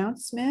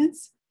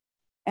announcements.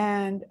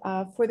 And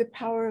for the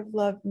Power of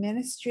Love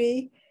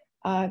Ministry,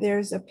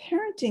 there's a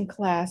parenting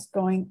class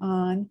going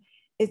on.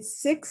 It's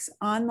 6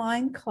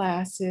 online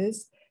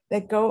classes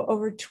that go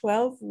over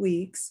 12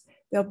 weeks.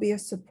 There'll be a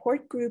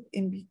support group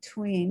in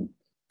between.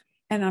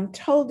 And I'm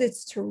told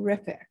it's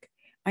terrific.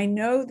 I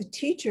know the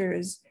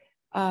teachers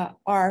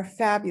are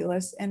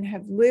fabulous and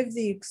have lived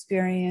the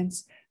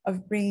experience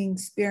of bringing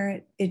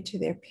spirit into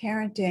their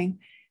parenting.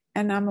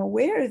 And I'm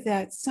aware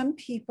that some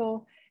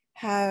people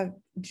have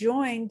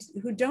joined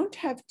who don't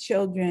have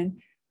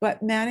children,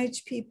 but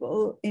manage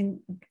people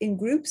in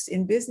groups,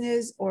 in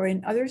business, or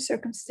in other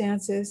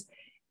circumstances.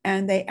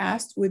 And they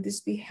asked, would this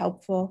be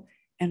helpful?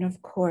 And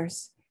of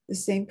course, the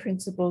same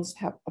principles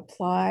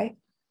apply.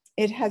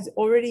 It has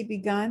already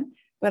begun,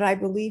 but I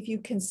believe you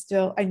can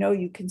still, I know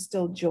you can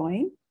still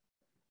join.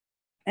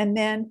 And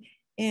then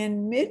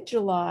in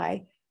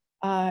mid-July,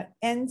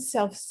 End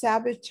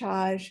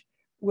Self-Sabotage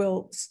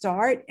will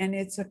start, and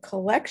it's a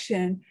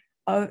collection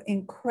of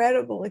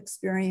incredible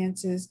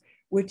experiences,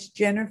 which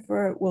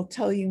Jennifer will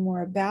tell you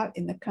more about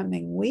in the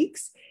coming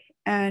weeks.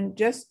 And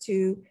just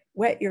to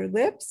wet your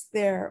lips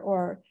there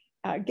or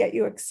get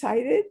you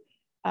excited,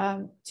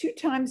 2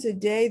 times a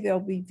day, there'll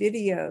be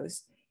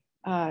videos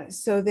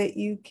so that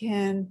you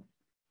can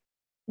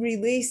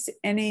release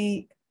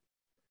any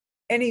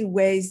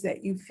ways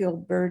that you feel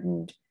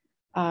burdened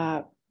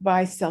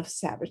by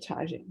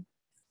self-sabotaging.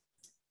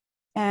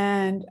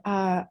 And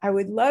I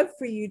would love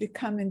for you to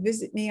come and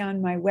visit me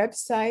on my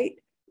website,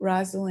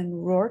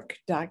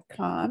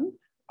 rosalynrourke.com,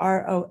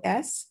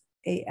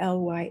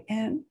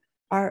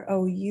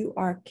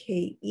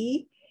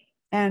 ROSALYNROURKE.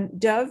 And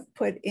Dove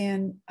put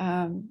in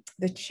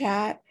the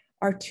chat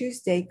our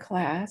Tuesday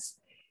class.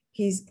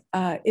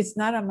 It's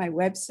not on my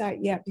website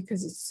yet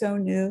because it's so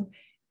new,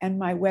 and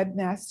my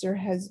webmaster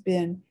has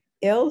been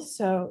ill,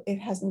 so it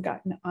hasn't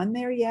gotten on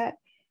there yet.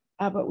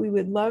 But we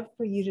would love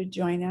for you to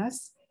join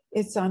us.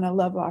 It's on a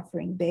love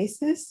offering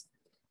basis.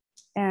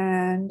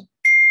 And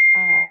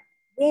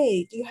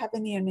Ray, do you have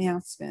any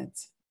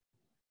announcements?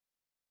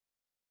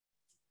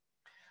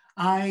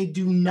 I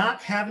do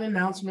not have an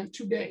announcement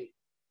today.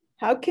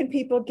 How can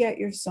people get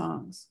your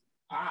songs?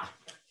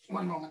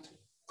 One moment.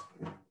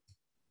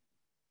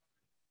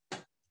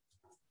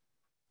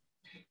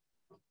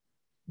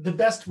 The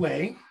best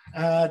way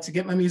to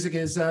get my music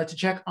is to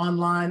check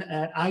online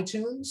at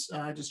iTunes.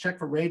 Just check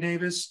for Ray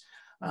Davis.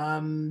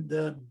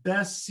 The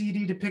best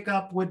CD to pick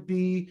up would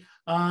be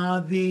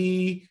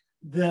the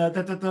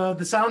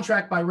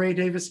soundtrack by Ray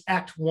Davis,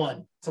 Act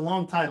 1. It's a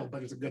long title,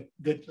 but it's a good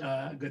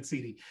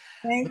CD.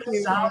 Thank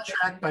you.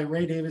 Soundtrack by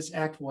Ray Davis,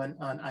 Act 1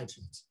 on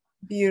iTunes.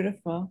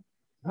 Beautiful.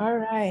 All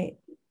right.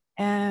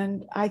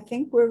 And I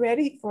think we're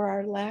ready for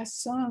our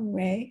last song,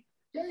 Ray.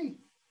 Yay.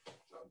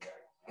 Okay.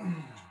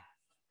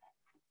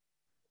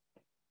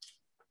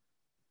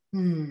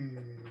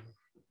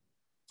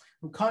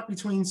 I'm caught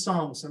between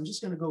songs, so I'm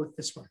just going to go with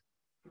this one.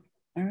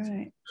 All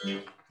right.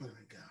 There we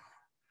go.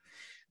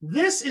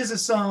 This is a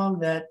song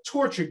that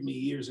tortured me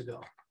years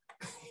ago.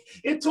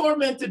 It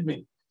tormented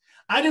me.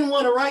 I didn't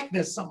want to write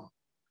this song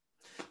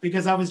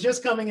because I was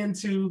just coming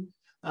into,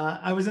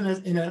 I was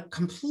in a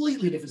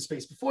completely different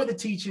space before the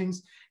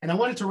teachings, and I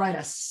wanted to write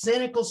a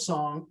cynical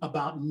song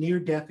about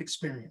near-death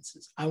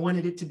experiences. I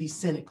wanted it to be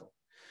cynical.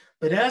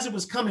 But as it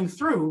was coming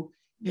through,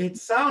 it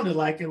sounded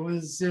like it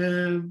was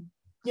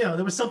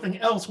there was something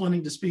else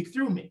wanting to speak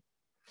through me.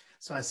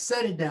 So I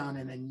set it down,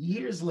 and then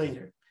years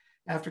later,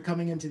 after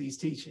coming into these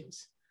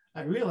teachings,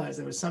 I realized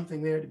there was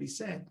something there to be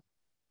said.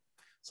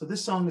 So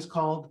this song is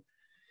called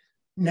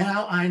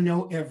Now I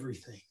Know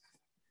Everything.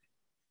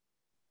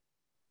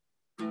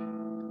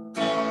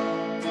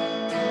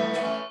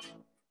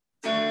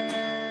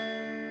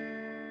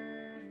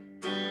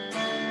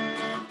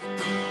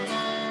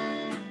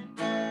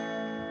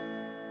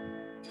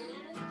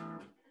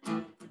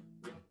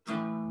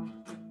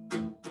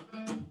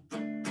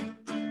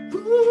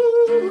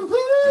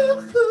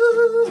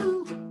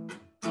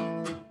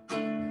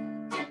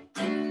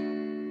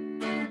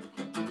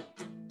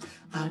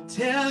 I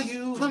tell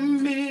you a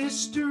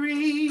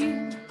mystery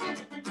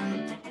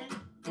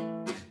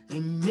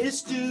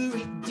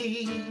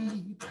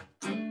deep.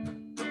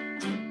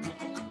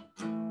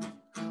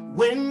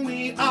 When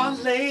we are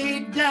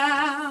laid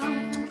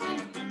down,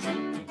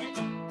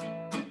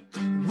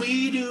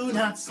 we do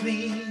not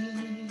sleep.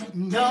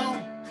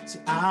 No, see,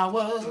 I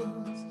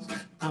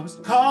was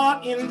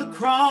caught in the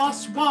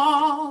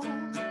crosswalk.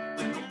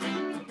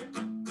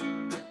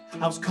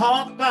 I was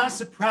caught by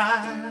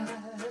surprise,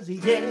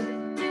 yeah.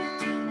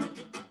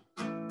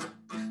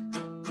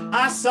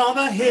 I saw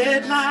the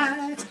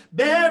headlights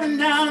bearing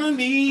down on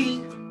me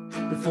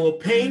before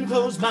pain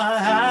closed my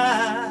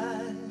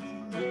eyes.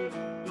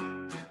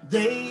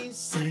 They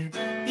said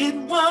it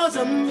was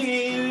a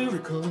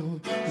miracle,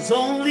 it was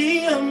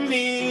only a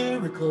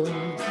miracle.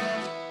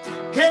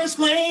 Can't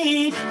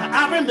explain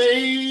how I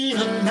remain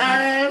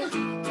alive.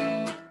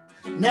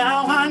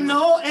 Now I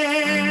know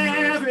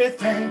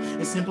everything,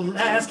 as simple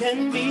as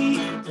can be,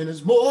 and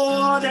it's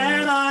more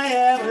than I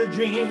ever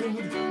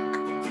dreamed.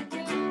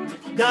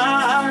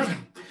 God,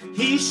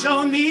 He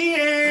showed me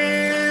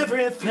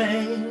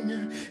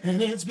everything,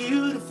 and it's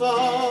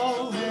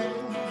beautiful,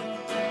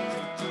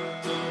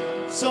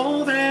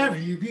 so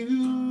very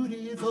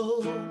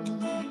beautiful.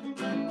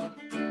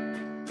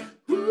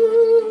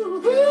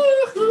 Ooh,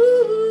 ooh, ooh.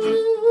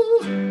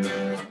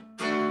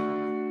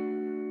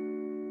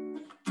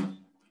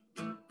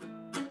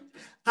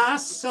 I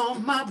saw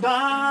my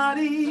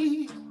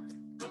body,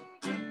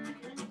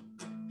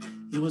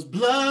 it was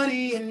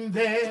bloody and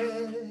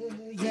bare,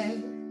 yeah.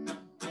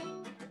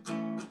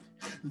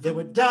 There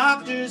were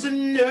doctors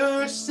and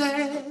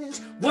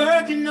nurses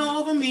working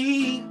over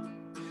me,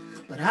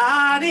 but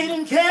I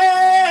didn't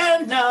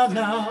care,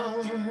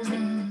 no.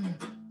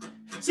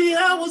 See,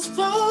 I was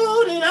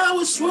floating, I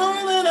was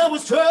swirling, I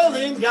was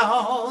twirling,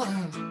 y'all,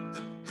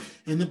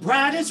 in the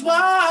brightest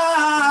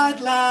white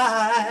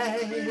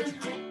light.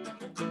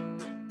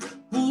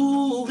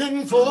 Ooh,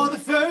 and for the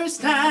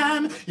first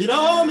time, it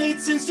all made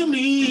sense to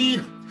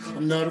me.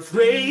 I'm not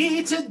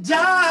afraid to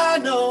die,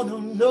 no.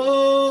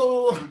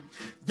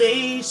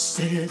 They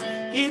said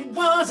it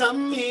was a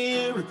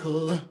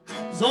miracle, it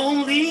was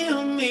only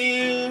a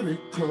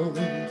miracle.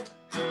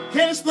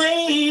 Can't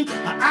explain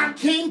how I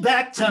came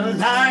back to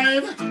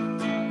life.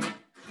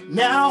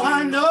 Now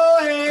I know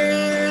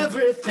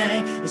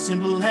everything, as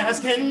simple as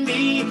can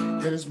be,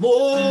 there's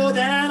more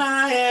than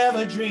I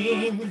ever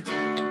dreamed.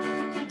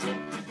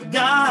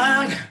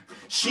 God,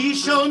 she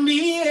showed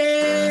me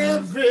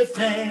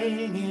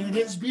everything, and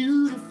it's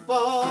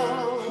beautiful,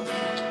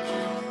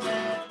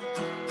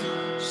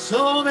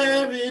 so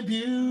very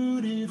beautiful.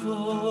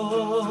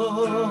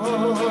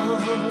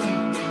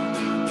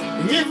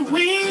 If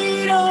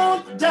we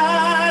don't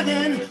die,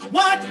 then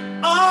what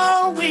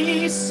are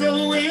we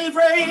so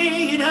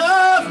afraid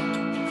of?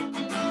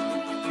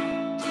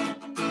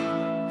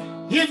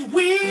 If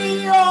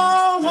we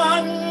are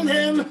one,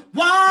 then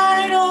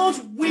why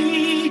don't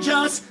we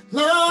just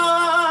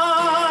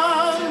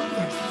love?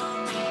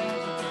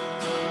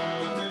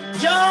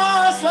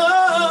 Just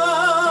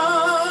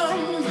love.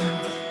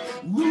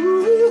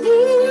 Ooh, ooh,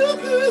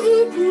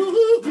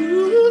 ooh.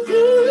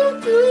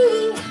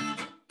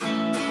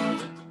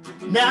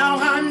 Now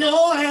I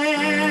know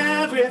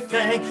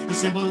everything, as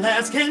simple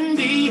as can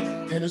be,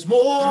 and it's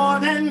more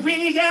than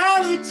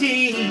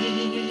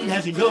reality,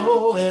 as you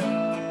know it.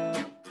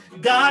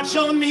 God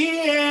showed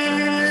me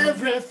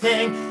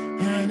everything,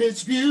 and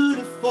it's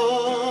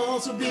beautiful,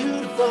 so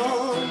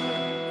beautiful,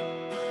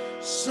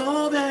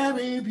 so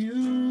very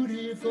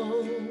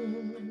beautiful,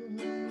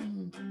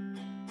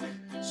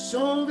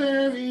 so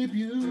very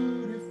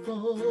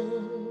beautiful.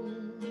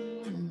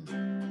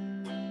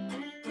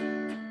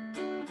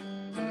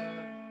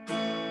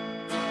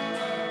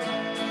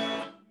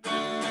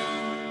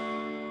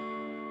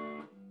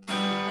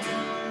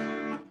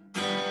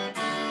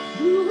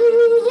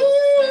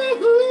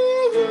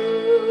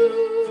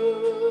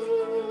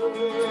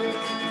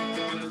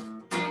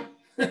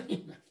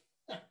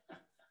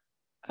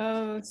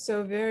 Oh,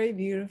 so very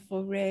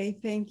beautiful, Ray.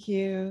 Thank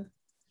you.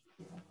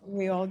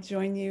 We all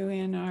join you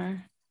in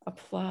our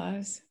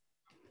applause.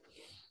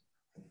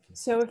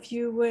 So if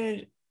you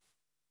would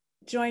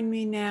join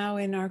me now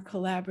in our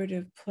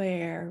collaborative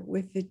prayer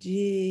with the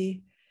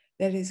G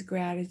that is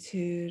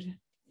gratitude.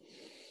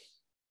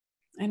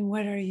 And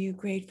what are you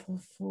grateful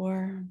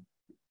for?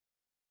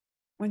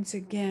 Once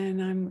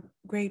again, I'm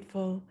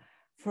grateful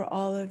for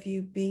all of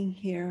you being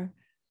here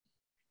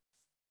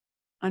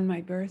on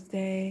my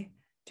birthday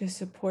to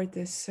support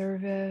this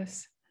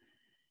service,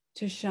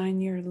 to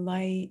shine your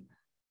light,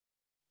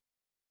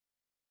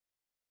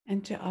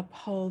 and to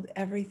uphold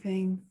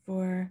everything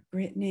for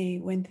Brittany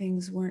when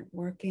things weren't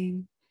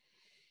working.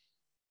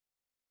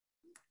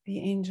 The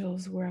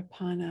angels were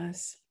upon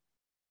us,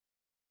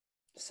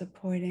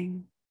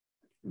 supporting,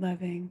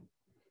 loving.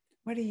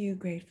 What are you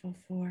grateful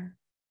for?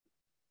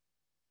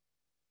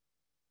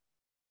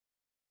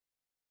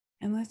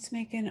 And let's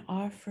make an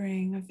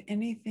offering of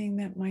anything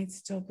that might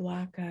still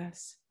block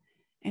us,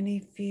 any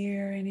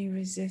fear, any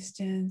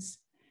resistance,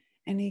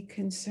 any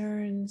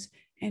concerns,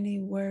 any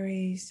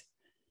worries,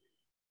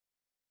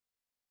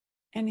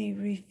 any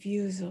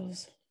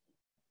refusals.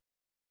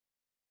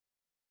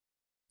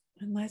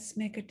 And let's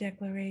make a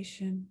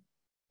declaration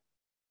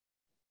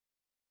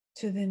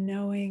to the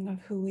knowing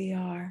of who we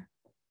are,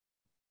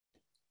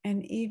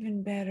 and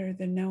even better,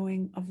 the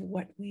knowing of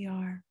what we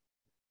are.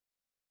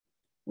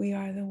 We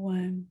are the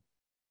one.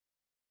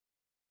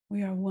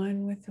 We are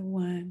one with the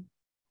one.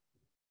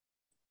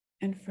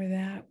 And for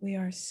that, we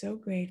are so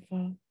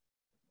grateful.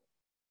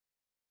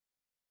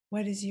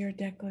 What is your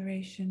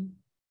declaration?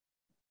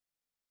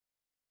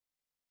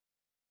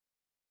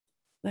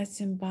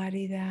 Let's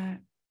embody that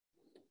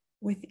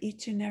with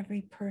each and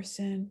every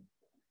person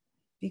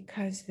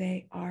because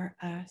they are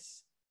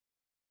us.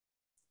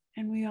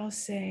 And we all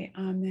say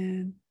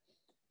amen.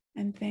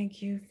 And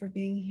thank you for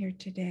being here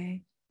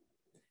today.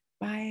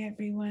 Bye,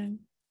 everyone.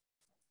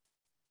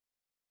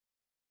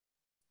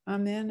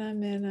 Amen,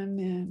 amen,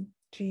 amen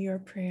to your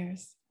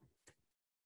prayers.